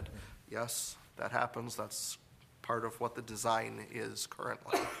flooded. Yes, that happens. That's part of what the design is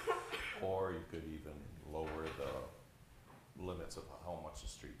currently. Or you could even lower the limits of how much the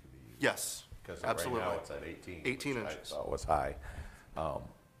street could be used. Yes, because absolutely. Right now it's at 18. 18 which inches. I thought was high.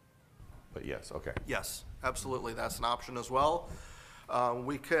 But yes, okay. Yes, absolutely. That's an option as well.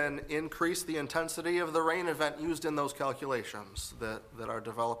 We can increase the intensity of the rain event used in those calculations that our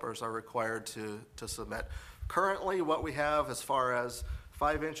developers are required to submit. Currently, what we have as far as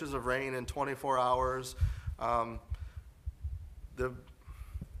 5 inches of rain in 24 hours, the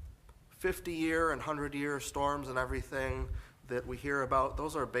 50-year and 100-year storms and everything that we hear about,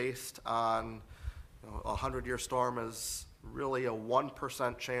 those are based on, a 100-year storm is really a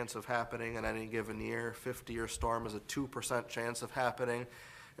 1% chance of happening in any given year. 50-year storm is a 2% chance of happening.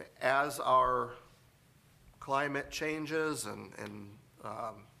 As our climate changes and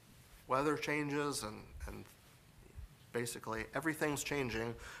weather changes and basically everything's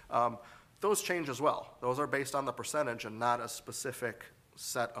changing, those change as well. Those are based on the percentage and not a specific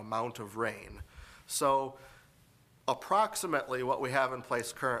set amount of rain. So approximately what we have in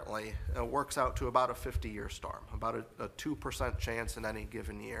place currently works out to about a 50-year storm, about a 2% chance in any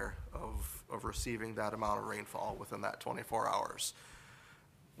given year of receiving that amount of rainfall within that 24 hours.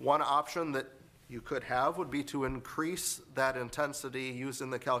 One option that you could have would be to increase that intensity used in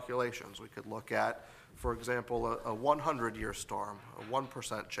the calculations. We could look at, for example, a 100-year storm, a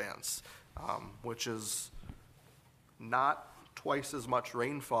 1% chance, which is not twice as much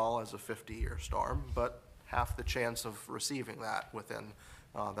rainfall as a 50-year storm, but half the chance of receiving that within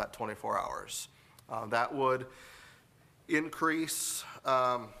that 24 hours. That would increase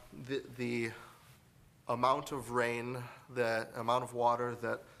the amount of rain, the amount of water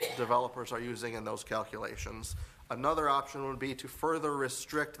that developers are using in those calculations. Another option would be to further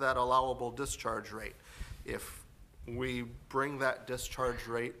restrict that allowable discharge rate. If we bring that discharge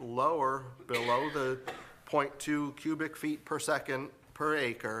rate lower, below the 0.2 cubic feet per second per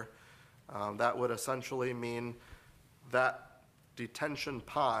acre, that would essentially mean that detention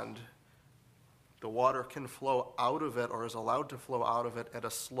pond, the water can flow out of it or is allowed to flow out of it at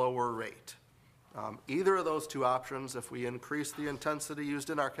a slower rate. Either of those two options, if we increase the intensity used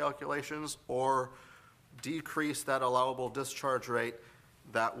in our calculations or decrease that allowable discharge rate,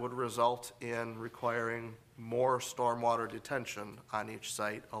 that would result in requiring more stormwater detention on each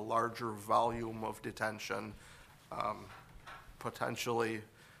site, a larger volume of detention, potentially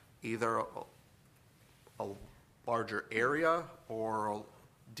either a larger area or a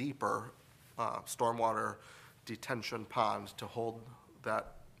deeper stormwater detention pond to hold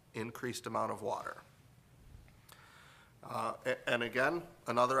that increased amount of water. And again,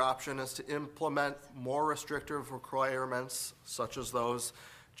 another option is to implement more restrictive requirements, such as those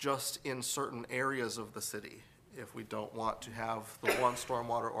just in certain areas of the city, if we don't want to have the one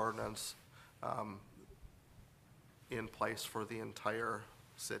stormwater ordinance in place for the entire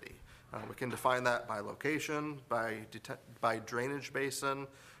city. We can define that by location, by drainage basin.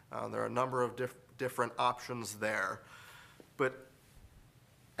 There are a number of different options there. But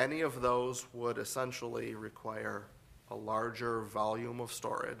any of those would essentially require a larger volume of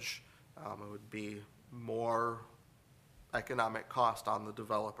storage. It would be more economic cost on the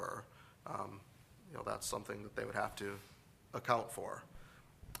developer. That's something that they would have to account for.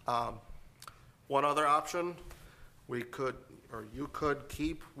 One other option, you could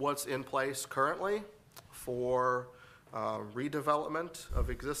keep what's in place currently for redevelopment of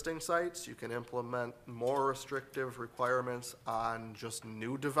existing sites. You can implement more restrictive requirements on just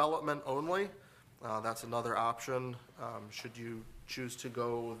new development only. That's another option should you choose to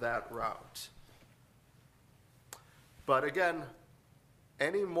go that route. But again,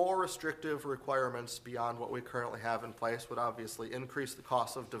 any more restrictive requirements beyond what we currently have in place would obviously increase the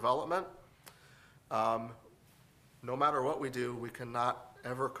cost of development. No matter what we do, we cannot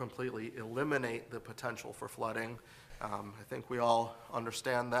ever completely eliminate the potential for flooding. I think we all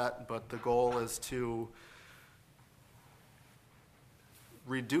understand that, but the goal is to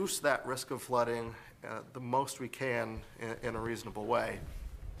reduce that risk of flooding the most we can in a reasonable way.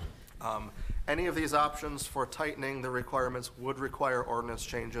 Any of these options for tightening the requirements would require ordinance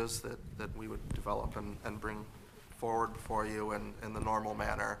changes that we would develop and bring forward for you in the normal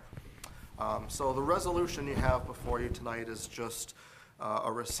manner. So the resolution you have before you tonight is just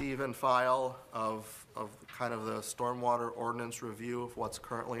a receive and file of kind of the stormwater ordinance review of what's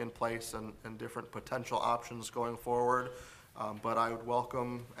currently in place and different potential options going forward. But I would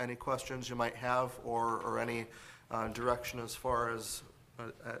welcome any questions you might have or any direction as far as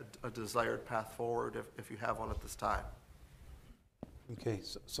a desired path forward if you have one at this time. Okay,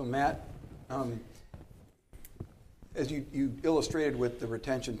 so Matt, as you illustrated with the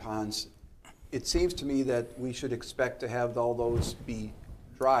retention ponds, it seems to me that we should expect to have all those be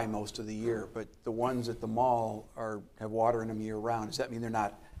dry most of the year, but the ones at the mall have water in them year round. Does that mean they're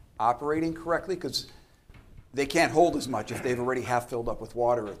not operating correctly? Because they can't hold as much if they've already half filled up with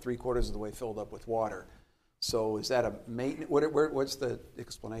water or 3/4 of the way filled up with water. So is that a maintenance? What's the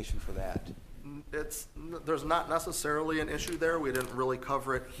explanation for that? There's not necessarily an issue there. We didn't really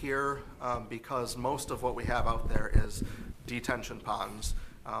cover it here because most of what we have out there is detention ponds.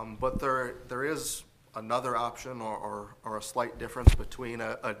 But there is another option or a slight difference between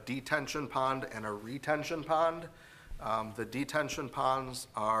a detention pond and a retention pond. The detention ponds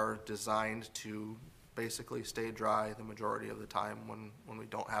are designed to basically stay dry the majority of the time when we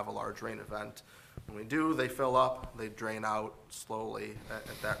don't have a large rain event. When we do, they fill up, they drain out slowly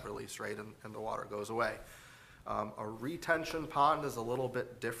at that release rate, and the water goes away. A retention pond is a little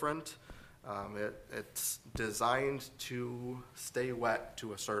bit different. It's designed to stay wet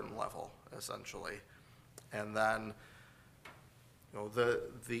to a certain level, essentially. And then,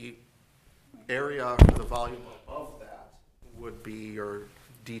 the area, the volume above that would be your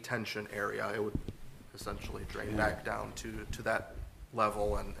detention area. It would essentially drain back down to that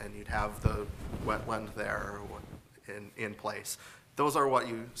level, and you'd have the wetland there in place. Those are what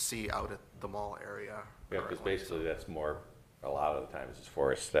you see out at the mall area. Yeah, because basically that's more, a lot of the times it's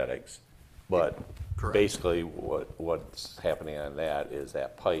for aesthetics. But Correct. basically what's happening on that is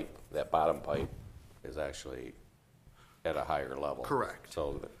that pipe, that bottom pipe, is actually at a higher level. Correct.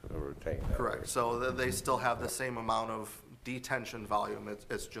 So they're retaining that. Correct. So they still have the same amount of detention volume.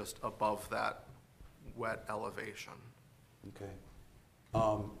 It's just above that wet elevation. Okay.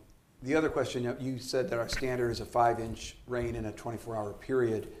 The other question, you said that our standard is a 5-inch rain in a 24-hour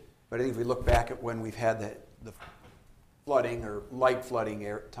period, but I think if we look back at when we've had the flooding or light flooding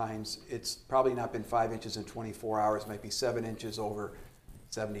times, it's probably not been 5 inches in 24 hours, it might be 7 inches over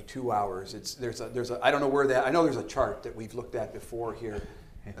 72 hours. I don't know where that, I know there's a chart that we've looked at before here,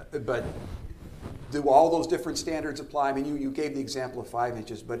 but do all those different standards apply? I mean, you gave the example of 5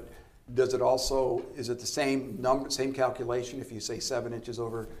 inches, but does it also, is it the same number, same calculation if you say 7 inches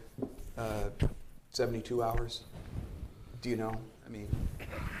over 72 hours? Do you know? I mean,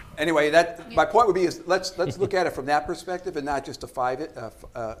 anyway, my point would be is let's look at it from that perspective and not just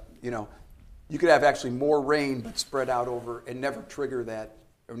you could have actually more rain but spread out over and never trigger that,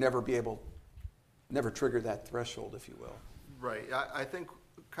 or never trigger that threshold, if you will. Right. I think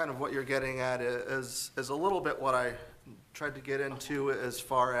kind of what you're getting at is a little bit what I tried to get into as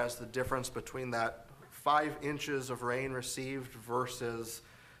far as the difference between that 5 inches of rain received versus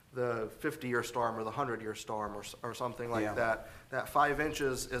the 50-year storm or the 100-year storm or something like that. That 5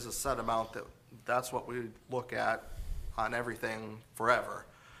 inches is a set amount that's what we look at on everything forever,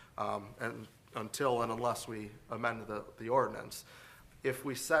 and until and unless we amend the ordinance. If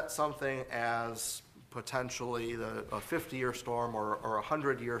we set something as potentially a 50-year storm or a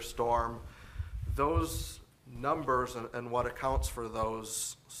 100-year storm, those numbers and what accounts for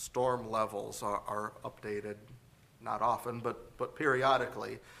those storm levels are updated, not often, but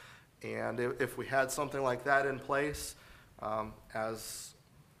periodically. And if we had something like that in place, as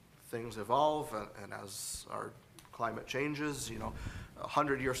things evolve and as our climate changes, a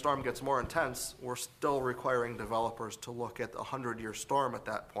 100-year storm gets more intense, we're still requiring developers to look at the 100-year storm at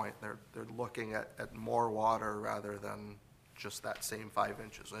that point. They're looking at more water rather than just that same 5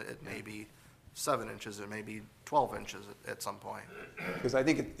 inches. It may be 7 inches, it may be 12 inches at some point. Because I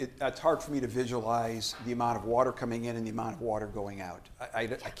think it's hard for me to visualize the amount of water coming in and the amount of water going out. I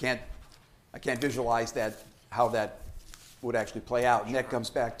can't visualize how that would actually play out. And that comes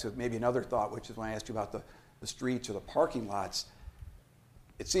back to maybe another thought, which is when I asked you about the streets or the parking lots.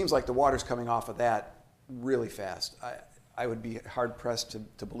 It seems like the water's coming off of that really fast. I would be hard pressed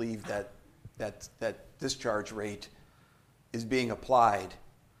to believe that discharge rate is being applied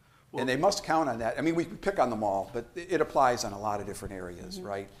And they must count on that. I mean, we pick on them all, but it applies on a lot of different areas,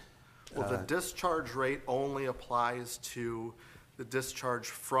 right? Well, the discharge rate only applies to the discharge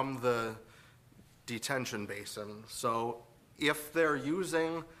from the detention basin. So if they're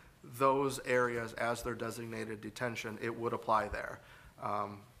using those areas as their designated detention, it would apply there.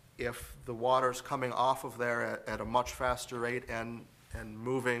 If the water's coming off of there at a much faster rate and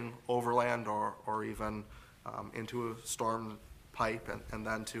moving overland or even into a storm pipe and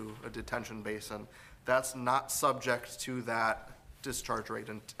then to a detention basin, that's not subject to that discharge rate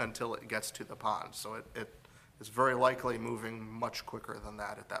until it gets to the pond. So it is very likely moving much quicker than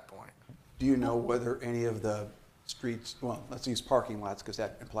that at that point. Do you know whether any of the streets, well, let's use parking lots because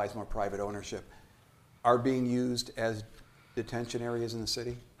that implies more private ownership, are being used as detention areas in the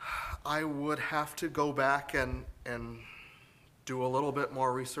city? I would have to go back and do a little bit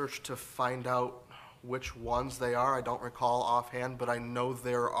more research to find out which ones they are. I don't recall offhand, but I know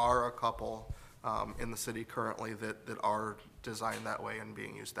there are a couple in the city currently that are designed that way and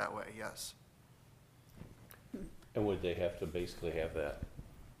being used that way, yes. And would they have to basically have that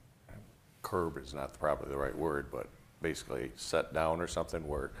curb is not probably the right word, but basically set down or something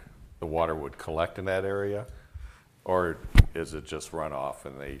where the water would collect in that area? Or is it just runoff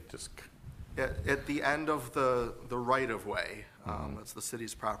and they just... At the end of the right-of-way, that's the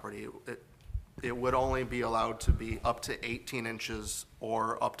city's property, it would only be allowed to be up to 18 inches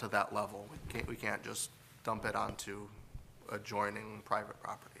or up to that level. We can't just dump it onto adjoining private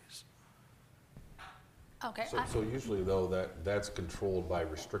properties. Okay. So usually though, that's controlled by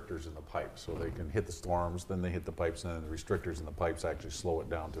restrictors in the pipe. So they can hit the storms, then they hit the pipes, and then the restrictors in the pipes actually slow it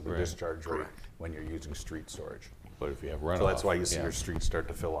down to the discharge rate when you're using street storage. But if you have runoff. So that's why you see your streets start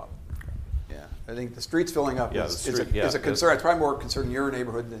to fill up. Yeah, I think the streets filling up is a concern. It's probably more concern in your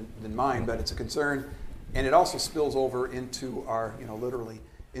neighborhood than mine, but it's a concern. And it also spills over into our, literally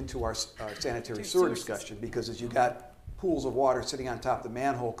into our sanitary sewer discussion, because as you got pools of water sitting on top of the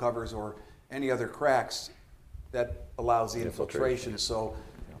manhole covers or any other cracks, that allows the infiltration. So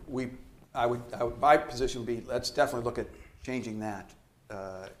my position would be, let's definitely look at changing that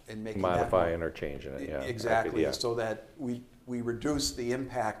and making modifying or changing it, yeah. Exactly, so that we reduce the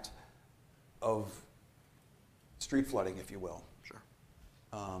impact of street flooding, if you will. Sure.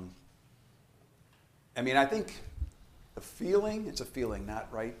 I mean, I think the feeling, it's a feeling, not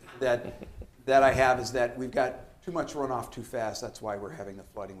right, that I have is that we've got too much runoff too fast. That's why we're having the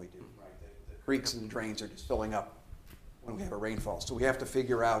flooding we do. Right? The creeks and the drains are just filling up when we have a rainfall. So we have to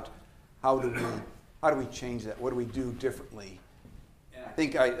figure out how do we change that? What do we do differently? And I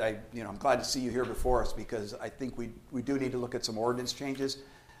think I'm glad to see you here before us, because I think we do need to look at some ordinance changes.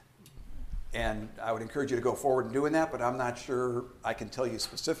 And I would encourage you to go forward in doing that, but I'm not sure I can tell you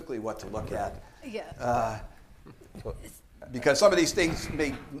specifically what to look at. Yeah. Because some of these things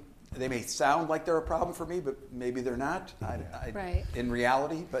may sound like they're a problem for me, but maybe they're not. Right. In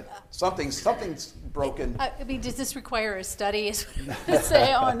reality, but something's broken. I mean, does this require a study?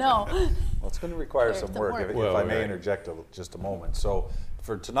 Say, oh no. Well, it's going to require some work. If I may interject just a moment. So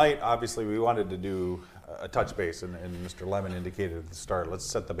for tonight, obviously, we wanted to do a touch base, and Mr. Lemon indicated at the start, let's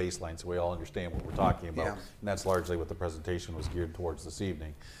set the baseline so we all understand what we're talking about. Yeah. And that's largely what the presentation was geared towards this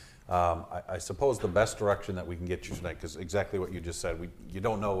evening. I suppose the best direction that we can get you tonight, because exactly what you just said, you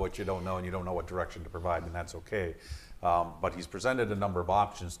don't know what you don't know, and you don't know what direction to provide, and that's okay. But he's presented a number of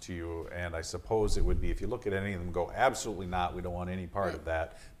options to you, and I suppose it would be, if you look at any of them, go absolutely not, we don't want any part of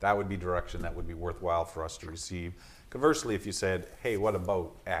that. That would be direction that would be worthwhile for us to receive. Conversely, if you said, hey, what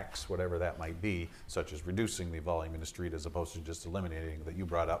about X, whatever that might be, such as reducing the volume in the street as opposed to just eliminating that you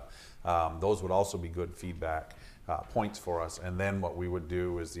brought up, those would also be good feedback points for us. And then what we would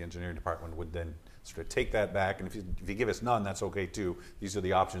do is the engineering department would then sort of take that back, and if you give us none, that's okay too. These are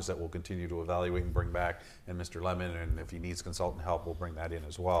the options that we'll continue to evaluate and bring back, and Mr. Lemon, and if he needs consultant help, we'll bring that in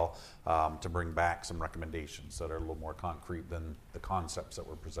as well, to bring back some recommendations that are a little more concrete than the concepts that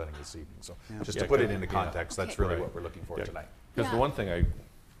we're presenting this evening. So just to put it into context, that's really what we're looking for tonight. Because the one thing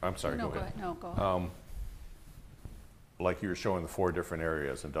I'm sorry, go ahead. No, go ahead. Like you were showing the 4 different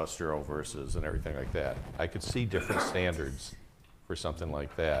areas, industrial versus and everything like that. I could see different standards for something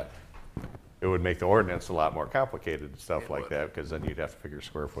like that. It would make the ordinance a lot more complicated and stuff like that, because then you'd have to figure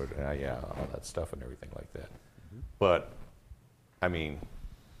square foot, all that stuff and everything like that. Mm-hmm. But, I mean,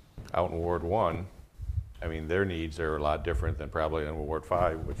 out in Ward 1, I mean, their needs are a lot different than probably in Ward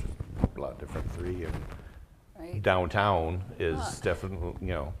 5, which is a lot different, 3. And downtown is definitely,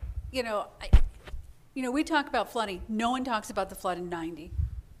 we talk about flooding. No one talks about the flood in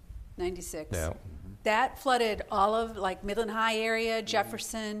 96. Yeah. That flooded all of Midland High area,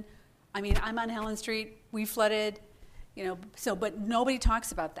 Jefferson. I mean, I'm on Helen Street. We flooded. but nobody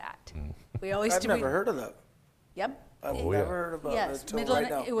talks about that. We always I've never heard of that. Yep. I've never heard about it until Midland,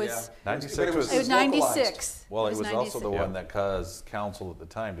 right now. it was 96 it was 96. Well, it was also 96. the one that caused council at the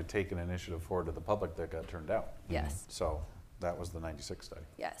time to take an initiative forward to the public that got turned down. Yes. So that was the 96 study.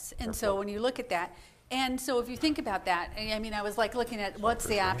 Yes, and so when you look at that, and so if you think about that, I mean, I was like looking at what's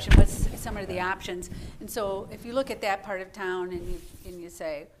the option, what's some of the options, and so if you look at that part of town and you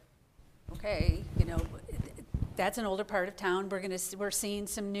say, okay, that's an older part of town. We're seeing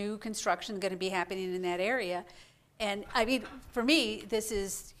some new construction going to be happening in that area. And I mean, for me, this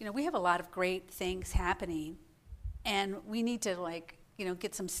is, we have a lot of great things happening, and we need to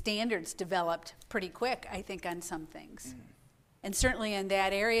get some standards developed pretty quick, I think, on some things. And certainly in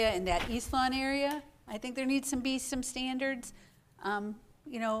that area, in that East Lawn area, I think there needs to be some standards,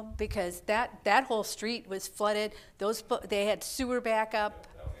 because that whole street was flooded. They had sewer backup.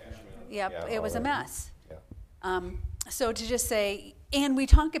 Yep, it was a mess. So to just say, and we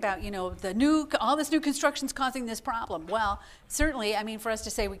talk about, all this new construction's causing this problem. Well, certainly, I mean, for us to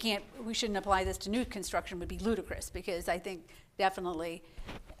say we shouldn't apply this to new construction would be ludicrous, because I think definitely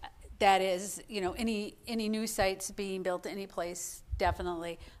that is, any new sites being built any place,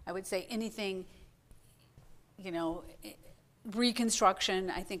 definitely. I would say anything,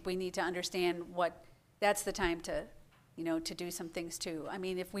 reconstruction, I think we need to understand that's the time to, to do some things too. I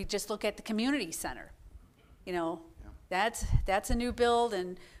mean, if we just look at the community center, that's a new build,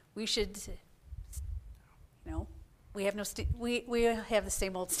 and we should, we have we have the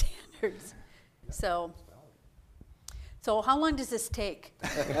same old standards. So how long does this take?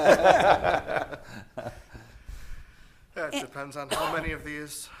 It depends on how many of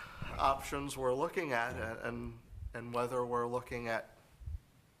these options we're looking at, and whether we're looking at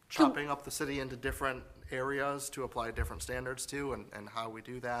chopping up the city into different areas to apply different standards to, and how we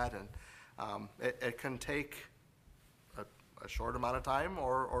do that. And it can take a short amount of time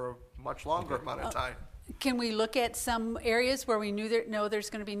or a much longer amount of time. Can we look at some areas where we know there's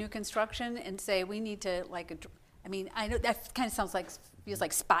going to be new construction and say we need to I know that kind of feels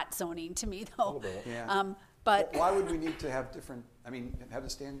like spot zoning to me, though. A little bit. Yeah. But why would we need to have have the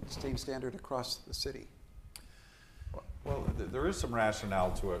same standard across the city? Well, there is some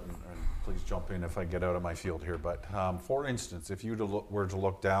rationale to it, and please jump in if I get out of my field here. But for instance, if you were to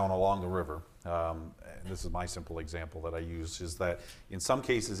look down along the river, and this is my simple example that I use, is that in some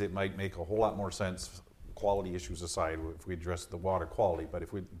cases it might make a whole lot more sense, quality issues aside, if we address the water quality. But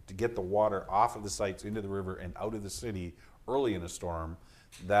if we to get the water off of the sites into the river and out of the city early in a storm,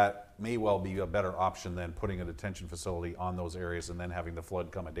 that may well be a better option than putting a detention facility on those areas and then having the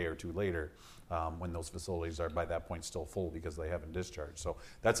flood come a day or two later, when those facilities are by that point still full because they haven't discharged. So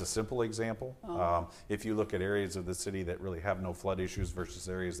that's a simple example. If you look at areas of the city that really have no flood issues versus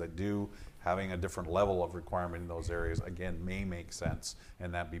areas that do, having a different level of requirement in those areas, again, may make sense,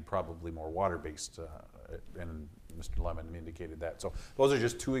 and that'd be probably more water-based, and Mr. Lemon indicated that. So those are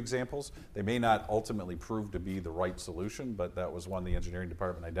just two examples. They may not ultimately prove to be the right solution, but that was one the engineering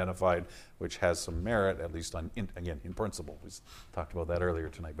department identified, which has some merit, at least in principle. We talked about that earlier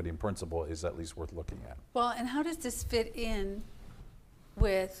tonight, but in principle is at least worth looking at. Well, and how does this fit in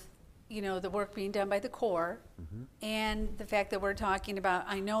with, the work being done by the Corps, and the fact that we're talking about,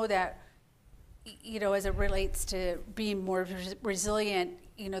 I know that, as it relates to being more resilient,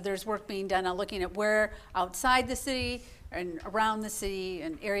 there's work being done on looking at where outside the city and around the city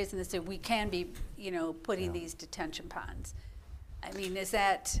and areas in the city we can be, putting these detention ponds. I mean, is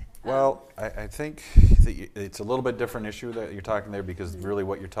that? Well, I think it's a little bit different issue that you're talking there, because really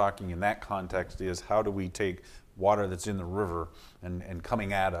what you're talking in that context is how do we take water that's in the river and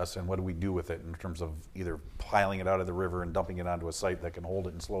coming at us, and what do we do with it in terms of either piling it out of the river and dumping it onto a site that can hold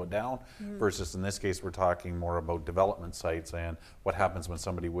it and slow it down, versus in this case we're talking more about development sites and what happens when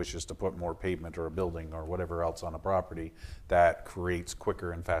somebody wishes to put more pavement or a building or whatever else on a property that creates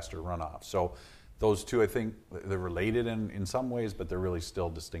quicker and faster runoff. So those two, I think they're related in some ways, but they're really still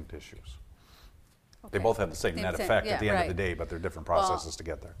distinct issues. Okay. They both have the same net effect at the end of the day, but they're different processes to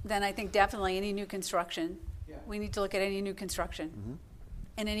get there. Then I think definitely any new construction, we need to look at any new construction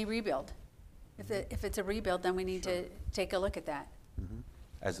and any rebuild. If it's a rebuild, then we need to take a look at that.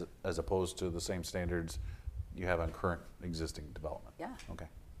 As opposed to the same standards you have on current existing development. Yeah. Okay.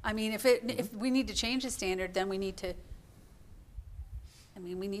 I mean, if we need to change the standard, then we need to. I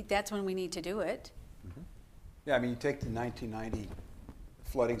mean, that's when we need to do it. Yeah, I mean, you take the 1990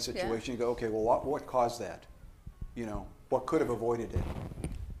 flooding situation, you go, okay, well, what caused that? What could have avoided it?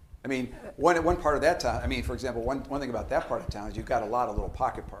 I mean, one part of that town, I mean, for example, one thing about that part of town is you've got a lot of little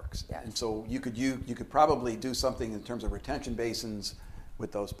pocket parks. Yes. And so you could probably do something in terms of retention basins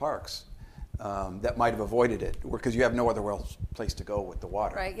with those parks. that might have avoided it, because you have no other place to go with the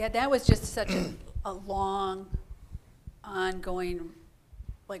water. Right, yeah, that was just such a long, ongoing,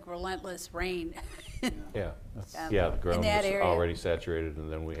 like relentless rain. Yeah, Um, yeah, the in ground that was area. already saturated,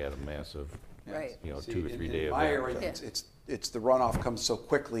 and then we had a massive, Right. you know, See, 2 or 3 in day my event. area, it's the runoff comes so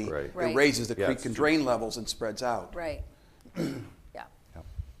quickly, Right. Right. it raises the Yeah, creek it's and true. drain levels and spreads out. Right, yeah.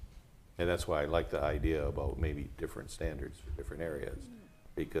 And that's why I like the idea about maybe different standards for different areas,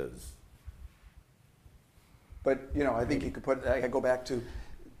 because, But, you know, I think you could put, I go back to,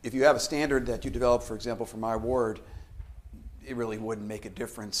 if you have a standard that you develop, for example, for my ward, it really wouldn't make a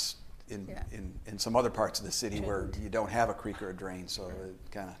difference Yeah. in some other parts of the city where you don't have a creek or a drain, so it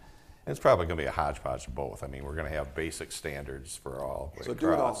kind of. it's probably gonna be a hodgepodge of both. I mean, we're gonna have basic standards for all. So do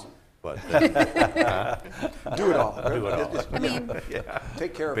it across, all. But. Do it all. Do it all. I mean, Yeah.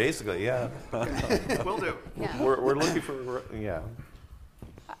 Take care of it. Basically, yeah. Will do. yeah. We're looking for, yeah.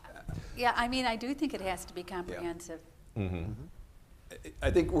 Yeah, I mean, I do think it has to be comprehensive. I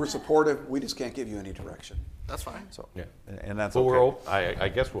think we're supportive, we just can't give you any direction. That's fine. So, Yeah. And that's But okay. I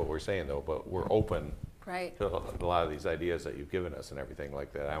guess what we're saying though, but we're open Right. to a lot of these ideas that you've given us and everything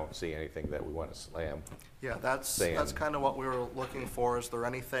like that. I don't see anything that we want to slam. Yeah, that's Saying- kind of what we were looking for. Is there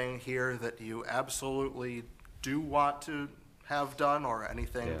anything here that you absolutely do want to have done, or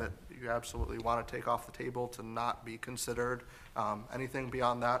anything Yeah. that you absolutely want to take off the table to not be considered? Anything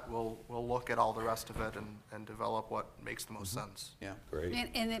beyond that, we'll look at all the rest of it and develop what makes the most sense. yeah.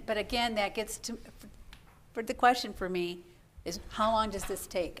 Great. But again, that gets to, for the question for me is, how long does this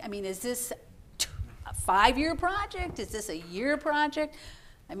take? I mean, is this a 5-year project? Is this a year project?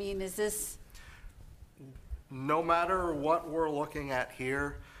 I mean, is this? No matter what we're looking at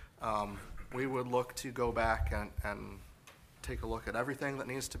here, we would look to go back and take a look at everything that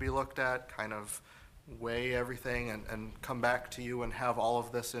needs to be looked at, kind of weigh everything and come back to you and have all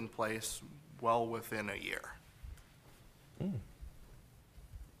of this in place well within a year.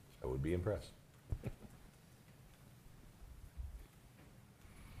 I would be impressed.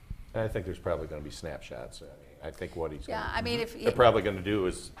 And I think there's probably going to be snapshots. I mean, I think what he's Yeah, gonna, I mean, if they're probably going to do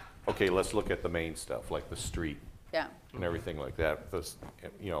is, okay, let's look at the main stuff, like the street Yeah, and everything like that. This,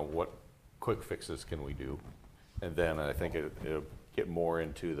 you know, what quick fixes can we do? And then I think it'll get more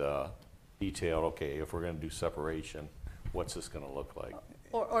into the detail, okay, if we're going to do separation, what's this going to look like?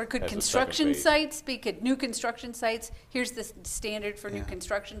 or could As a construction second phase. sites be, could new construction sites, here's the standard for new Yeah.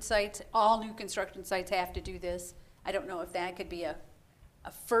 construction sites, all new construction sites have to do this. I don't know if that could be a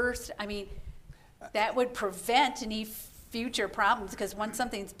first, I mean, that would prevent any future problems, because once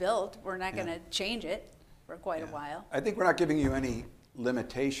something's built, we're not gonna change it for quite a while. I think we're not giving you any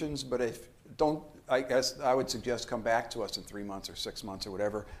limitations, but I guess I would suggest come back to us in 3 months or 6 months or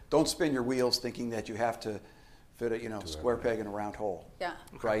whatever. Don't spin your wheels thinking that you have to fit a, square peg in a round hole. Yeah.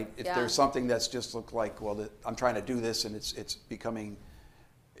 Right? If Yeah. there's something that's just look like, well, I'm trying to do this and it's becoming,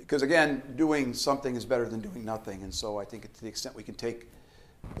 because again, doing something is better than doing nothing. And so I think to the extent we can take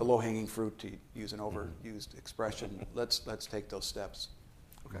the low-hanging fruit, to use an overused expression, let's take those steps.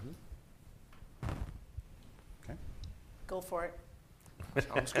 Okay. Okay. Go for it.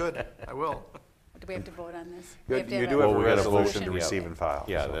 Sounds good. I will. Do we have to vote on this? You We have to you have do a- have a Well, we gotta vote. resolution to Yeah. receive and file.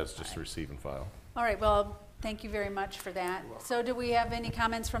 Yeah, so. that's just receive and file. All right, well, thank you very much for that. So do we have any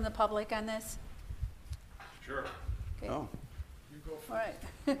comments from the public on this? Sure. Okay. Oh. All right.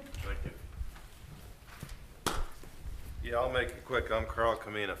 Thank you. Yeah, I'll make it quick. I'm Carl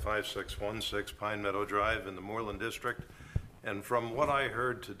Kamina, 5616 Pine Meadow Drive in the Moreland District. And from what I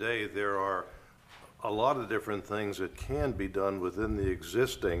heard today, there are a lot of different things that can be done within the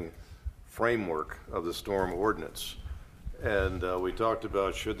existing framework of the storm ordinance. And we talked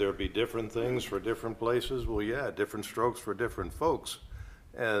about, should there be different things for different places? Well, yeah, different strokes for different folks.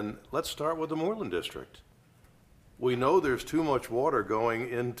 And let's start with the Moreland District. We know there's too much water going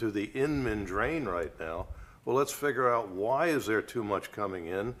into the Inman drain right now. Well, let's figure out why is there too much coming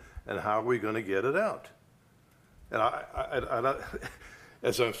in and how are we going to get it out? And I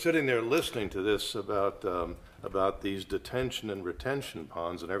as I'm sitting there listening to this about these detention and retention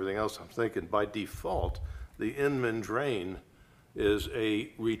ponds and everything else, I'm thinking by default, the Inman drain is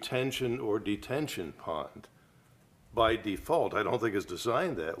a retention or detention pond. By default, I don't think it's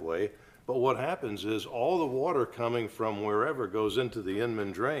designed that way. But what happens is all the water coming from wherever goes into the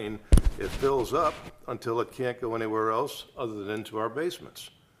Inman drain, it fills up until it can't go anywhere else other than into our basements.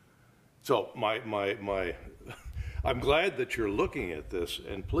 So I'm glad that you're looking at this,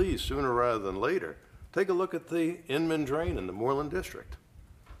 and please, sooner rather than later, take a look at the Inman drain in the Moreland District.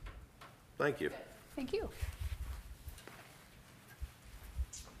 Thank you. Thank you.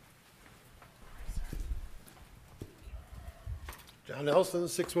 John Nelson,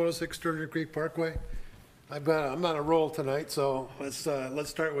 6106 Sturgeon Creek Parkway. I'm on a roll tonight, so let's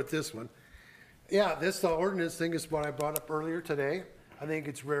start with this one. Yeah, this ordinance thing is what I brought up earlier today. I think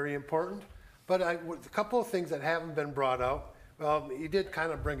it's very important, but a couple of things that haven't been brought out. Well, you did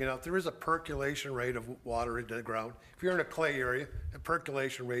kind of bring it up. There is a percolation rate of water into the ground. If you're in a clay area, the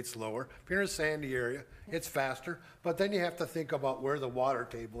percolation rate's lower. If you're in a sandy area, it's faster. But then you have to think about where the water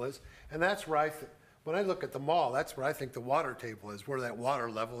table is, and that's where when I look at the mall, that's where I think the water table is, where that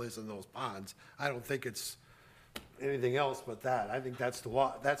water level is in those ponds. I don't think it's anything else but that. I think that's the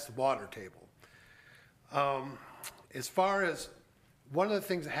water table. As far as one of the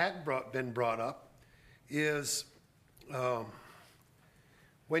things that hadn't been brought up is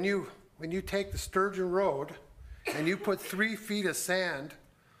when you take the Sturgeon Road and you put 3 feet of sand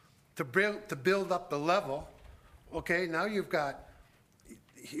to build up the level, okay, now you've got,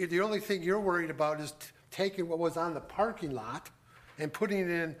 the only thing you're worried about is taking what was on the parking lot and putting it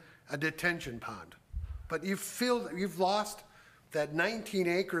in a detention pond. But you've lost that 19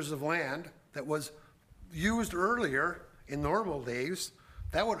 acres of land that was used earlier in normal days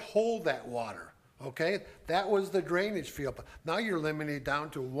that would hold that water, okay? That was the drainage field. Now you're limited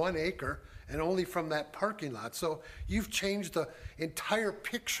down to 1 acre and only from that parking lot. So you've changed the entire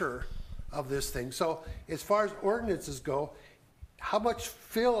picture of this thing. So as far as ordinances go, how much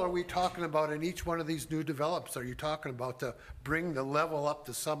fill are we talking about in each one of these new developments? Are you talking about to bring the level up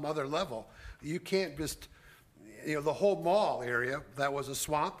to some other level? You can't just, the whole mall area, that was a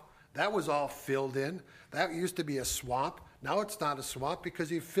swamp, that was all filled in. That used to be a swamp. Now it's not a swamp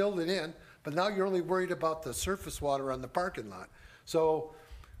because you filled it in, but now you're only worried about the surface water on the parking lot. So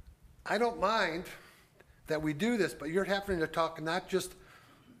I don't mind that we do this, but you're having to talk not just,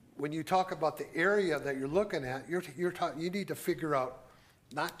 when you talk about the area that you're looking at, you need to figure out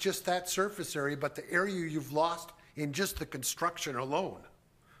not just that surface area, but the area you've lost in just the construction alone.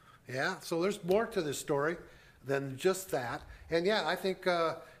 Yeah, so there's more to this story than just that. And yeah, I think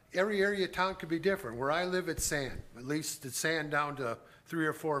every area of town could be different. Where I live, it's sand. At least it's sand down to 3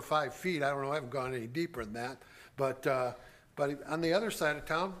 or 4 or 5 feet. I don't know, I haven't gone any deeper than that. But on the other side of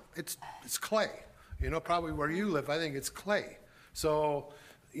town, it's clay. Probably where you live, I think it's clay. So,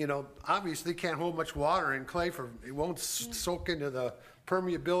 obviously can't hold much water in clay it won't soak into the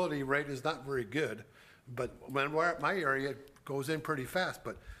permeability rate is not very good. But when we're at my area, it goes in pretty fast.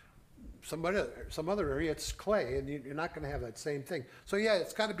 But some other area, it's clay, and you're not going to have that same thing. So yeah,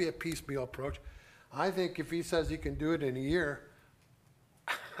 it's got to be a piecemeal approach. I think if he says he can do it in a year,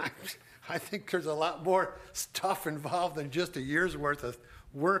 I think there's a lot more stuff involved than just a year's worth of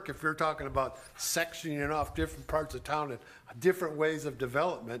work if you're talking about sectioning off different parts of town and different ways of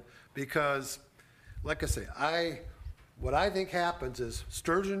development. Because, like I say, what I think happens is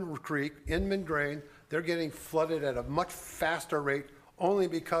Sturgeon Creek, Inman Drain, they're getting flooded at a much faster rate only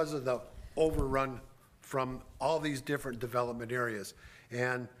because of the overrun from all these different development areas.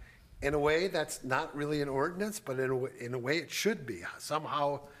 And in a way, that's not really an ordinance, but in a way it should be.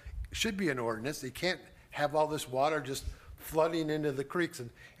 Somehow it should be an ordinance. You can't have all this water just flooding into the creeks. And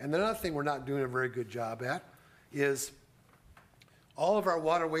another thing we're not doing a very good job at is all of our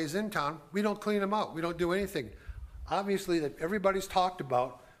waterways in town, we don't clean them out. We don't do anything. Obviously, that everybody's talked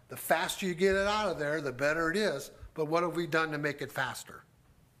about, the faster you get it out of there, the better it is. But what have we done to make it faster?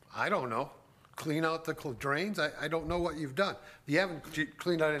 I don't know. Clean out the drains? I don't know what you've done. You haven't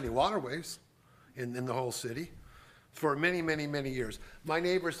cleaned out any waterways in the whole city for many, many, many years. My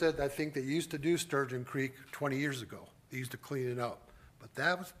neighbor said, I think they used to do Sturgeon Creek 20 years ago. They used to clean it out. But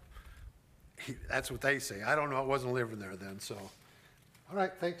that's what they say. I don't know. I wasn't living there then. So, all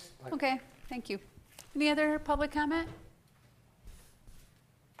right, thanks. Bye. Okay, thank you. Any other public comment?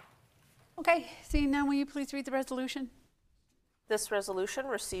 Okay, seeing none, will you please read the resolution? This resolution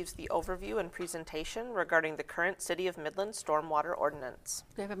receives the overview and presentation regarding the current City of Midland Stormwater Ordinance.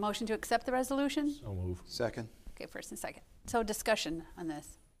 Do we have a motion to accept the resolution? So move. Second. Okay, first and second. So discussion on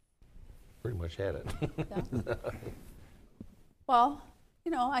this. Pretty much had it. Yeah. Well,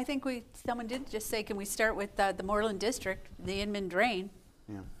 I think someone did just say, can we start with the Moreland District, the Inman Drain?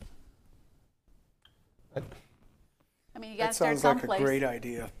 Yeah. I mean, you got to That start sounds like someplace. a great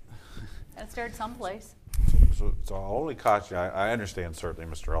idea. Got to start someplace. So I'll only caution, I understand certainly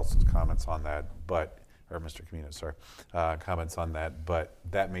Mr. Elson's comments on that, or Mr. Camino, sorry, comments on that, but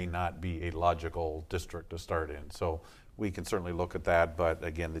that may not be a logical district to start in. So we can certainly look at that, but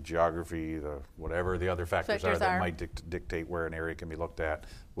again, the geography, whatever the other factors are that might dictate where an area can be looked at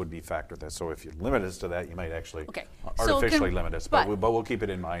would be factored there. So if you limit us to that, you might actually artificially limit us, but we'll keep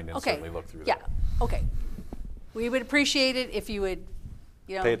it in mind and certainly look through that. Yeah, okay. We would appreciate it if you would,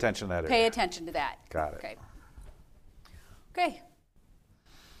 pay attention to that area. Pay attention to that. Got it. Okay. Okay,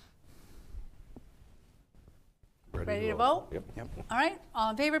 Ready to vote? Yep. All right,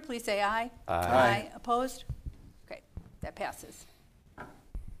 all in favor, please say aye. Aye. Opposed? Okay, that passes.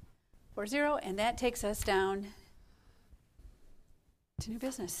 4-0, and that takes us down to new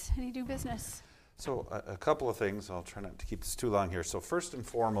business. Any new business? So a couple of things. I'll try not to keep this too long here. So first and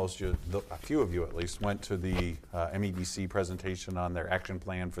foremost, a few of you at least went to the MEDC presentation on their action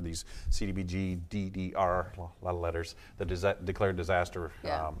plan for these CDBG, DDR, a lot of letters, the declared disaster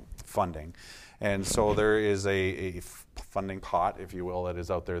funding. And so there is a funding pot, if you will, that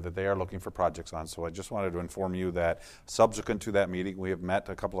is out there that they are looking for projects on. So I just wanted to inform you that subsequent to that meeting, we have met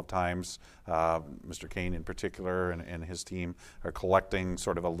a couple of times. Mr. Kane in particular and his team are collecting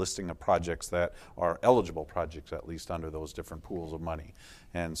sort of a listing of projects that are eligible projects, at least under those different pools of money.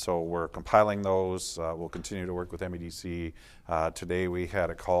 And so we're compiling those. We'll continue to work with MEDC. Today we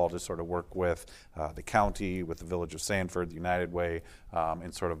had a call to sort of work with the county, with the village of Sanford, the United Way,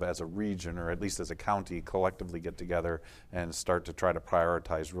 and sort of as a region, or at least as a county, collectively get together and start to try to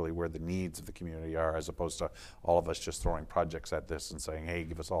prioritize really where the needs of the community are, as opposed to all of us just throwing projects at this and saying, hey,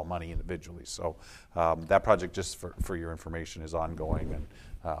 give us all money individually. So that project, just for your information, is ongoing, and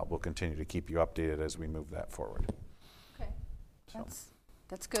we'll continue to keep you updated as we move that forward. Okay,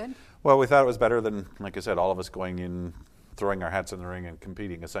 that's good. Well, we thought it was better than, like I said, all of us going in, throwing our hats in the ring and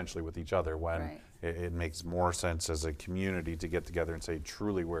competing essentially with each other, when it makes more sense as a community to get together and say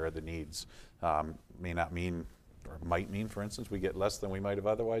truly where are the needs. May not mean, or might mean, for instance, we get less than we might have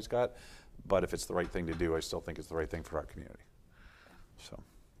otherwise got, but if it's the right thing to do, I still think it's the right thing for our community. So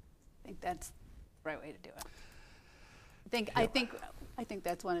I think that's the right way to do it. I think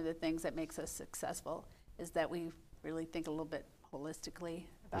that's one of the things that makes us successful, is that we really think a little bit holistically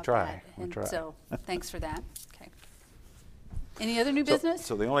about that. We try. So thanks for that. Okay. Any other new business?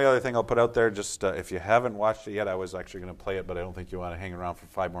 So the only other thing I'll put out there, just if you haven't watched it yet, I was actually going to play it, but I don't think you want to hang around for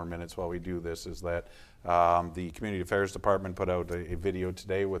 5 more minutes while we do this, is that the Community Affairs Department put out a video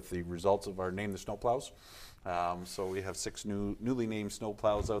today with the results of our Name the Snowplows. So we have 6 newly named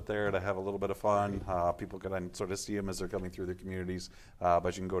snowplows out there to have a little bit of fun. People can sort of see them as they're coming through their communities,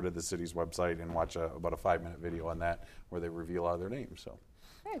 but you can go to the city's website and watch about a 5-minute video on that where they reveal all their names. So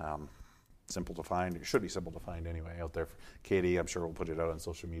simple to find. It should be simple to find anyway out there. Katie, I'm sure, will put it out on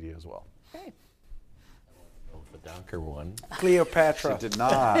social media as well. Okay. The Donker one. Cleopatra. She did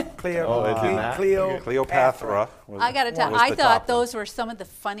not. Cleopatra. I got to tell you, I thought those were some of the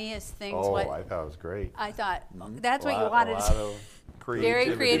funniest things. I thought it was great. I thought that's what you wanted to say.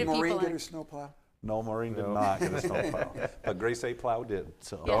 Very creative Did Maureen people. get her snowplow? No, Maureen did not get a snowplow, but Grace A. Plow did.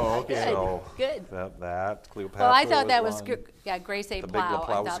 So. Yeah, So good. That Cleopatra. Well, I thought that was was Grace A. The Big Plow. I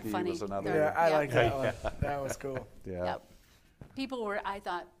thought Lebowski funny. was another. Yeah, I like that one. That was cool. Yeah. Yep. People were, I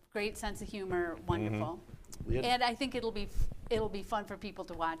thought, great sense of humor, wonderful. And I think it'll be fun for people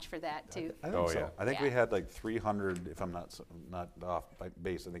to watch for that too. I think so. I think we had like 300, if I'm not off by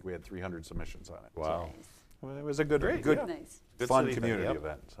base, I think we had 300 submissions on it. Wow. So, it was a good Nice. fun community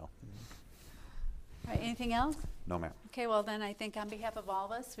event. So. All right, anything else? No, ma'am. Okay, well then I think on behalf of all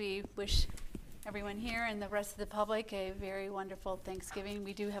of us, we wish everyone here and the rest of the public a very wonderful Thanksgiving.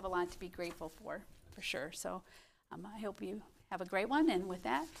 We do have a lot to be grateful for sure. So I hope you have a great one, and with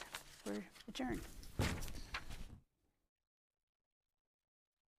that, we're adjourned.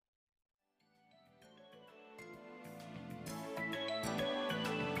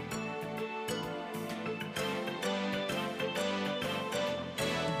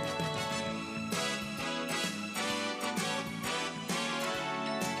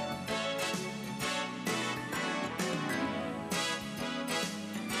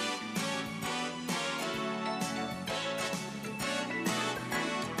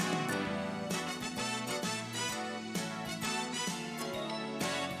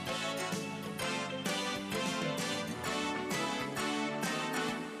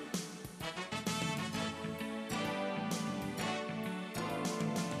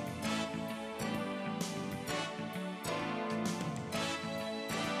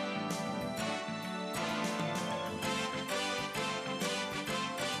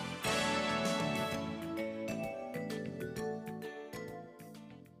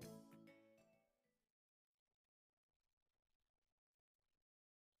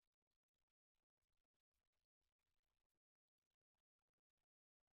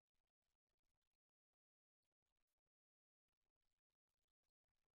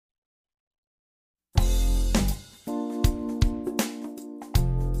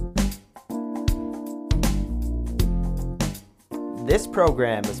 This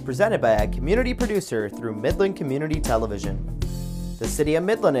program is presented by a community producer through Midland Community Television. The City of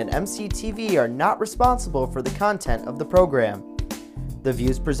Midland and MCTV are not responsible for the content of the program. The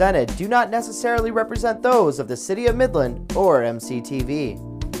views presented do not necessarily represent those of the City of Midland or MCTV.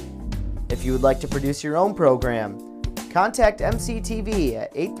 If you would like to produce your own program, contact MCTV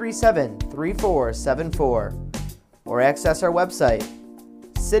at 837-3474 or access our website,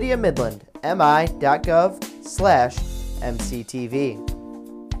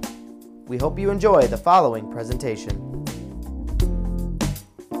 cityofmidlandmi.gov/MCTV. We hope you enjoy the following presentation.